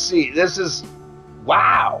let's see. This is...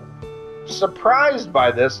 Wow. Surprised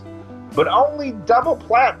by this, but only double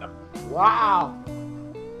platinum. Wow.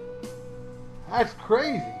 That's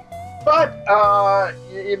crazy. But,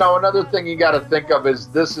 another thing you got to think of is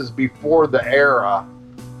this is before the era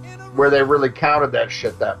where they really counted that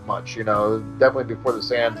shit that much. Definitely before the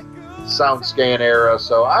SoundScan era.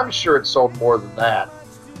 So I'm sure it sold more than that.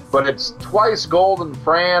 But it's twice gold in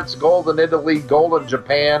France, gold in Italy, gold in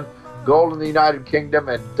Japan, gold in the United Kingdom,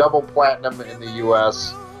 and double platinum in the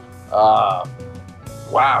U.S. Wow,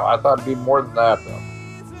 I thought it'd be more than that, though.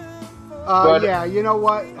 Yeah, you know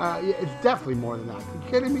what? It's definitely more than that. Are you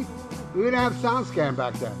kidding me? We didn't have SoundScan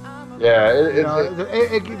back then. Yeah,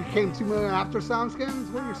 it became 2 million after SoundScan, is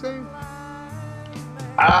what you're saying?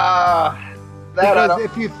 Because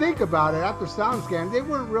if you think about it, after SoundScan, they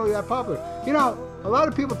weren't really that popular. A lot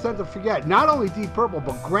of people tend to forget, not only Deep Purple,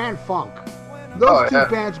 but Grand Funk. Those two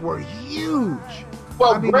bands were huge.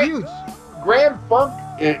 Well, huge. Grand Funk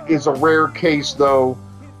is a rare case, though,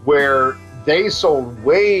 where they sold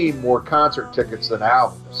way more concert tickets than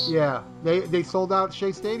albums. Yeah, they sold out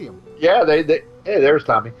Shea Stadium. Yeah, hey, there's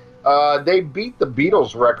Tommy. They beat the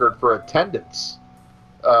Beatles record for attendance.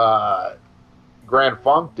 Grand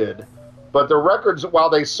Funk did. But the records, while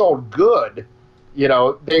they sold good,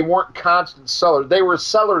 they weren't constant sellers. They were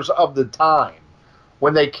sellers of the time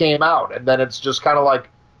when they came out. And then it's just kind of like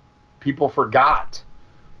people forgot.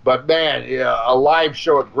 But, man, a live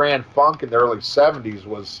show at Grand Funk in the early 70s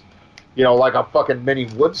was, like a fucking mini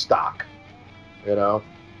Woodstock. I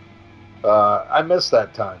miss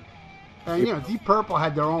that time. And, Deep Purple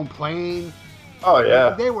had their own plane. Oh,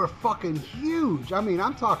 yeah. They were fucking huge. I mean,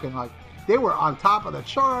 I'm talking like they were on top of the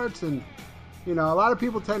charts. And, a lot of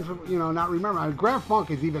people tend to, not remember. I mean, Grand Funk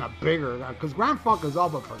is even a bigger, because Grand Funk is all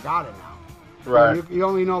but forgotten now. Right. You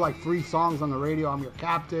only know like 3 songs on the radio. I'm Your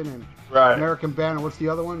Captain and right. American Band. And what's the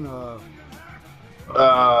other one?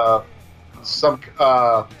 Some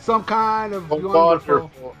kind of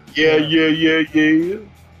wonderful. Yeah.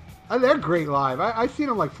 They're great live. I've seen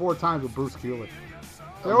them like 4 times with Bruce Kulick.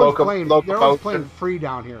 They're always playing free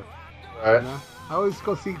down here. Right. I always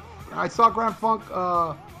go see. I saw Grand Funk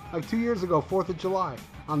like 2 years ago, 4th of July,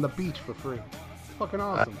 on the beach for free. It's fucking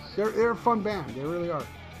awesome. Nice. They're a fun band. They really are.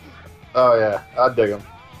 Oh yeah, I dig them.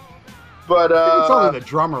 But I think it's only the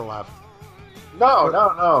drummer left.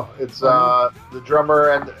 No. It's the drummer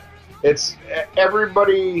and it's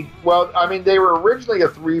everybody. Well, I mean, they were originally a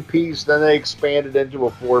 3-piece, then they expanded into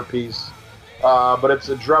a 4-piece. But it's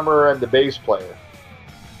the drummer and the bass player.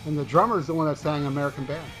 And the drummer is the one that sang American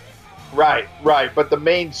Band. Right. But the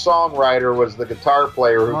main songwriter was the guitar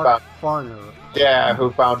player who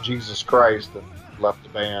found Jesus Christ and left the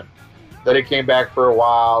band. Then he came back for a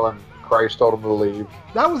while, and Christ told him to leave.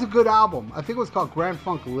 That was a good album. I think it was called Grand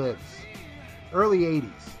Funk Lives. Early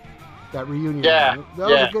 80s. That reunion. Yeah. Album. That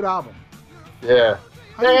was a good album. Yeah.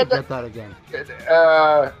 I need to get that again.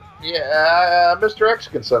 Mr. X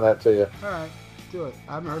can send that to you. All right, do it.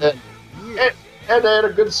 I haven't heard it in years. And they had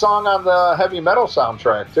a good song on the heavy metal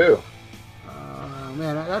soundtrack too.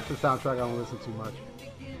 Man, that's the soundtrack I don't listen to much.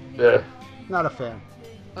 Yeah. Not a fan.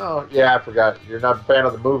 Oh, yeah, I forgot. You're not a fan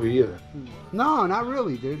of the movie either. No, not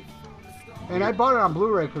really, dude. And I bought it on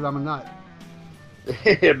Blu-ray because I'm a nut.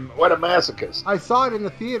 What a masochist. I saw it in the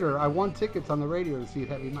theater. I won tickets on the radio to see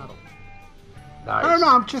heavy metal. Nice. I don't know.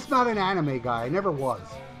 I'm just not an anime guy. I never was.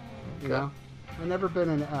 Okay. You know? I've never been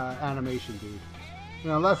an animation dude. You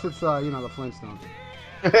know, unless it's, the Flintstones.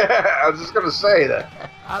 I was just going to say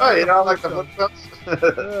that. Oh, you don't like the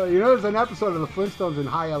Flintstones? You know, there's an episode of the Flintstones in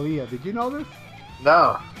Hialeah. Did you know this?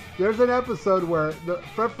 No. There's an episode where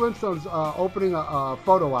Fred Flintstone's opening a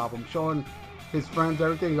photo album showing his friends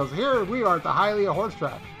everything. He goes, here we are at the Hialeah horse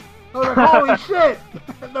track. I was like, holy shit!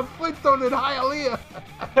 The Flintstones in Hialeah!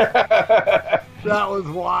 That was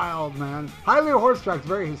wild, man. Hialeah horse track's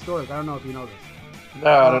very historic. I don't know if you know this.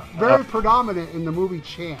 No. Very predominant in the movie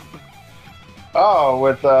Champ. Oh,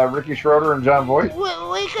 with Ricky Schroeder and John Voight?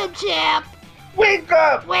 Wake up, Champ! Wake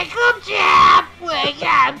up! Wake up, Champ! Wake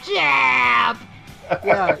up, Champ!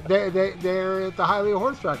 Yeah, they're at the Hialeah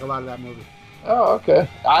horse track, a lot of that movie. Oh, okay.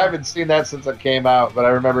 I haven't seen that since it came out, but I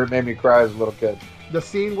remember it made me cry as a little kid. The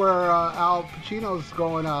scene where Al Pacino's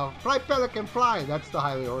going, fly, pelican, fly. That's the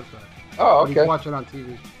Hialeah horse track. Oh, When okay. he's watching on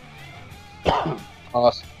TV.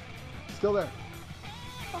 Awesome. Still there.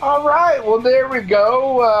 All right. Well, there we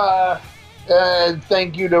go. And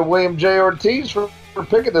thank you to William J. Ortiz for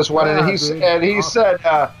picking this one. Yeah, and he awesome.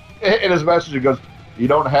 said in his message, he goes, you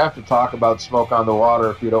don't have to talk about Smoke on the Water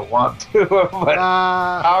if you don't want to. But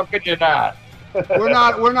how could you not? we're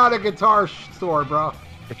not a guitar store, bro.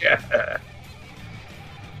 Yeah.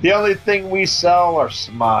 The only thing we sell are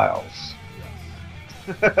smiles.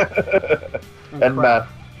 And crack. meth.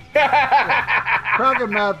 Crack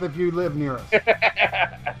and meth if you live near us.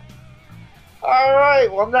 All right.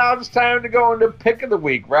 Well, now it's time to go into pick of the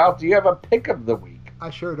week. Ralph, do you have a pick of the week? I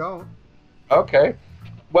sure don't. Okay.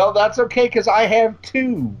 Well, that's okay because I have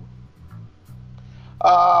two.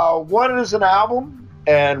 One is an album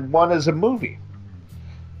and one is a movie.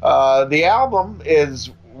 The album is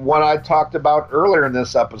one I talked about earlier in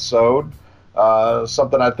this episode,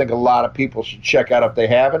 something I think a lot of people should check out if they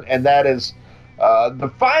haven't, and that is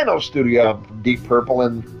the final studio of Deep Purple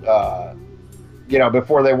and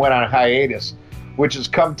before they went on hiatus, which is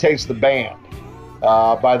Come Taste the Band.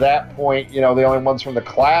 By that point, the only ones from the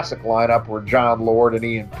classic lineup were John Lord and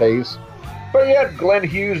Ian Pace. But you had Glenn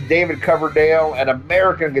Hughes, David Coverdale, and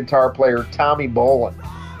American guitar player Tommy Bolin.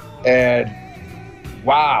 And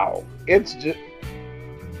wow, it's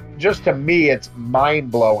just to me, it's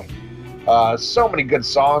mind-blowing. So many good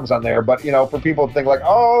songs on there, but for people to think like,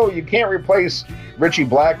 oh, you can't replace Ritchie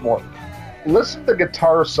Blackmore. Listen to the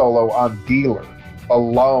guitar solo on Dealer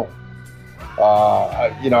alone.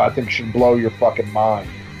 I think should blow your fucking mind.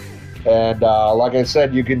 And like I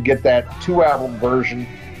said, you can get that 2-album version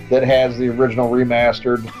that has the original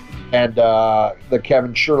remastered and the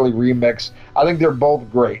Kevin Shirley remix. I think they're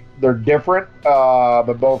both great. They're different,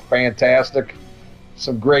 but both fantastic.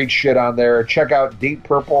 Some great shit on there. Check out Deep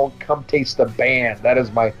Purple, Come Taste the Band. That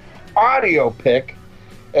is my audio pick.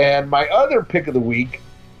 And my other pick of the week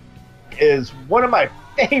is one of my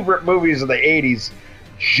favorite movies of the 80s.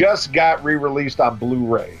 Just got re-released on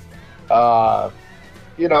Blu-ray. When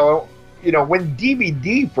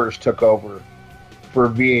DVD first took over for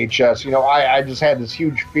VHS, I just had this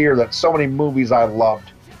huge fear that so many movies I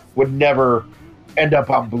loved would never end up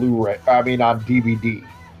on Blu-ray. I mean, on DVD.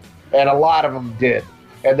 And a lot of them did.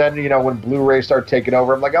 And then, when Blu-ray started taking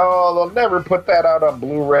over, I'm like, oh, they'll never put that out on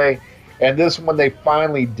Blu-ray. And this one they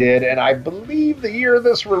finally did. And I believe the year of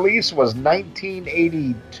this release was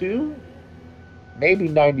 1982? Maybe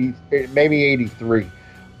 83.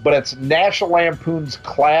 But it's National Lampoon's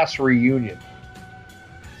Class Reunion.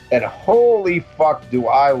 And holy fuck do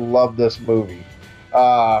I love this movie.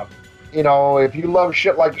 If you love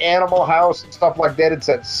shit like Animal House and stuff like that, it's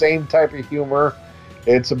that same type of humor.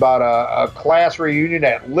 It's about a class reunion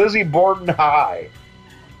at Lizzie Borden High.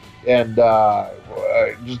 And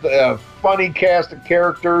just a funny cast of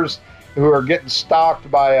characters who are getting stalked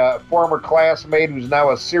by a former classmate who's now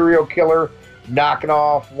a serial killer, knocking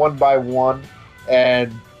off one by one.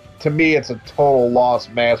 And to me, it's a total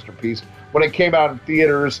lost masterpiece. When it came out in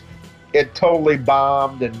theaters, it totally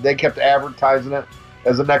bombed, and they kept advertising it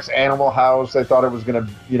as the next Animal House. They thought it was going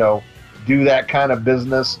to, do that kind of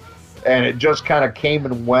business. And it just kind of came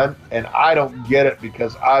and went, and I don't get it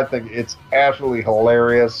because I think it's absolutely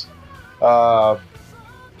hilarious. Garrett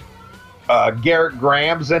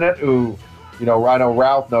Graham's in it, who, I know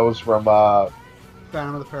Ralph knows from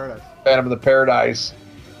Phantom of the Paradise. Phantom of the Paradise.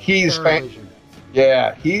 He's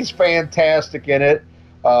he's fantastic in it.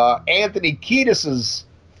 Anthony Kiedis's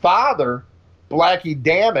father, Blackie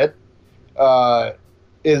Dammit,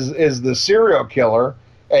 is the serial killer,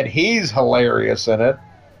 and he's hilarious in it.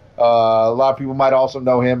 A lot of people might also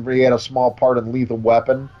know him. He had a small part in Lethal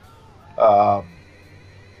Weapon.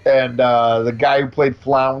 And the guy who played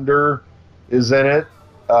Flounder is in it,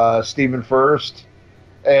 Stephen Furst.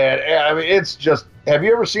 And I mean, it's just. Have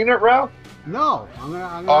you ever seen it, Ralph? No, I'm gonna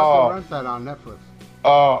have to rent that on Netflix.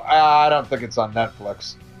 Oh, I don't think it's on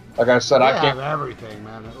Netflix. Like I said, I can't. Have everything,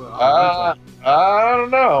 man. I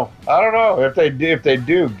don't know. If they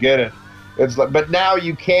do, get it. It's like, but now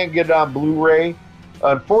you can get it on Blu-ray.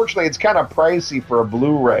 Unfortunately, it's kind of pricey for a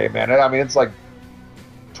Blu-ray, man. I mean, it's like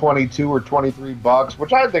 $22 or $23,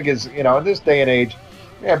 which I think is, in this day and age,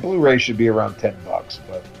 Blu-ray should be around $10.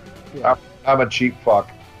 But I'm a cheap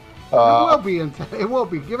fuck. It will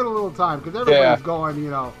be. Give it a little time because everybody's going,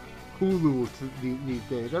 Hulu these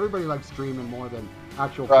days. Everybody likes streaming more than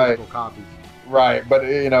actual physical copies. Right, but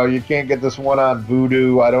you can't get this one on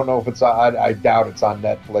Vudu. I don't know if it's on. I doubt it's on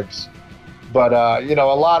Netflix. But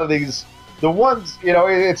a lot of these, the ones,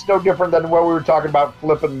 it's no different than what we were talking about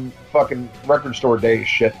flipping fucking record store days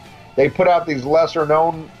shit. They put out these lesser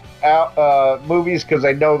known movies because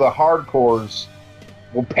they know the hardcores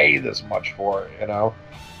will pay this much for it.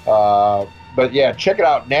 But yeah, check it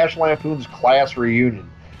out. National Lampoon's Class Reunion.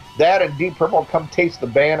 That and Deep Purple, Come Taste the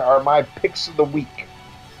Band are my picks of the week.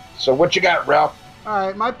 So what you got, Ralph? All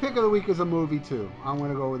right, my pick of the week is a movie, too. I'm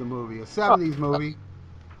going to go with a movie. A 70s movie.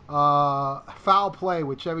 Foul Play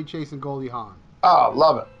with Chevy Chase and Goldie Hawn. Oh,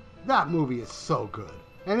 love it. That movie is so good.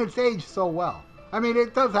 And it's aged so well. I mean,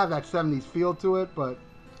 it does have that 70s feel to it, but...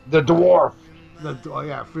 The dwarf.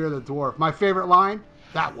 Fear the Dwarf. My favorite line?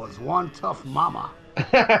 That was one tough mama.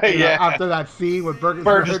 After that scene with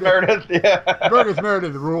Burgess Meredith. Yeah. Burgess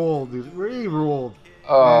Meredith ruled. He ruled.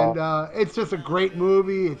 And it's just a great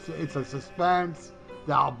movie. It's a suspense.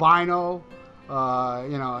 The albino,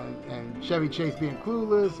 and Chevy Chase being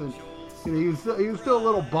clueless, and he was still a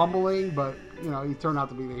little bumbling, but he turned out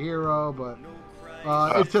to be the hero. But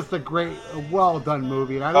it's just a well done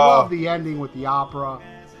movie, and I love the ending with the opera.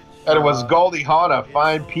 And it was Goldie Hawn, a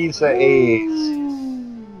fine piece of ace.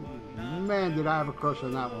 Man, did I have a crush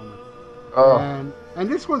on that woman. And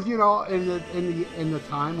this was, in the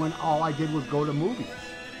time when all I did was go to movies.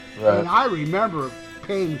 Right. And I remember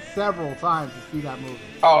paying several times to see that movie.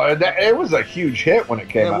 Oh, it was a huge hit when it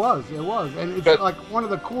came out. It was. And it's like one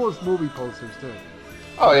of the coolest movie posters, too.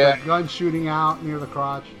 Oh, yeah. The gun shooting out near the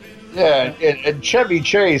crotch. Yeah, and Chevy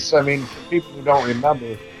Chase, I mean, for people who don't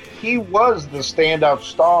remember, he was the standout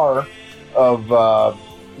star of,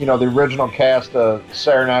 the original cast of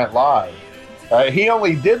Saturday Night Live. He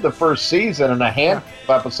only did the first season and a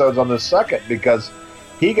handful of episodes on the second because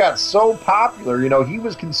he got so popular. He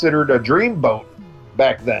was considered a dreamboat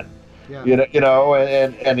back then. Yeah.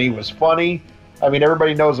 And he was funny. I mean,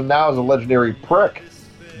 everybody knows him now as a legendary prick.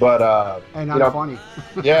 But and not funny.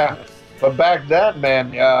 Yeah. But back then,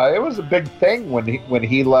 man, it was a big thing when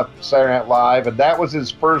he left Saturday Night Live, and that was his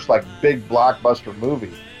first big blockbuster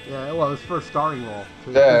movie. Yeah, well, his first starring role.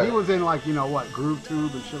 Too. Yeah. He was in Groove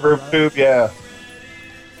Tube and shit Groove like that. Tube, yeah.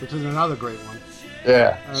 Which is another great one.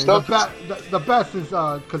 Yeah. I mean, the best is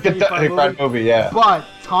Kentucky Fried Movie, yeah. But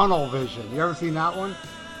Tunnel Vision. You ever seen that one?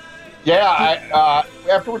 Yeah,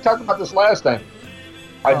 after we talked about this last time,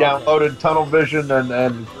 I downloaded Tunnel Vision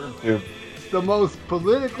and Groove Tube. The most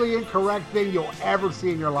politically incorrect thing you'll ever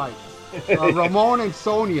see in your life. Ramon and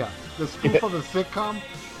Sonia, the spoof of a sitcom.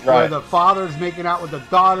 Right. Where the father's making out with the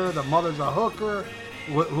daughter, the mother's a hooker,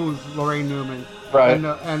 who's Lorraine Newman, right? And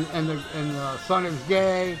the son is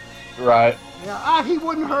gay, right? Yeah, he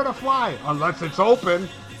wouldn't hurt a fly unless it's open.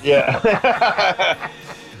 Yeah,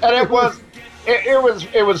 and it was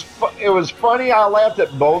funny. I laughed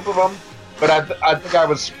at both of them, but I think I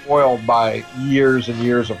was spoiled by years and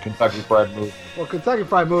years of Kentucky Fried Movie. Well, Kentucky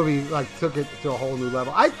Fried Movie took it to a whole new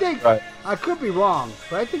level. I think I could be wrong,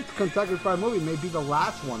 but I think Kentucky Fried Movie may be the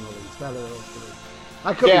last one released out of those three.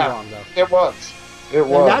 I could be wrong though. It was. And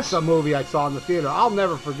that's a movie I saw in the theater. I'll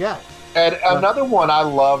never forget. And another one I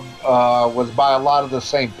loved was by a lot of the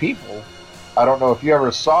same people. I don't know if you ever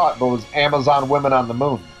saw it, but it was Amazon Women on the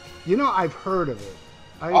Moon. I've heard of it.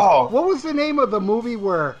 What was the name of the movie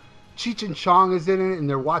where Cheech and Chong is in it and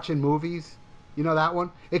they're watching movies? You know that one?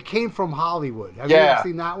 It came from Hollywood. Have you ever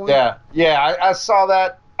seen that one? Yeah. I saw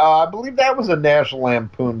that. I believe that was a National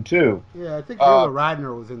Lampoon, too. Yeah, I think Willa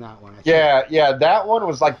Radner was in that one. Yeah, that one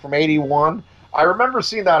was from 81. I remember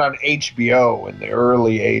seeing that on HBO in the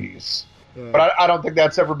early 80s. Yeah. But I don't think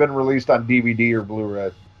that's ever been released on DVD or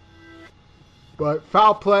Blu-ray. But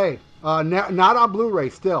Foul Play, not on Blu-ray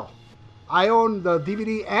still. I own the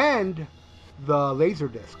DVD and the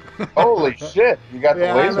Laserdisc. Holy shit! You got the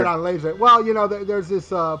Yeah, I have laser. it on laser. Well, you know, there's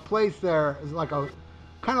this place there, it's like a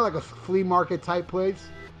kind of like a flea market type place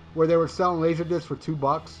where they were selling Laserdiscs for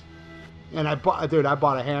 $2. And I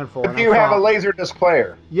bought a handful. Do you have a Laserdisc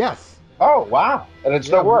player? Yes. Oh wow! And it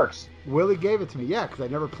still works. Willie gave it to me. Yeah, because I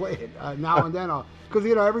never played it. Now and then, because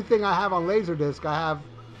you know everything I have on Laserdisc, I have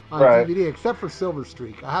on DVD except for Silver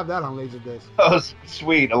Streak. I have that on Laserdisc. Oh,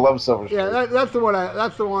 sweet! I love Silver Streak. Yeah, that's the one.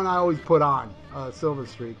 That's the one I always put on, Silver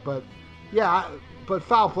Streak. But yeah, but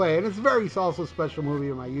Foul Play, and it's also a special movie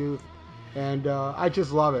in my youth, and I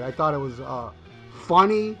just love it. I thought it was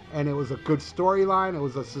funny, and it was a good storyline. It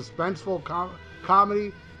was a suspenseful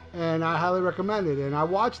comedy, and I highly recommend it. And I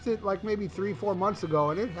watched it like maybe 3-4 months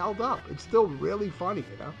ago, and it held up. It's still really funny,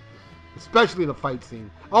 you know, especially the fight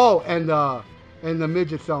scene. Oh, and the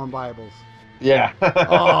midget selling Bibles. Yeah.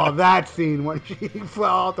 Oh, that scene when she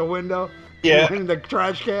fell out the window. Yeah. In the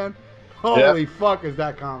trash can. Holy fuck, is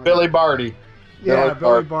that comedy? Billy Barty. Yeah,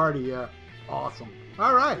 Billy Barty. Yeah. Awesome.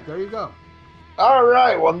 All right, there you go. All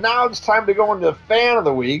right, well, now it's time to go into Fan of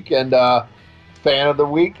the Week, and Fan of the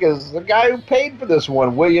Week is the guy who paid for this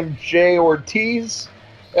one, William J. Ortiz,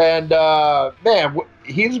 and man,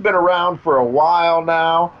 he's been around for a while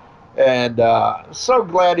now, and so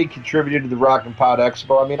glad he contributed to the Rock and Pod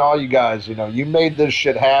Expo. I mean, all you guys, you know, you made this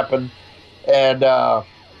shit happen, and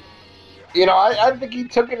you know, I think he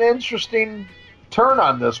took an interesting turn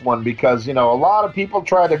on this one because, you know, a lot of people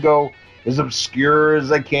try to go as obscure as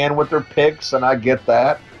they can with their picks, and I get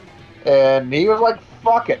that. And he was like,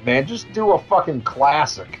 fuck it, man, just do a fucking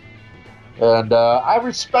classic. And I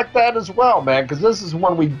respect that as well, man, because this is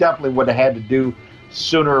one we definitely would have had to do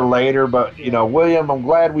sooner or later. But, you know, William, I'm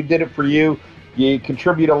glad we did it for you. You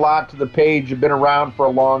contribute a lot to the page. You've been around for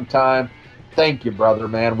a long time. Thank you, brother,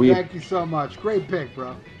 man. Thank you so much. Great pick,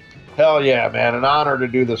 bro. Hell yeah, man. An honor to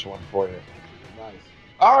do this one for you. Nice.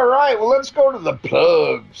 All right, well, let's go to the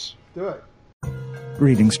plugs. Do it.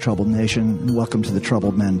 Greetings, Troubled Nation, and welcome to the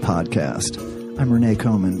Troubled Men podcast. I'm Renee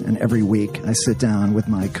Coman, and every week I sit down with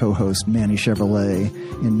my co-host Manny Chevrolet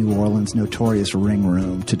in New Orleans' notorious Ring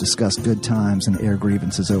Room to discuss good times and air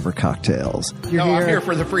grievances over cocktails. I'm here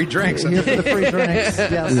for the free drinks. Here for the free drinks.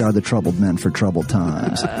 Yes. We are the Troubled Men for troubled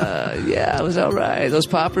times. Yeah, it was all right. Those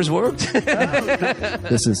poppers worked.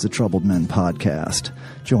 This is the Troubled Men podcast.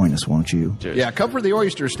 Join us, won't you? Yeah, come for the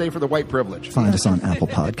oysters, stay for the white privilege. Find us on Apple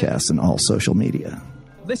Podcasts and all social media.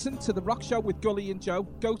 Listen to The Rock Show with Gully and Joe.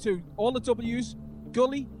 Go to all the W's,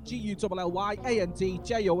 Gully,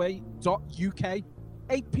 GULLYANDJOA.UK,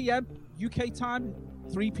 8 p.m. UK time,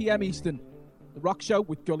 3 p.m. Eastern. The Rock Show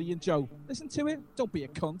with Gully and Joe. Listen to it. Don't be a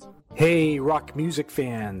cunt. Hey, rock music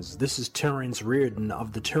fans. This is Terrence Reardon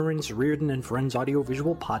of the Terrence Reardon and Friends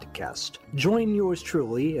Audiovisual Podcast. Join yours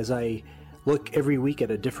truly as I look every week at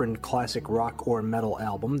a different classic rock or metal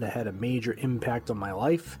album that had a major impact on my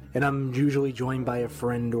life, and I'm usually joined by a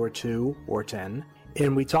friend or two or 10,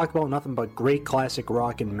 and we talk about nothing but great classic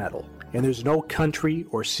rock and metal. And there's no country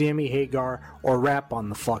or Sammy Hagar or rap on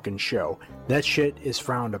the fucking show. That shit is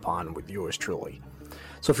frowned upon with yours truly.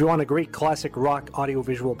 So if you want a great classic rock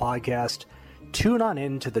audiovisual podcast, tune on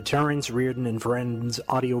in to the Terrence Reardon and Friends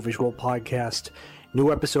Audiovisual Podcast.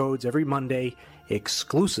 New episodes every Monday,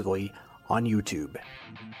 exclusively on YouTube.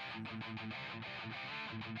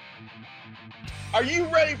 Are you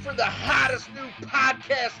ready for the hottest new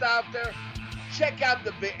podcast out there? Check out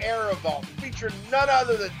the Vieira Vault, featuring none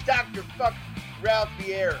other than Dr. Fuck Ralph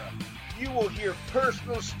Vieira. You will hear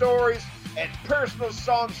personal stories and personal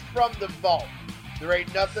songs from the vault. There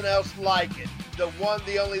ain't nothing else like it. The one,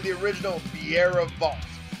 the only, the original Vieira Vault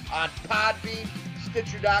on Podbean,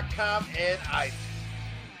 Stitcher.com, and iTunes.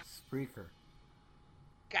 Spreaker.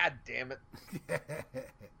 God damn it.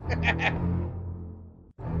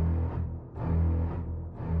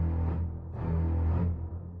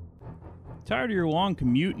 Tired of your long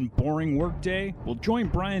commute and boring workday? Well, join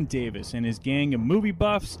Brian Davis and his gang of movie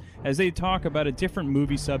buffs as they talk about a different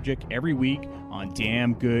movie subject every week on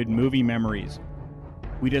Damn Good Movie Memories.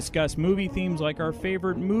 We discuss movie themes like our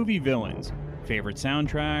favorite movie villains, favorite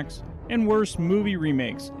soundtracks, and worst movie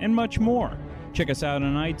remakes, and much more. Check us out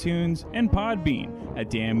on iTunes and Podbean at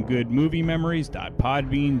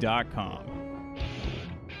damngoodmoviememories.podbean.com.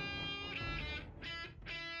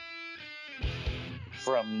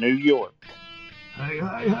 From New York. Hey,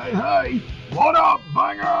 hey, hey, hey! What up,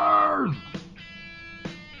 bangers?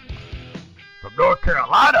 From North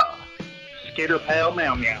Carolina, Skitter Pal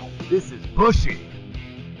Meow Meow. this is Bushy.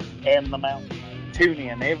 And the Mountain. Tune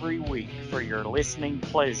in every week for your listening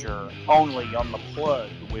pleasure, only on The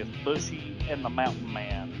Plug with Bushy and the Mountain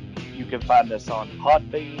Man. You can find us on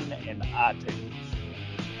Podbean and iTunes.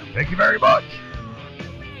 Thank you very much.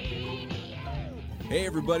 Hey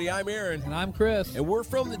everybody, I'm Aaron. And I'm Chris. And we're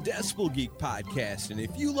from the Decibel Geek Podcast. And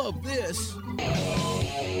if you love this...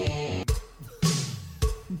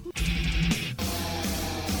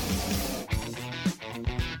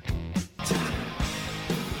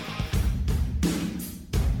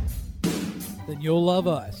 then you'll love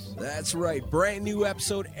us. That's right. Brand new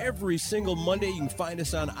episode every single Monday. You can find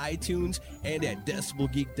us on iTunes and at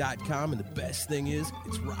decibelgeek.com. And the best thing is,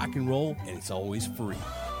 it's rock and roll and it's always free.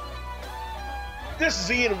 This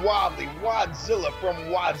is Ian Wadley, Wadzilla from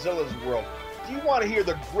Wadzilla's World. Do you want to hear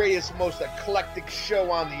the greatest, most eclectic show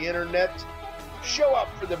on the internet? Show up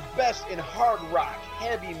for the best in hard rock,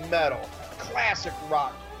 heavy metal, classic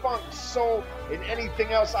rock, funk, soul, and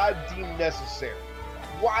anything else I deem necessary.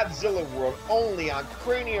 Wadzilla World, only on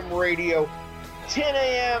Cranium Radio, 10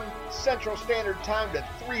 a.m. Central Standard Time to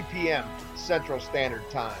 3 p.m. Central Standard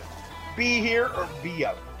Time. Be here or be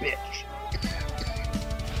a bitch.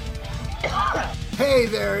 Hey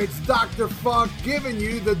there, it's Dr. Fuck giving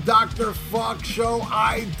you the Dr. Fuck Show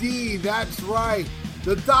ID. That's right,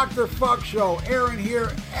 the Dr. Fuck Show, airing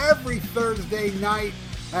here every Thursday night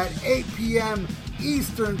at 8 p.m.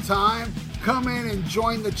 Eastern Time. Come in and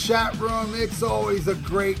join the chat room. It's always a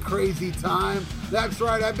great, crazy time. That's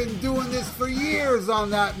right, I've been doing this for years on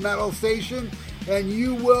that metal station, and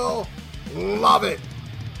you will love it.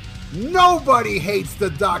 Nobody hates the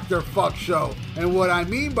Dr. Fuck Show. And what I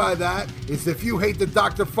mean by that is if you hate the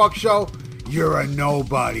Dr. Fuck Show, you're a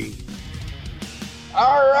nobody.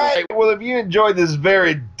 All right. Well, if you enjoyed this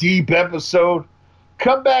very deep episode,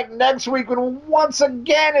 come back next week when once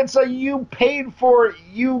again it's a You Paid For It,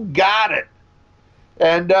 You Got It.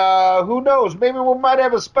 And who knows? Maybe we might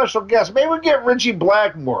have a special guest. Maybe we get Richie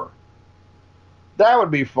Blackmore. That would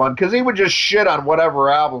be fun because he would just shit on whatever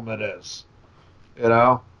album it is. You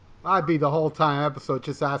know? I'd be the whole time episode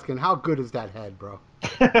just asking, how good is that head, bro?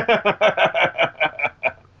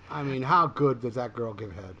 I mean, how good does that girl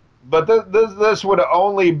give head? But this would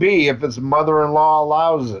only be if his mother-in-law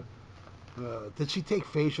allows it. Did she take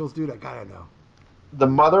facials, dude? I gotta know. The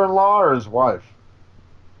mother-in-law or his wife?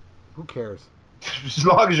 Who cares? As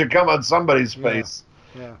long as you come on somebody's face.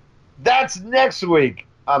 Yeah. That's next week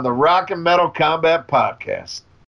on the Rock and Metal Combat Podcast.